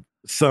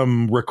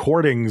 Some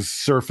recordings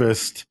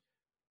surfaced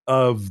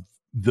of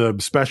the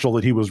special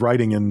that he was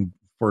writing in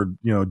for,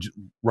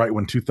 right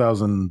when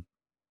 2001,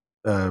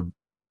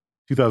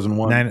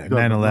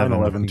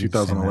 9/11,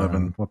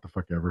 2011, what the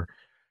fuck ever.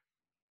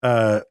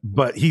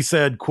 But he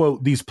said,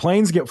 quote, "These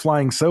planes get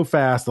flying so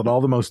fast that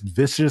all the most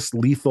vicious,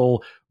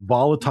 lethal,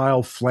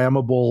 volatile,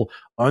 flammable,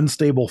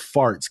 unstable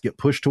farts get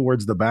pushed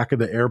towards the back of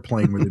the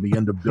airplane where they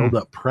begin to build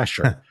up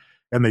pressure.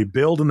 And they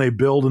build and they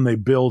build and they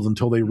build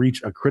until they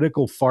reach a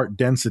critical fart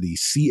density,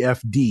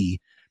 CFD,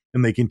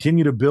 and they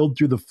continue to build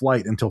through the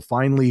flight until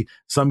finally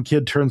some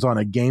kid turns on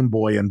a Game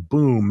Boy and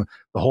boom,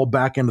 the whole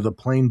back end of the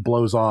plane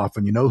blows off.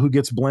 And you know who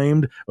gets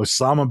blamed?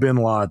 Osama bin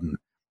Laden.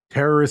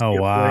 Terrorists get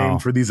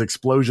blamed for these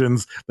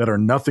explosions that are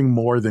nothing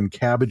more than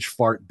cabbage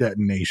fart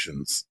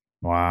detonations."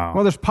 Wow.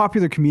 Well, there's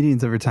popular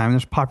comedians every time.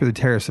 There's popular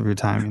terrorists every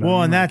time.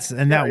 Well, and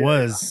that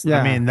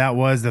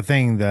was the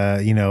thing.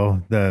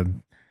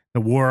 The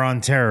war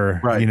on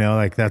terror. Right.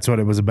 Like that's what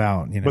it was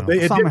about. But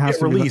it didn't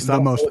get released. The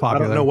most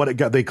popular. I don't know what it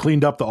got. They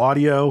cleaned up the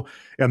audio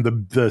and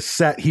the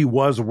set he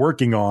was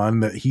working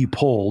on that he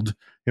pulled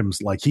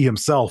he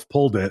himself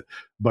pulled it.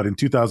 But in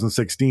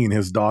 2016,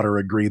 his daughter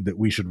agreed that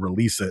we should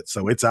release it.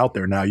 So it's out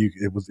there now.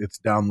 It's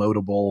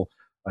downloadable.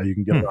 You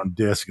can get it on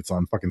disc. It's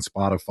on fucking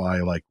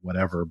Spotify, like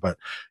whatever. But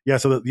yeah,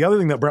 so the other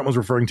thing that Brent was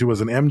referring to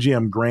was an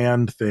MGM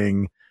Grand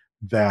thing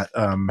that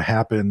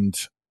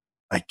happened.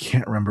 I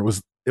can't remember.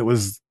 It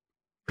was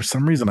for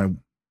some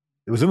reason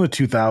it was in the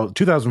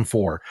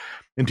 2004.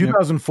 In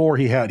 2004,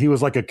 he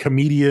was like a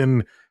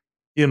comedian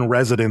in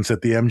residence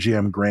at the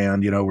MGM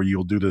Grand, where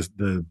you'll do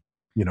the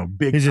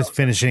big. He's just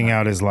finishing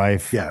out his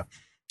life. Yeah.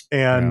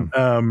 And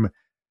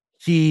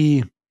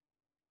he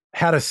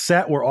had a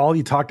set where all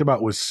he talked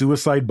about was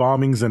suicide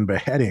bombings and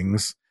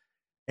beheadings.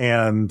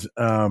 And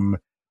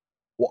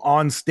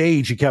on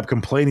stage, he kept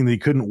complaining that he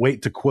couldn't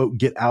wait to, quote,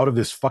 get out of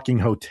this fucking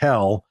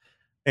hotel.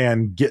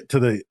 and get to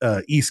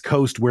the East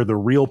Coast where the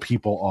real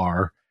people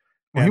are.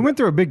 Well, he went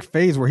through a big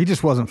phase where he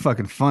just wasn't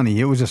fucking funny.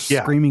 It was just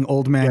screaming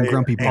old man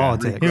grumpy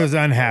politics. He was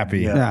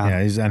unhappy.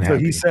 Yeah, he's unhappy. So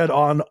he said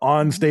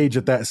on stage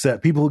at that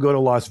set, people who go to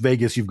Las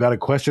Vegas, you've got to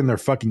question their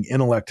fucking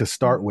intellect to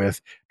start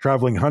with.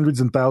 Traveling hundreds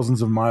and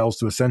thousands of miles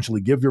to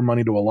essentially give your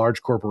money to a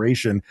large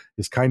corporation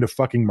is kind of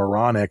fucking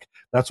moronic.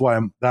 That's what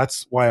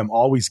I'm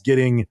always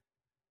getting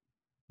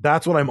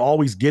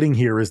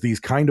here is these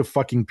kind of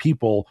fucking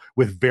people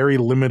with very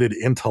limited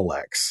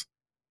intellects.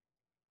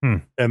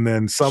 And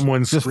then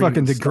someone just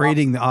fucking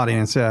degrading the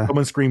audience. Yeah.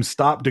 Someone screamed,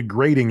 "Stop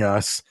degrading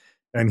us."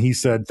 And he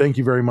said, "Thank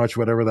you very much,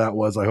 whatever that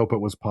was. I hope it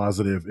was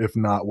positive. If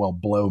not, well,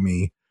 blow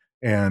me."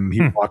 And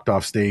he walked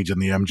off stage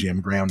and the MGM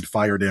Grand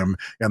fired him.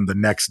 And the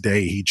next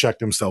day he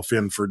checked himself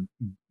in for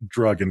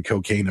drug and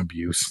cocaine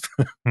abuse.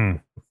 I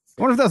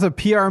wonder if that's a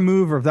PR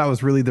move or if that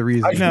was really the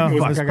reason. It's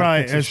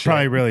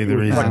probably really the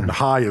reason.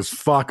 High as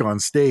fuck on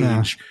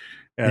stage.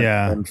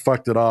 And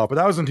fucked it off. But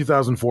that was in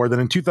 2004.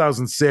 Then in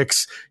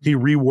 2006, he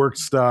reworked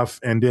stuff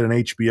and did an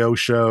HBO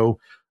show.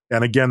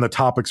 And again, the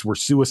topics were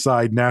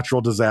suicide,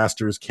 natural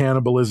disasters,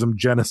 cannibalism,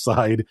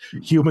 genocide,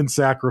 human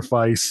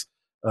sacrifice,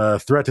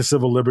 threat to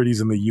civil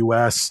liberties in the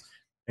U.S.,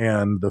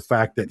 and the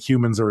fact that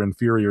humans are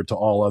inferior to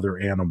all other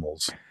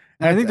animals.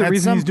 And I think the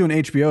reason he's doing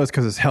HBO is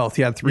because his health.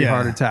 He had 3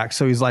 heart attacks,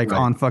 so he's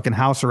on fucking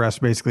house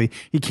arrest. Basically,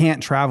 he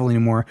can't travel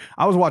anymore.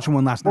 I was watching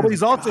one last night. Well, he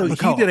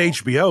did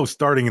HBO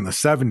starting in the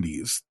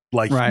 70s.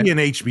 Like he and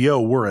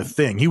HBO were a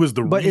thing. He was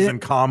the reason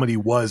comedy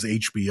was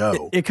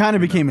HBO. It kind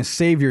of became a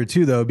savior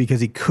too, though, because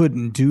he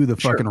couldn't do the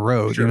fucking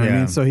road. You know what I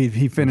mean? So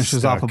he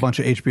finishes off a bunch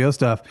of HBO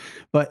stuff.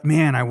 But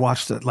man, I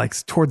watched it like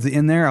towards the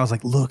end there. I was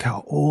like, look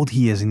how old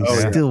he is, and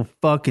he's still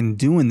fucking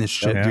doing this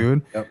shit,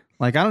 dude. Yep.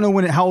 Like I don't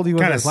know how old he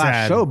was in his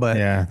last show, but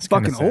it's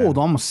fucking old,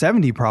 almost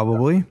 70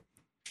 probably.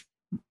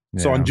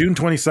 So on June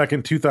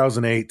 22nd,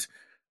 2008,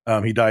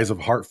 he dies of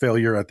heart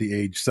failure at the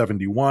age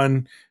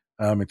 71.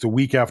 It's a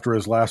week after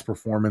his last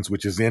performance,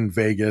 which is in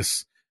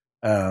Vegas.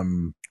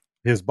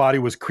 His body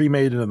was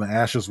cremated and the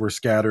ashes were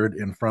scattered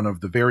in front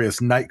of the various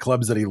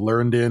nightclubs that he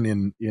learned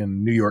in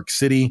New York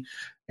City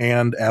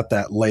and at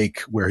that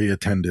lake where he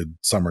attended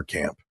summer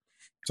camp.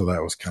 So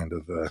that was kind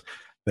of the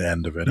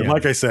end of it. And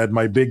like I said,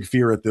 my big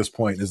fear at this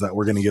point is that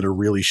we're going to get a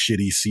really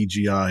shitty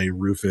CGI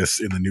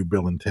Rufus in the new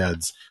Bill and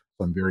Ted's.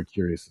 So I'm very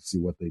curious to see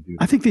what they do.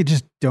 I think they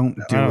just don't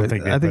do it.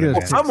 I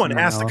think someone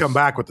has to come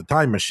back with the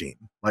time machine.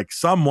 Like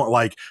someone,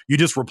 like you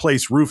just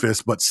replace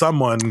Rufus, but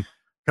someone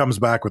comes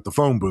back with the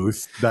phone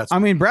booth. I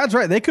mean, Brad's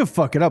right. They could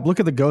fuck it up. Look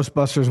at the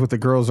Ghostbusters with the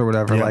girls or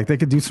whatever. Like they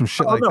could do some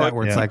shit that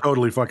where it's like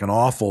totally fucking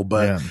awful.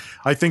 But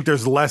I think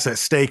there's less at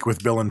stake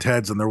with Bill and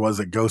Ted's than there was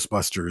at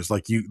Ghostbusters.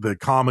 Like the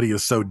comedy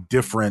is so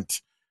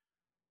different.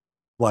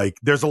 Like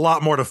there's a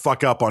lot more to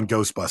fuck up on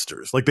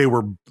Ghostbusters. Like they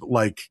were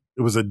like,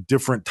 it was a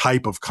different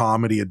type of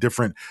comedy, a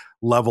different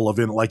level of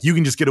like you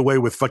can just get away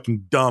with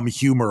fucking dumb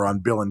humor on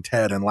Bill and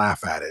Ted and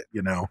laugh at it,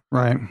 you know?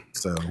 Right.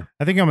 So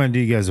I think I'm going to do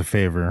you guys a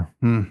favor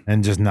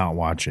and just not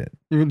watch it.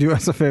 You're going to do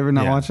us a favor,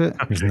 not watch it?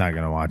 I'm just not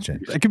going to watch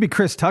it. It could be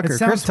Chris Tucker.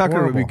 Chris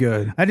Tucker would be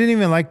good. I didn't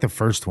even like the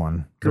first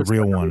one, the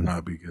real one. Would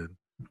not be good.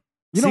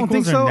 You don't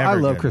think so? I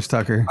love Chris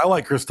Tucker. I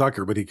like Chris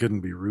Tucker, but he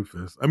couldn't be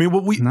Rufus. I mean,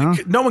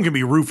 no one can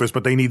be Rufus,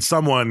 but they need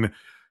someone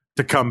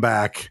to come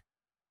back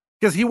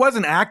because he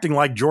wasn't acting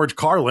like George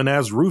Carlin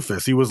as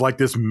Rufus. He was like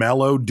this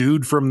mellow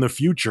dude from the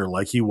future.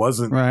 Like he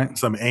wasn't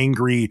some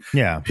angry,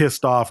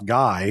 pissed off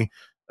guy.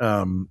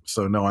 So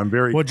no, I'm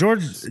very well.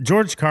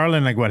 George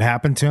Carlin, like what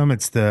happened to him?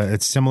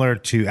 It's similar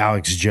to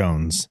Alex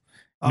Jones.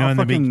 You know, in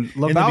the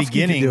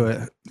beginning, do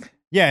it.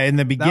 Yeah, in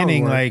the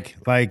beginning, like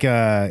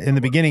in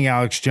the beginning,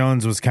 Alex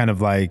Jones was kind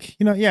of like,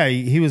 you know,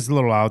 he was a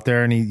little out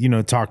there and he, you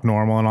know, talked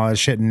normal and all that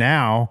shit.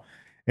 Now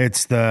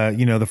it's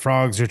the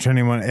frogs are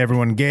turning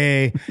everyone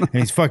gay and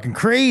he's fucking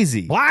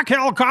crazy. Black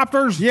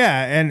helicopters.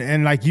 Yeah.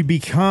 And like you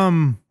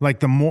become like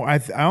the more, I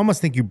almost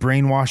think you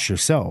brainwash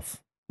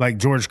yourself. Like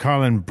George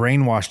Carlin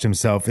brainwashed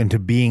himself into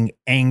being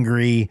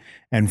angry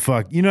and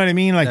you know what I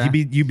mean? Like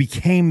you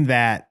became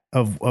that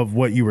of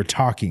what you were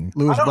talking.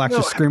 Lewis Black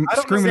just screaming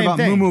about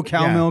moo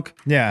cow milk.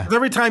 Yeah.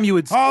 Every time you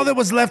would, all that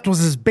was left was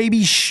his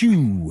baby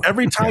shoe.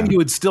 Every time you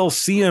would still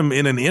see him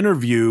in an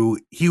interview,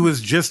 he was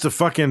just a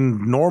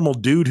fucking normal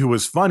dude who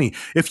was funny.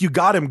 If you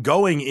got him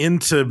going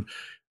into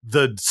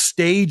the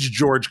stage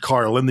George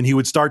Carlin, then he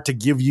would start to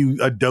give you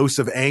a dose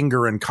of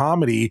anger and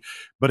comedy.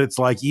 But it's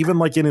like, even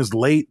like in his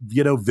late,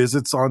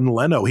 visits on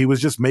Leno, he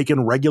was just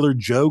making regular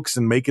jokes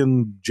and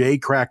making Jay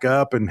crack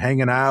up and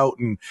hanging out.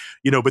 And,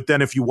 but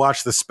then if you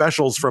watch the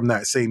specials from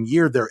that same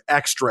year, they're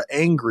extra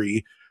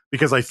angry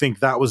because I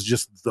think that was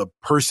just the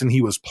person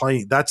he was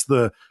playing.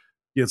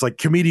 It's like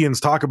comedians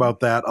talk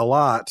about that a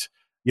lot.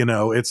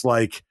 It's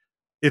like,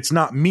 it's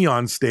not me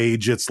on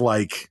stage. It's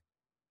like,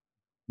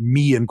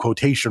 me in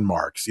quotation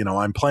marks,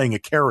 I'm playing a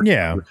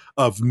character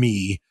of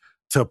me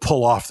to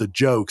pull off the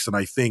jokes. And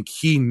I think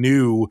he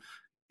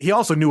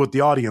also knew what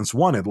the audience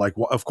wanted. Like,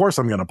 well, of course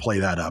I'm going to play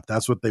that up.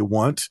 That's what they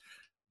want.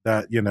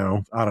 That,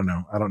 I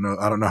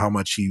don't know how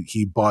much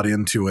he bought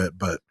into it,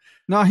 but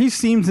No, he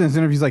seems in his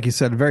interviews, like you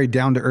said, very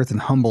down to earth and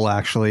humble,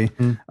 actually,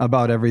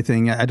 about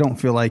everything. I don't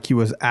feel like he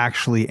was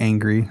actually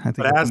angry. I think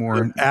But as more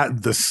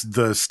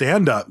the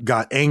stand up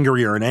got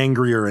angrier and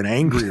angrier and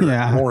angrier,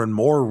 Yeah. and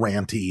more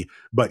ranty.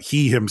 But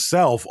he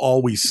himself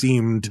always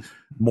seemed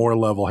more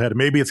level headed.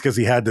 Maybe it's because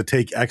he had to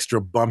take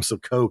extra bumps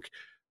of coke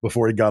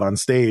before he got on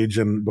stage,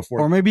 and before,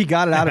 or maybe he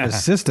got it out of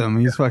his system.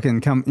 He's fucking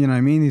come, you know what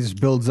I mean? He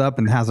just builds up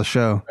and has a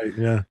show. Right,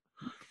 yeah.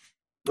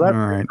 All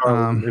right.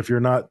 If you're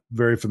not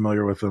very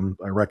familiar with him,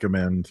 I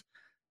recommend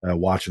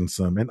watching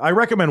some, and I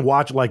recommend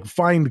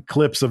find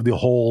clips of the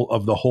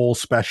whole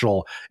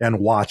special and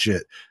watch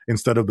it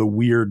instead of the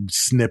weird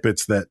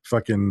snippets that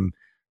fucking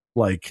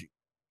like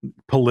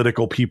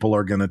political people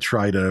are going to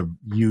try to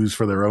use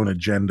for their own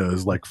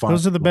agendas. Like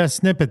Those are the best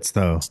snippets,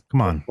 though.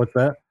 Come on. What's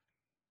that?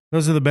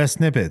 Those are the best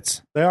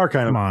snippets. They are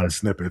kind of best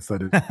snippets.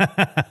 That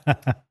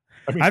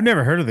is. I've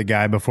never heard of the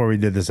guy before we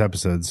did this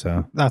episode,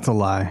 so That's a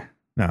lie.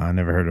 no, I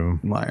never heard of him.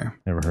 Liar.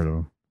 Never heard of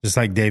him. Just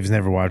like Dave's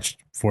never watched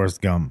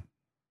Forrest Gump.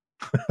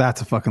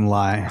 That's a fucking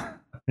lie.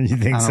 You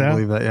think I don't so?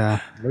 believe that, yeah.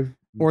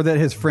 Or that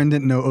his friend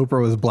didn't know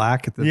Oprah was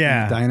black at the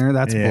diner.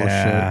 That's bullshit.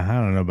 I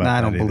don't know about that.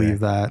 I don't either. believe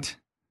that.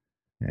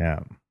 Yeah.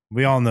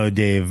 We all know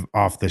Dave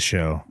off the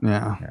show.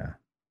 Yeah.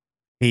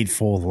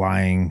 Hateful,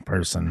 lying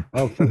person.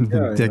 Oh,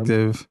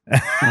 Addictive.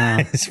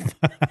 Yeah.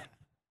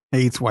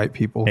 Hates white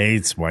people.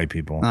 Hates white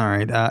people. All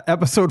right.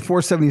 Episode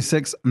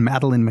 476,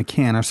 Madeline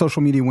McCann. Our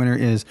social media winner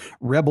is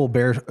Rebel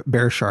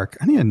Bear Shark.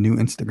 I need a new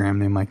Instagram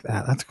name like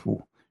that. That's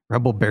cool.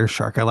 Rebel Bear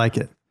Shark. I like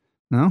it.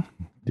 No?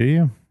 Do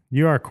you?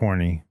 You are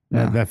corny.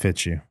 Yeah. That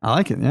fits you. I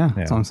like it. Yeah.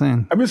 That's what I'm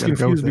saying. I'm just Gotta go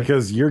confused with it.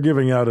 because you're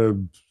giving out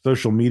a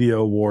social media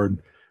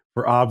award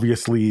for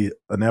obviously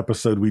an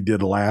episode we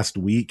did last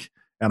week,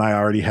 and I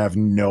already have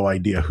no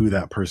idea who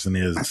that person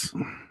is.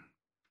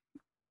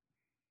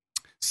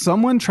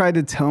 Someone tried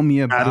to tell me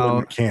Madeline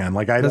about McCann.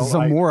 Like I the don't.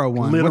 Zamora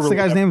one. What's the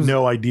guy's have name?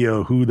 No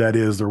idea who that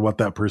is or what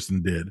that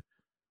person did.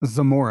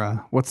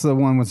 Zamora. What's the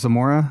one with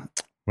Zamora?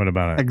 What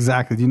about it?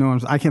 Exactly. Do you know?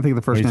 I can't think of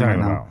the first What are name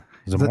you right talking now. about?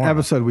 The Zamora.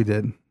 episode we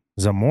did.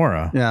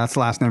 Zamora? Yeah, that's the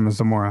last name is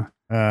Zamora.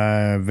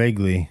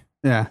 Vaguely.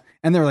 Yeah.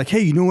 And they were like, hey,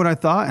 you know what I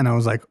thought? And I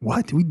was like,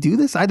 what? Do we do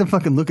this? I had to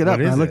fucking look it up.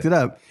 What And I is looked it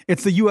up.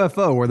 It's the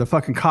UFO where the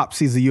fucking cop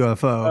sees the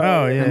UFO.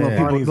 Oh, yeah. And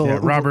yeah, little yeah.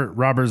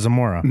 Robert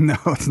Zamora. No,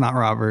 it's not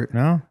Robert.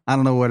 No? I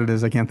don't know what it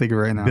is. I can't think of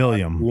it right now.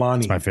 Billiam.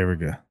 Lonnie. That's my favorite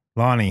guy.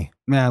 Lonnie.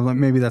 Yeah,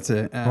 maybe that's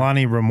it.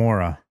 Lonnie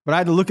Remora. But I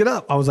had to look it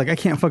up. I was like, I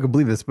can't fucking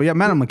believe this. But yeah,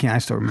 Madam McCann, I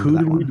still remember Who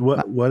that did we? one.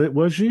 What it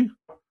was she?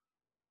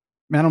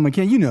 Madam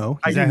McCann, you know.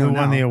 Is that who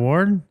won the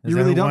award? You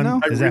really don't know?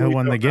 Is that who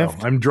won the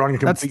gift? I'm drawing a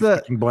That's complete the-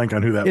 fucking blank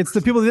on who that. It's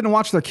the people that didn't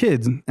watch their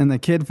kids, and the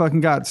kid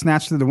fucking got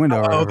snatched through the window.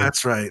 or Oh, whatever.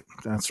 that's right.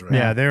 That's right.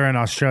 Yeah, they're in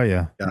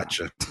Australia.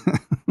 Gotcha.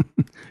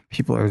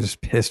 People are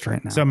just pissed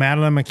right now. So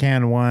Madeline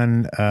McCann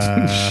won.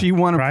 She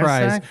won a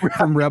prize tag?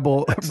 from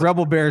Rebel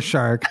Bear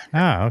Shark.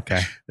 Oh,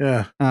 okay.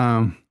 Yeah.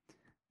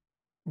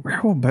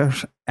 Rebel Bear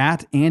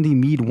at Andy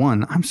Mead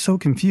 1. I'm so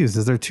confused.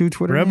 Is there two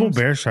Twitter Rebel names?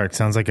 Bear Shark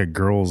sounds like a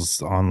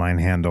girl's online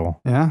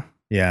handle. Yeah.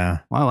 Yeah.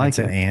 Well, I like It's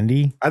an it.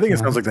 Andy. I think it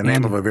Yeah. sounds like the name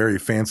Andy. of a very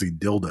fancy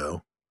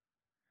dildo.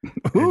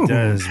 Ooh. It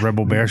does.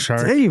 Rebel Bear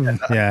Shark. Dave.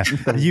 Yeah.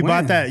 You win.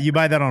 bought that. You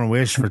buy that on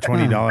Wish for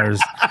 $20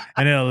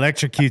 and it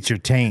electrocutes your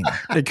taint.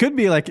 It could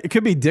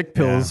be dick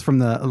pills from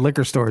the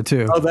liquor store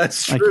too. Oh,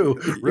 that's Like, true.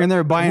 You're in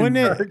there buying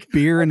Wouldn't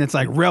beer and it's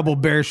like Rebel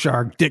Bear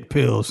Shark dick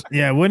pills.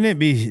 Yeah. Wouldn't it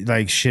be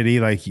like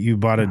shitty? Like you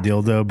bought a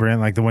dildo, Brent,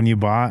 like the one you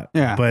bought.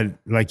 Yeah. But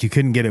like you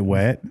couldn't get it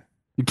wet.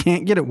 You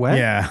can't get it wet.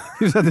 Yeah.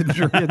 You just have to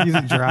you have to use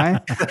it dry.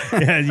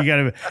 Yeah. You got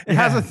to. It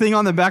has a thing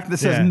on the back that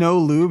says Yeah. no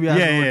lube. Yeah.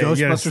 Yeah, You gotta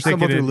Ghostbusters stick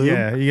symbol it through in. lube.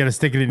 Yeah. You got to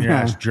stick it in your Yeah.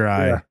 ass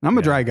dry. Yeah. I'm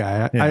a dry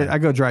guy. Yeah. I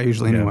go dry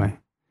usually Yeah. anyway.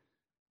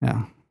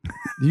 Yeah.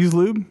 You use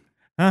lube?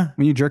 Huh?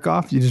 When you jerk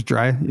off, you just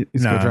dry? You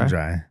just No, go dry? I'm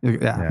dry. Yeah,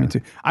 Yeah. me too.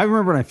 I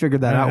remember when I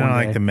figured that I out don't one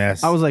like day. the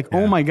mess. I was like,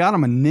 oh Yeah. my God,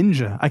 I'm a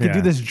ninja. I could do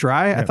Yeah. this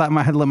dry. I thought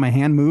I had to let my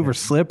hand move or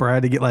slip, or I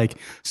had to get like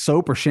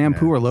soap or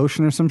shampoo or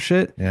lotion or some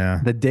shit. Yeah.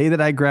 The day that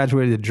I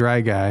graduated a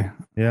dry guy,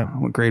 Yeah.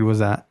 what grade was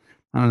that?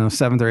 I don't know,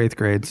 7th or 8th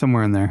grade,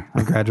 somewhere in there.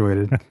 I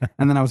graduated.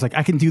 And then I was like,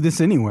 I can do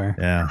this anywhere.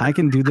 Yeah. I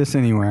can do this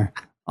anywhere.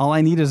 All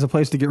I need is a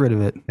place to get rid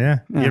of it. Yeah.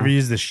 You Yeah. ever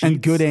use the sheets?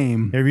 And good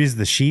aim. You ever use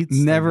the sheets?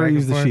 Never Like back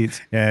use and the forth?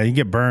 sheets. Yeah, you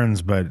get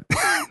burns, but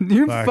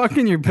You're Fuck.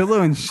 fucking your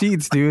pillow and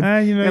sheets, dude. you know,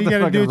 you got the got to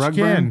fucking do what rug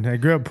you burn. can. I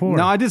grew up poor.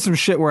 No, I did some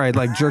shit where I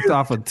like jerked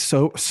off with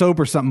soap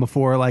or something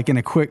before, like in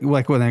a quick,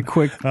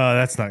 Oh,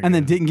 that's not. and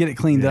then good. didn't get it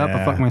cleaned up. I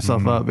Yeah. fucked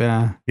myself up.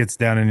 Yeah. Gets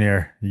down in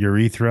your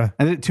urethra.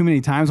 I did it too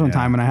many times one Yeah.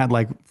 time and I had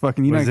like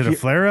fucking, Was it a you-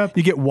 flare up?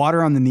 You get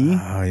water on the knee.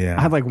 Oh yeah.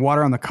 I had like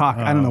water on the cock.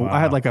 I don't know. I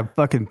had wow. like a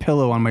fucking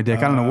pillow on my dick.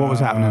 I don't know what was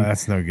happening.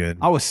 That's no good.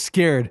 I was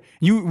scared.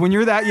 When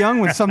you're that young,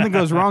 when something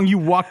goes wrong, you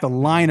walk the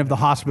line of the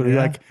hospital. You're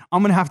Yeah. like,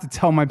 I'm gonna have to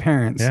tell my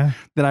parents Yeah.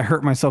 that I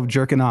hurt myself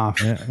jerking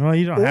off. Yeah. Well,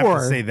 you don't have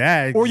to say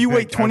that. Or you Just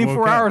wait like, I 24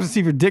 woke up. hours to see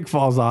if your dick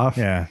falls off.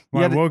 Yeah. You Well,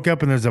 I had to- woke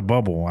up and there's a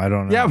bubble. I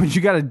don't know. Yeah, but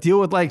you got to deal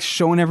with like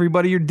showing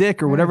everybody your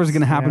dick or whatever's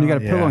going to happen. You got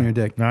a pillow on your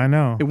dick. No, I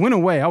know. It went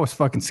away. I was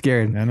fucking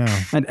scared. I know. I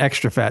had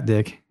extra fat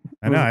dick.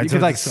 I know. I You told,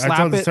 could, like, I slap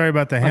told the it story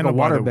about the like a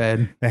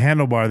handlebar, the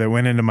handlebar that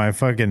went into my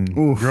fucking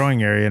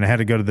growing area, and I had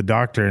to go to the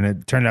doctor, and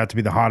it turned out to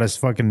be the hottest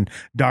fucking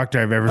doctor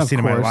I've ever seen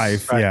in my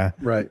life. Right, yeah,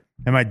 right.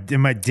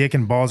 And my dick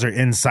and balls are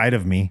inside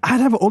of me. I had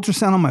to have an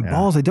ultrasound on my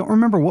balls. I don't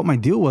remember what my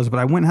deal was, but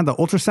I went and had the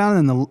ultrasound,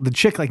 and then the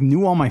chick like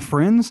knew all my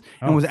friends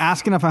and was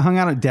asking if I hung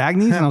out at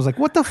Dagny's, and I was like,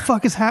 "What the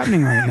fuck is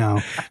happening right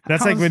now?"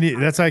 That's like when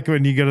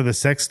you go to the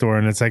sex store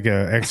and it's like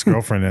a ex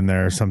girlfriend in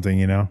there or something,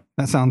 you know.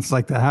 That sounds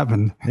like that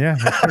happened. Yeah,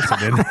 of course it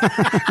did.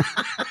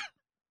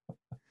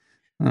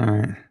 All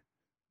right.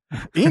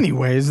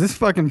 Anyways, this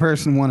fucking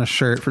person won a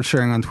shirt for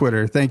sharing on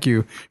Twitter. Thank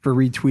you for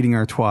retweeting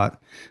our twat.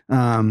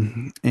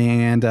 On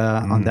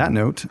that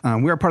note,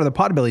 we are part of the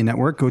Podbelly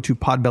Network. Go to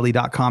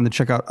podbelly.com to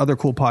check out other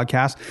cool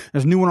podcasts.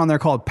 There's a new one on there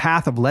called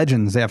Path of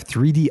Legends. They have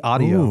 3D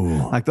audio.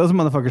 Ooh. Like those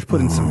motherfuckers put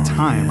in some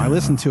time. I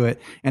listened to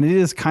it and it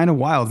is kind of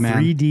wild,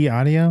 man. 3D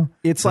audio?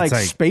 It's like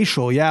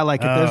spatial. Yeah.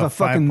 Like if there's a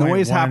fucking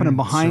noise happening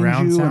behind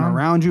you and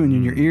around you and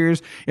in your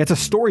ears, it's a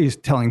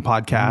storytelling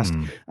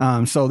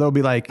podcast. So they'll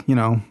be like, you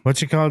know,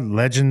 what's it called?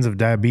 Legends of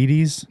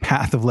Diabetes?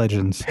 Path of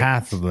Legends.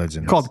 Path of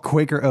Legends. Called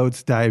Quaker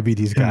Oats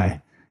Diabetes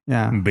Guy.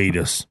 Yeah.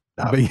 Betas.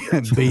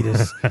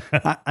 Betas.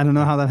 I don't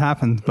know how that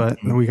happened, but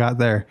we got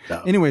there.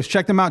 Anyways,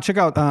 check them out. Check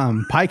out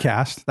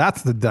Piecast.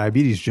 That's the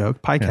diabetes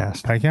joke.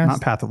 Piecast. Yeah, Piecast?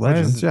 Not Path of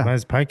Legends. Why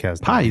is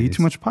Piecast? Pie. You eat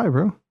too much pie,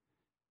 bro.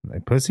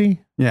 Like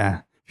pussy?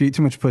 Yeah. If you eat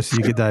too much pussy,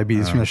 you get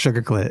diabetes from the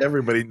sugar clit.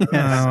 Everybody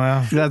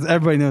knows.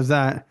 Everybody knows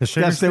that. The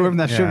sugar stay away from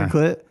that sugar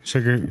clit.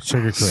 Sugar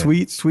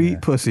clit.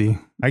 Sweet pussy.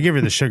 I give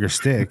her the sugar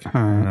stick.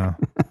 All right.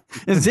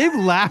 Is Dave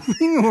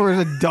laughing or is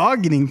a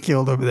dog getting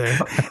killed over there?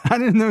 I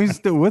didn't know he's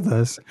still with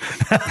us.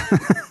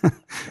 I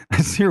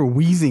just hear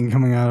wheezing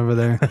coming out over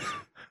there.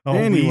 Oh,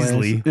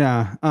 Weasley.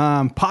 Yeah.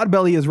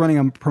 Podbelly is running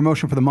a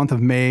promotion for the month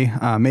of May.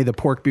 May the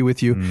pork be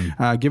with you.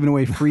 Giving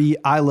away free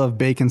I Love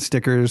Bacon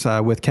stickers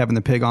with Kevin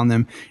the Pig on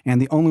them.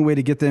 And the only way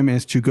to get them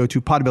is to go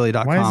to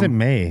podbelly.com. Why is it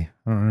May?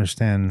 I don't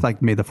understand. It's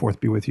like May the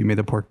 4th be with you. May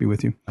the pork be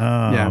with you.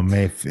 Oh, yeah.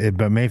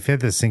 But May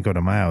 5th is Cinco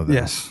de Mayo. Though.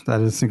 Yes,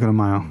 that is Cinco de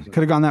Mayo.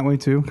 Could have gone that way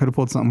too. Could have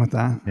pulled something with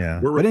that. Yeah.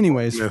 But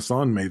anyways. This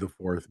on May the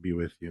 4th be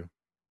with you.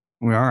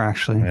 We are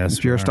actually. Yes,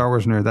 if you're a Star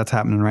Wars nerd, that's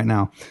happening right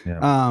now.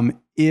 Yeah.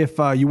 If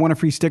you want a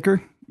free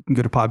sticker, you can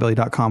go to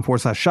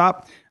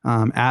podbelly.com/shop,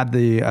 add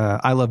the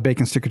I Love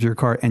Bacon sticker to your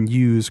cart and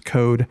use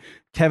code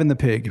Kevin the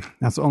Pig.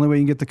 That's the only way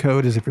you can get the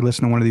code is if you're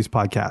listening to one of these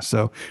podcasts.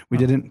 So we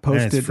didn't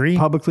post it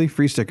publicly.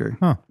 Free sticker.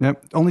 Huh.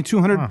 Yep. Only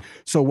 200.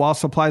 So while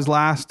supplies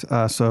last,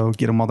 so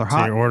get them while they're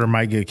hot. So your order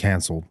might get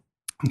canceled.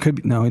 Could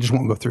be, no, it just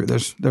won't go through.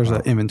 There's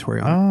an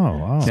inventory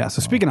on it. Yeah.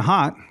 So speaking of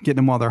hot, getting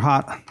them while they're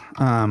hot,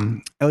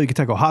 El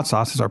Yucateco hot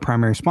sauce is our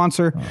primary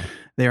sponsor.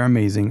 They are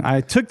amazing. I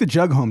took the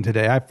jug home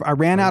today. I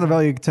ran out of El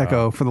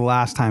Yucateco for the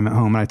last time at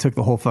home, and I took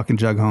the whole fucking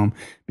jug home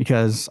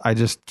because I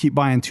just keep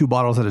buying 2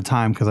 bottles at a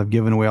time because I've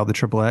given away all the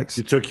XXX.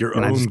 You took your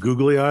own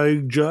googly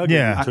eye jug?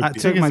 Yeah. I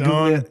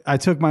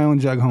took my own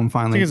jug home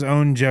finally. Took his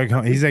own jug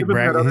home. He's like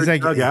bragging. He's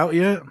like jug out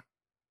yet?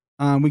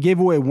 We gave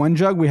away 1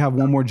 jug. We have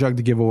 1 more jug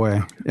to give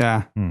away.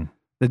 Yeah.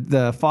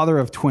 The father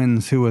of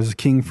twins who was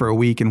king for a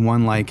week and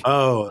won he got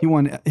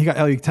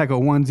El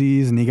Yucateco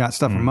onesies and he got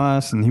stuff from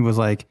us and he was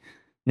like,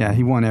 yeah,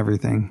 he won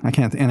everything. I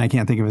can't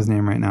think of his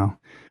name right now.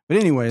 But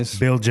anyways,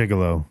 Bill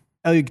Gigolo.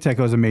 El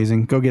Yucateco is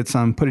amazing. Go get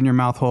some, put it in your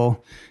mouth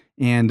hole.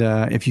 And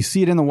if you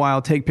see it in the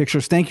wild, take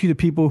pictures. Thank you to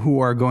people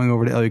who are going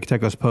over to El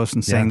Yucateco's post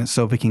and saying that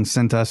Sofa King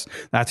sent us.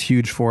 That's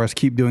huge for us.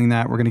 Keep doing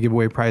that. We're going to give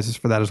away prizes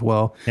for that as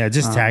well. Yeah,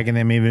 just tagging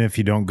them, even if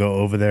you don't go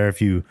over there.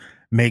 If you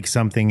make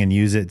something and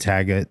use it,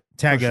 tag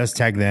us,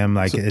 tag them.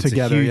 Like it's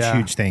together, a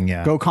huge thing.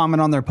 Yeah. Go comment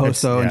on their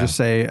post and just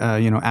say,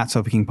 at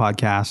Sofa King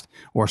Podcast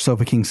or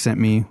Sofa King sent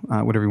me,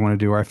 whatever you want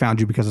to do, or I found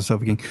you because of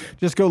Sofa King.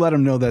 Just go let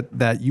them know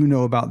that you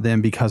know about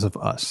them because of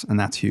us. And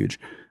that's huge.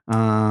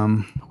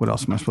 What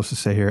else am I supposed to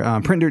say here?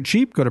 Print Dirt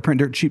Cheap. Go to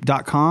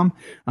printdirtcheap.com.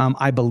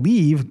 I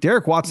believe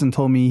Derek Watson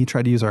told me he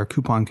tried to use our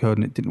coupon code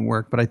and it didn't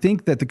work, but I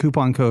think that the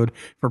coupon code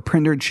for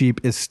Print Dirt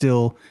Cheap is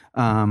still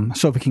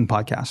Sofa King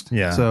Podcast.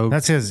 Yeah. So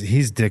that's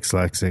he's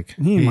dyslexic.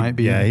 He might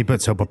be. Yeah, he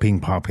put Sofa King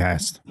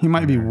Podcast. He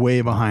might be way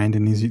behind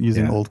and he's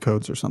using old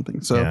codes or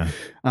something. So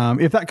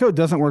if that code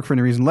doesn't work for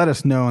any reason, let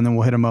us know and then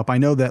we'll hit him up. I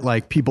know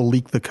that people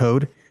leak the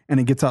code and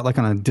it gets out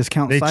on a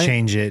discount site. They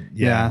change it.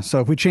 Yeah. So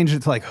if we change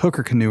it to Hook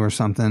or Canoe or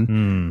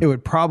something, it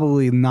would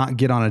probably not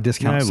get on a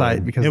discount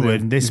site because it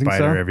would. They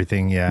spider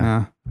everything.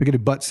 Yeah. We could do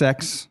butt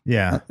sex.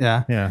 Yeah.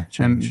 Yeah.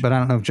 But I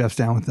don't know if Jeff's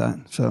down with that.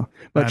 So,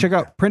 but check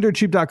out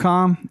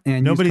printdirtcheap.com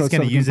and nobody's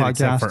going to use it podcast.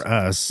 except for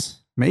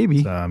us.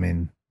 Maybe. So, I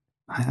mean,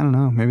 I don't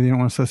know. Maybe they don't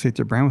want to associate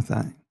their brand with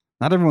that.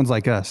 Not everyone's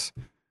like us.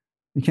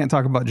 You can't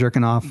talk about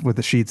jerking off with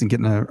the sheets and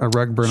getting a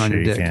rug burn on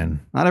your dick.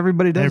 Can. Not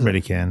everybody does.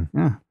 Everybody can.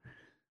 Yeah.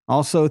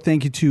 Also,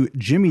 thank you to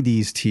Jimmy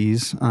D's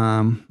Tees.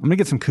 I'm going to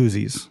get some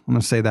koozies. I'm going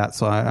to say that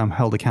so I'm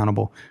held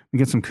accountable. We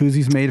get some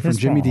koozies made from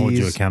Jimmy D's. Hold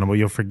you accountable.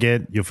 You'll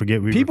forget.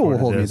 People will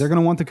hold me. They're going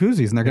to want the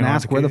koozies and they're going to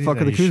ask where the fuck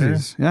are the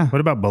koozies. Sure? Yeah.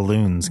 What about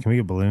balloons? Can we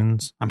get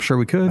balloons? I'm sure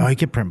we could. Oh, you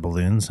could print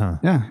balloons, huh?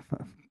 Yeah.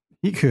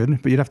 He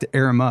could, but you'd have to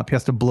air them up. He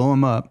has to blow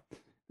them up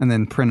and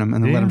then print them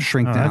and then let them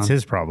shrink down. That's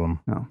his problem.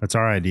 No. That's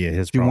our idea.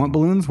 His Do you problem. want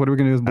balloons? What are we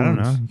going to do with I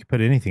balloons? don't know. You can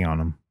put anything on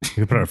them. You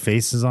can put our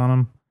faces on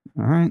them.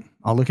 All right.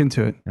 I'll look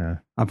into it. Yeah.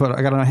 I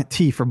got a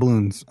T for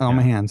balloons on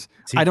my hands.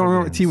 T I don't for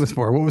remember what T balloons. was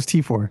for. What was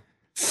T for?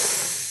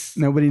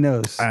 Nobody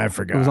knows. I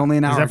forgot. It was only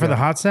an hour Is that for ago. the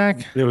hot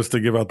sack? It was to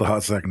give out the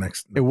hot sack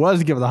next. It was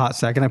to give it the hot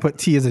sack, and I put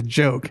T as a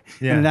joke,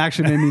 Yeah. and it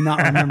actually made me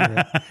not remember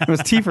it. It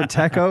was T for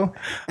Techo,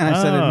 and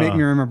I said it'd make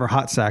me remember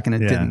hot sack, and it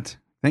didn't.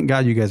 Thank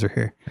God you guys are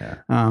here. Yeah.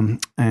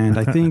 And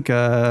I think is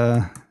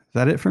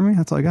that it for me?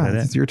 That's all I got. That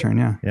it? It's your turn.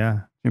 Yeah. Yeah.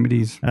 Jimmy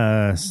D's.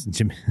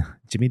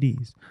 Jimmy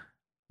D's.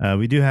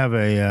 We do have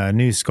a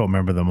new Sculpt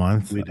Member of the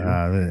Month. We do.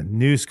 The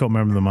new Sculpt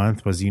Member of the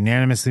Month was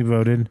unanimously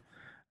voted.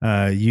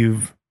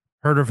 You've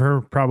heard of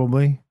her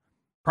probably.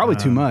 Probably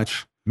too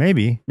much.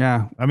 Maybe.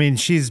 Yeah. I mean,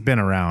 she's been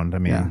around. I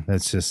mean, Yeah.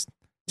 that's just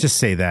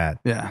say that.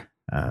 Yeah.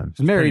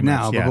 She's married pretty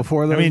now, but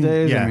before those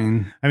days, yeah.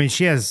 I mean,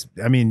 she has,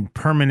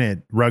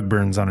 permanent rug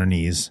burns on her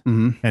knees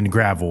and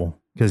gravel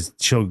because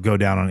she'll go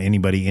down on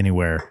anybody,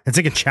 anywhere. It's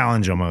like a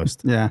challenge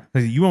almost. Yeah.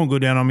 Like, you won't go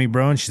down on me,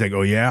 bro. And she's like,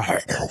 oh yeah.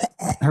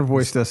 Her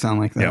voice does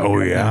sound like that. Yeah, oh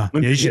yeah. Yeah,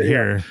 you should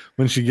hear her.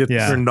 When she gets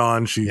Yeah. turned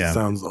on, she Yeah.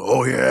 sounds,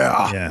 oh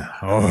yeah. Yeah.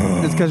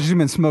 Oh. It's because she's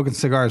been smoking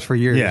cigars for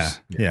years. Yeah.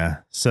 Yeah.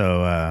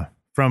 So,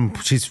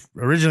 she's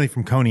originally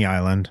from Coney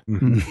Island.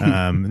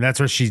 That's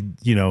where she,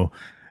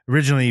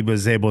 originally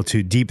was able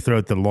to deep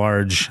throat the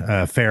large,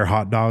 fair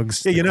hot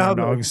dogs. Yeah, you the know how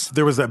corn dogs.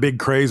 there was that big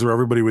craze where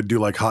everybody would do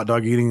like hot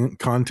dog eating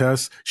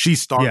contests. She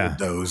started Yeah.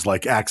 those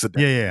like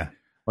accidentally. Yeah.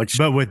 Like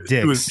But with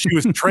dicks. she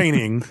was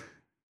training.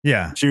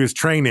 Yeah. She was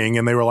training,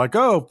 and they were like,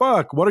 "Oh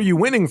fuck, what are you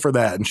winning for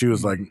that?" And she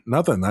was like,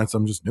 "Nothing.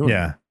 I'm just doing."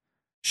 Yeah.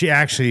 She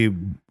actually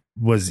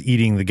was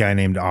eating the guy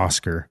named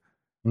Oscar.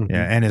 Mhm.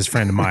 Yeah. And his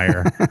friend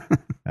Meyer.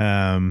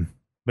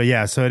 But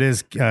yeah, so it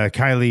is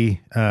Kylie,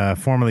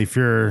 formerly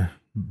Führer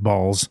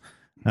Balls,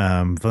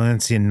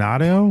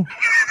 Valencianato.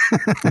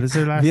 What is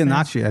her last name?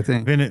 Vianacci, I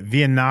think.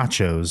 Via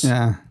Nachos.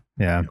 Yeah.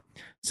 Yeah.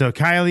 So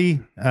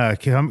Kylie,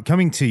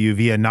 coming to you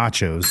via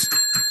Nachos.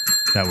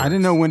 That I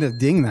didn't know when to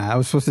ding that. I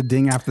was supposed to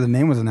ding after the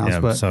name was announced, Yeah,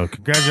 but so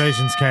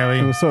congratulations,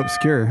 Kylie. it was so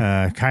obscure.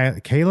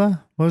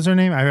 Kayla? What was her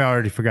name? I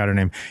already forgot her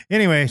name.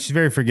 Anyway, she's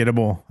very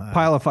forgettable.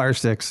 Pile of fire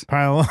sticks.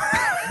 Rub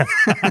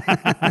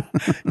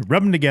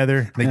them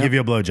together. They give you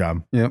a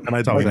blowjob. Yep. And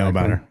That's all we know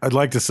about her. I'd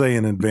like to say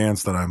in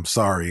advance that I'm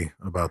sorry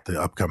about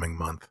the upcoming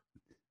month.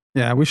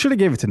 Yeah, we should have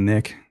gave it to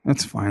Nick.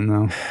 That's fine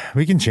though.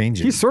 We can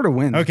change it. He sort of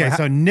wins. Okay, but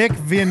so Nick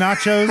via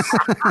Nachos,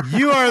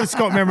 you are the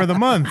Sculpt Member of the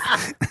Month.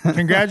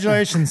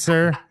 Congratulations,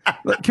 sir.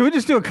 Can we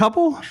just do a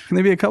couple? Can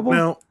they be a couple?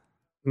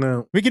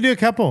 No. We could do a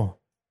couple.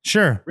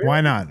 Sure. Really?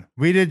 Why not?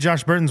 We did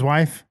Josh Burton's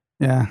wife.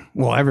 Yeah.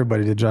 Well,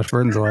 everybody did Josh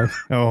Burton's wife.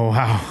 Oh,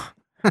 wow.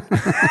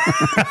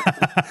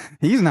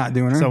 He's not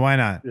doing her. So why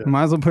not? Yeah.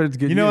 Might as well put it to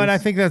good You know what? I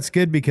use. think that's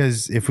good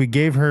because if we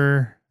gave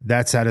her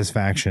that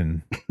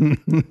satisfaction,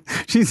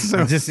 she's so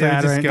it would just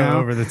sad go now.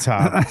 over the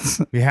top.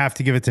 We have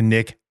to give it to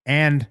Nick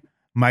and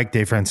Mike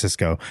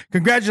DeFrancisco.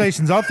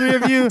 Congratulations, all three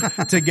of you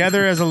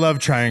together as a love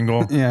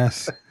triangle.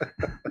 Yes.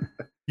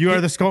 You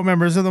are the Sculpt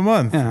Members of the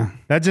Month. Yeah.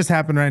 That just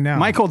happened right now.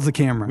 Mike holds the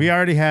camera. We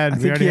already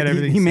had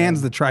everything. He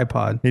mans the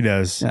tripod. He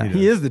does. Yeah, He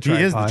he does. is the tripod.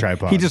 He is the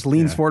tripod. He just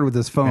leans forward with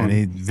his phone. And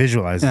he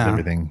visualizes Yeah.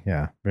 everything.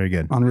 Yeah. Very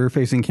good. On rear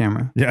facing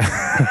camera. Yeah.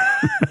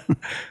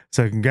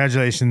 So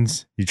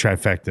congratulations. You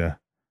trifecta.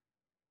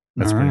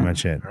 That's All pretty right.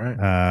 much it. All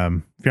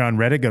right. If you're on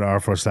Reddit, go to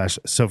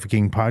r/Sofa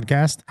King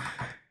Podcast.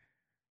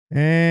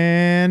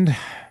 And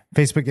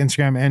Facebook,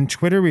 Instagram, and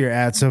Twitter, we are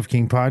at Sofa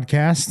King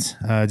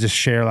Podcast. Just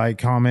share, like,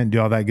 comment,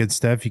 do all that good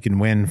stuff. You can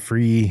win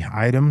free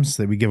items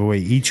that we give away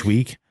each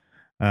week.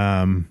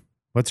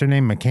 What's her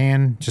name?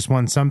 McCann just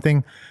won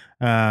something.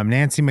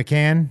 Nancy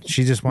McCann,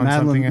 she just won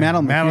something.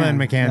 Madeline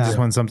McCann just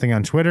won something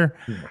on Twitter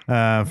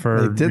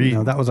for They didn't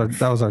know that was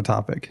our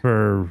topic.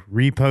 for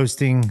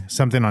reposting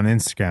something on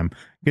Instagram.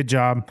 Good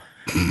job.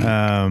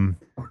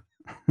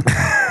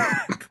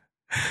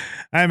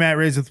 I'm at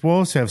Raised with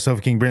Wolves. We have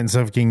Sofa King Brit and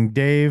Sofa King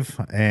Dave.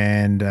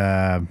 And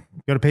go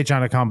to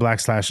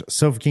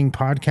patreon.com/Sofa King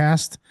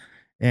Podcast.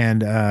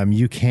 And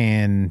you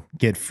can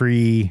get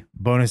free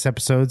bonus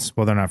episodes.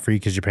 Well, they're not free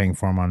because you're paying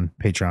for them on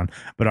Patreon.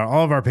 But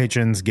all of our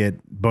patrons get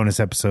bonus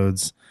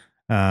episodes.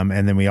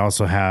 And then we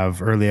also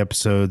have early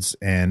episodes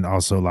and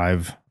also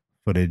live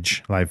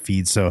footage, live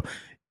feeds. So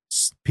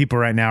people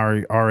right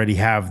now already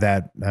have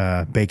that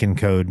bacon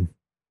code.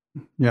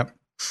 Yep.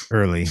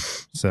 Early.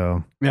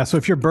 So yeah. So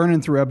if you're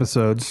burning through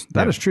episodes,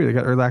 that is true. They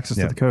got early access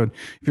to the code.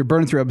 If you're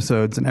burning through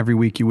episodes and every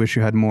week you wish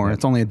you had more,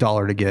 it's only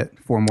 $1 to get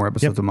 4 more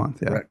episodes a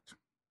month. Yeah. Correct.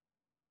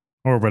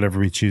 or whatever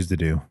we choose to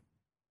do.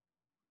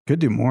 Could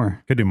do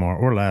more. Could do more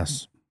or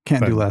less.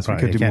 Can't do less. We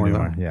could do more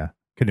though. Yeah.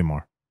 Could do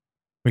more.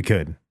 We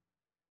could.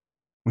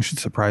 We should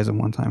surprise him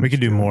one time. We could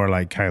do more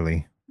like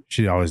Kylie.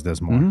 She always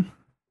does more. Mm-hmm.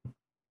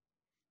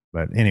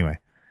 But anyway.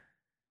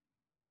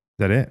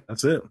 Is that it?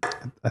 That's it.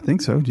 I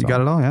think so. You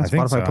got it all? Yeah. I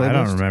think so. playlist. I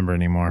don't remember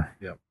anymore.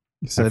 Yep.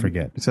 I I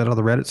forget. You said all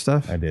the Reddit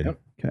stuff? I did. Yep.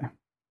 Okay.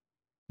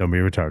 Don't be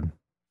retarded.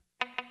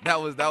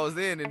 That was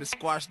in and it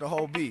squashed the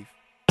whole beef.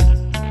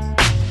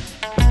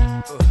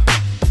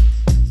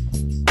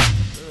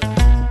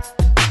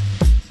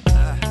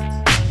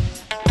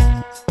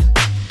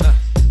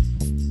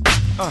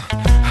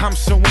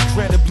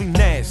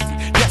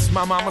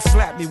 mama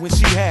slapped me when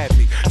she had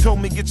me.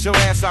 Told me get your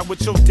ass out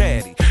with your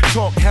daddy.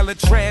 Talk hella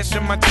trash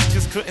and my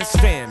teachers couldn't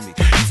stand me.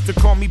 Used to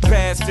call me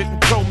bastard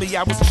and told me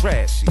I was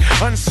trashy.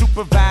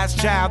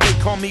 Unsupervised child, they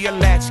call me a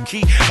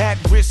latchkey.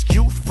 At-risk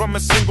youth from a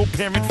single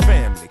parent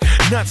family.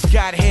 Nuts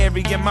got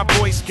hairy and my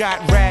voice got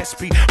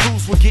raspy.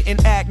 Rules were getting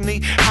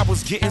acne, I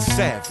was getting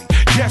savvy.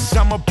 Yes,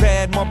 I'm a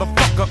bad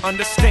motherfucker,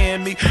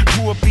 understand me.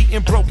 Grew up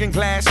eating broken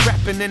glass,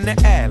 rapping in the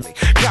alley.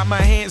 Got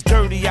my hands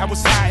dirty, I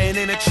was hiding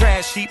in a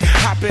trash heap.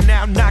 Hopping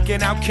out,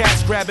 knocking out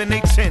cats, grabbing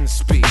they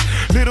 10-speed.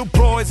 Little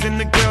boys and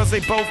the girls, they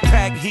both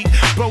pack heat.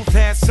 Both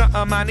had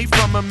something I need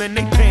from them in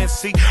they pants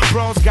seat.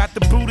 Bros got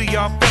the booty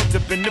all built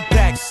up in the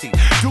backseat.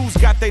 Dudes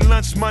got their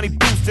lunch money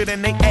boosted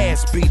and they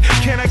ass beat.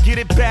 Can I get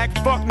it back?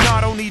 Fuck no,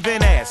 don't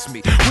even ask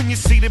me. When you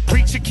see the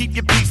preacher, keep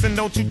your peace and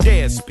don't you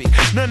dare speak.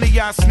 None of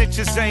y'all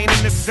snitches ain't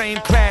in the same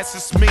class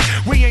as me.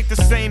 We ain't the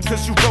same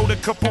cause you wrote a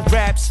couple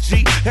raps,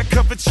 G. That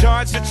cover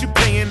charge that you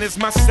paying is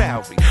my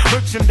salary.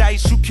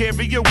 Merchandise you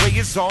carry away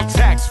is all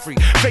tax-free.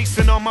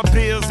 Facing all my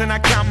bills and I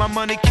count my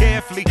money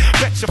carefully.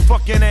 Bet your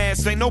fucking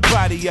ass ain't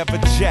nobody ever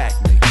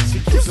jacked me.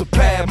 You's a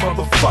bad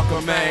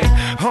motherfucker, man.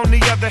 On the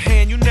other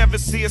hand, you never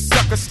see a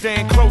sucker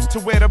stand close to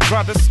where the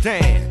brothers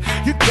stand.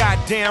 You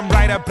goddamn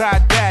right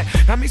about that.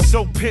 I mean,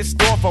 so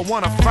pissed off, I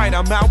wanna fight,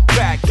 I'm out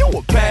back. You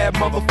a bad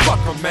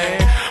motherfucker,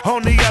 man.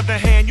 On the other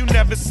hand, you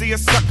never see a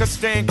sucker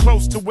stand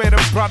close to where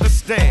the brothers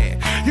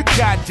stand. You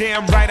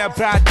goddamn right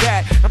about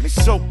that. I mean,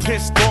 so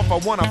pissed off,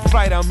 I wanna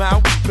fight, I'm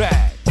out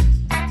back.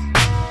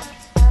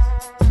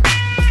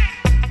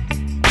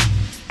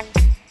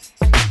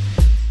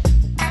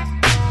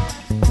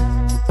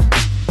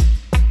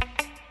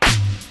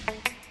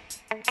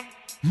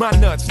 My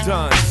nuts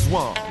done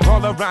swung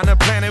all around the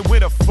planet.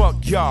 Where the fuck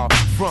y'all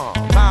from?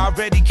 I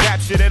already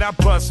captured it, I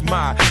bust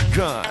my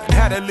gun.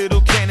 Had a little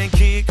cannon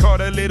kid,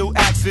 caught a little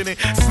accident.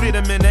 Slid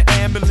him in the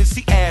ambulance,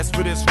 he asked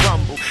for this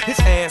rumble. His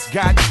ass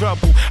got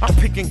trouble. I'm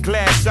picking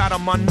glass out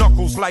of my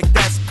knuckles like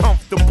that's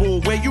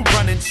comfortable. Where you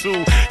running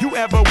to? You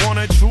ever want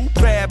a true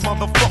bad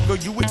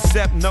motherfucker? You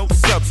accept no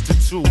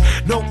substitute.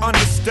 No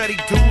understudy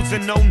dudes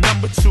and no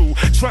number two.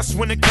 Trust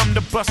when it come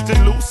to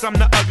busting loose, I'm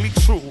the ugly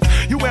truth.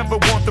 You ever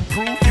want the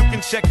proof? You can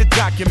check the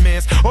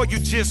documents, or you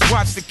just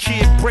watch the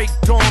kid break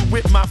dawn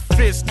with my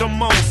fist.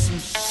 I'm on some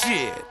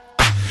shit.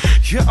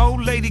 Your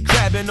old lady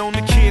grabbing on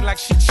the kid like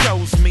she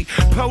chose me.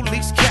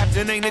 Police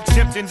captain ain't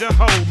attempting to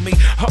hold me.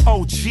 Her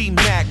OG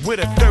Mac with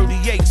a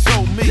 38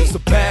 told me you's a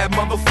bad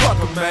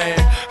motherfucker, man.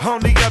 On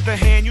the other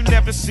hand, you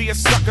never see a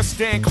sucker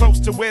stand close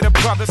to where the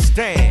brothers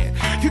stand.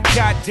 You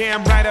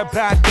goddamn right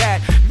about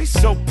that. Me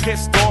so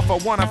pissed off, I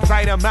wanna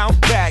fight him out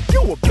back.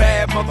 You a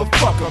bad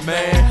motherfucker,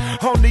 man.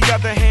 On the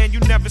other hand, you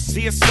never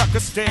see a sucker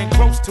stand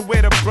close to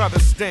where the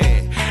brothers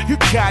stand. You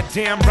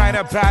goddamn right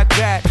about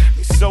that.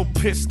 Me so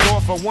pissed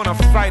off, I wanna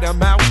fight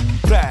him out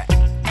back.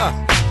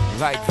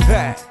 Like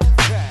that.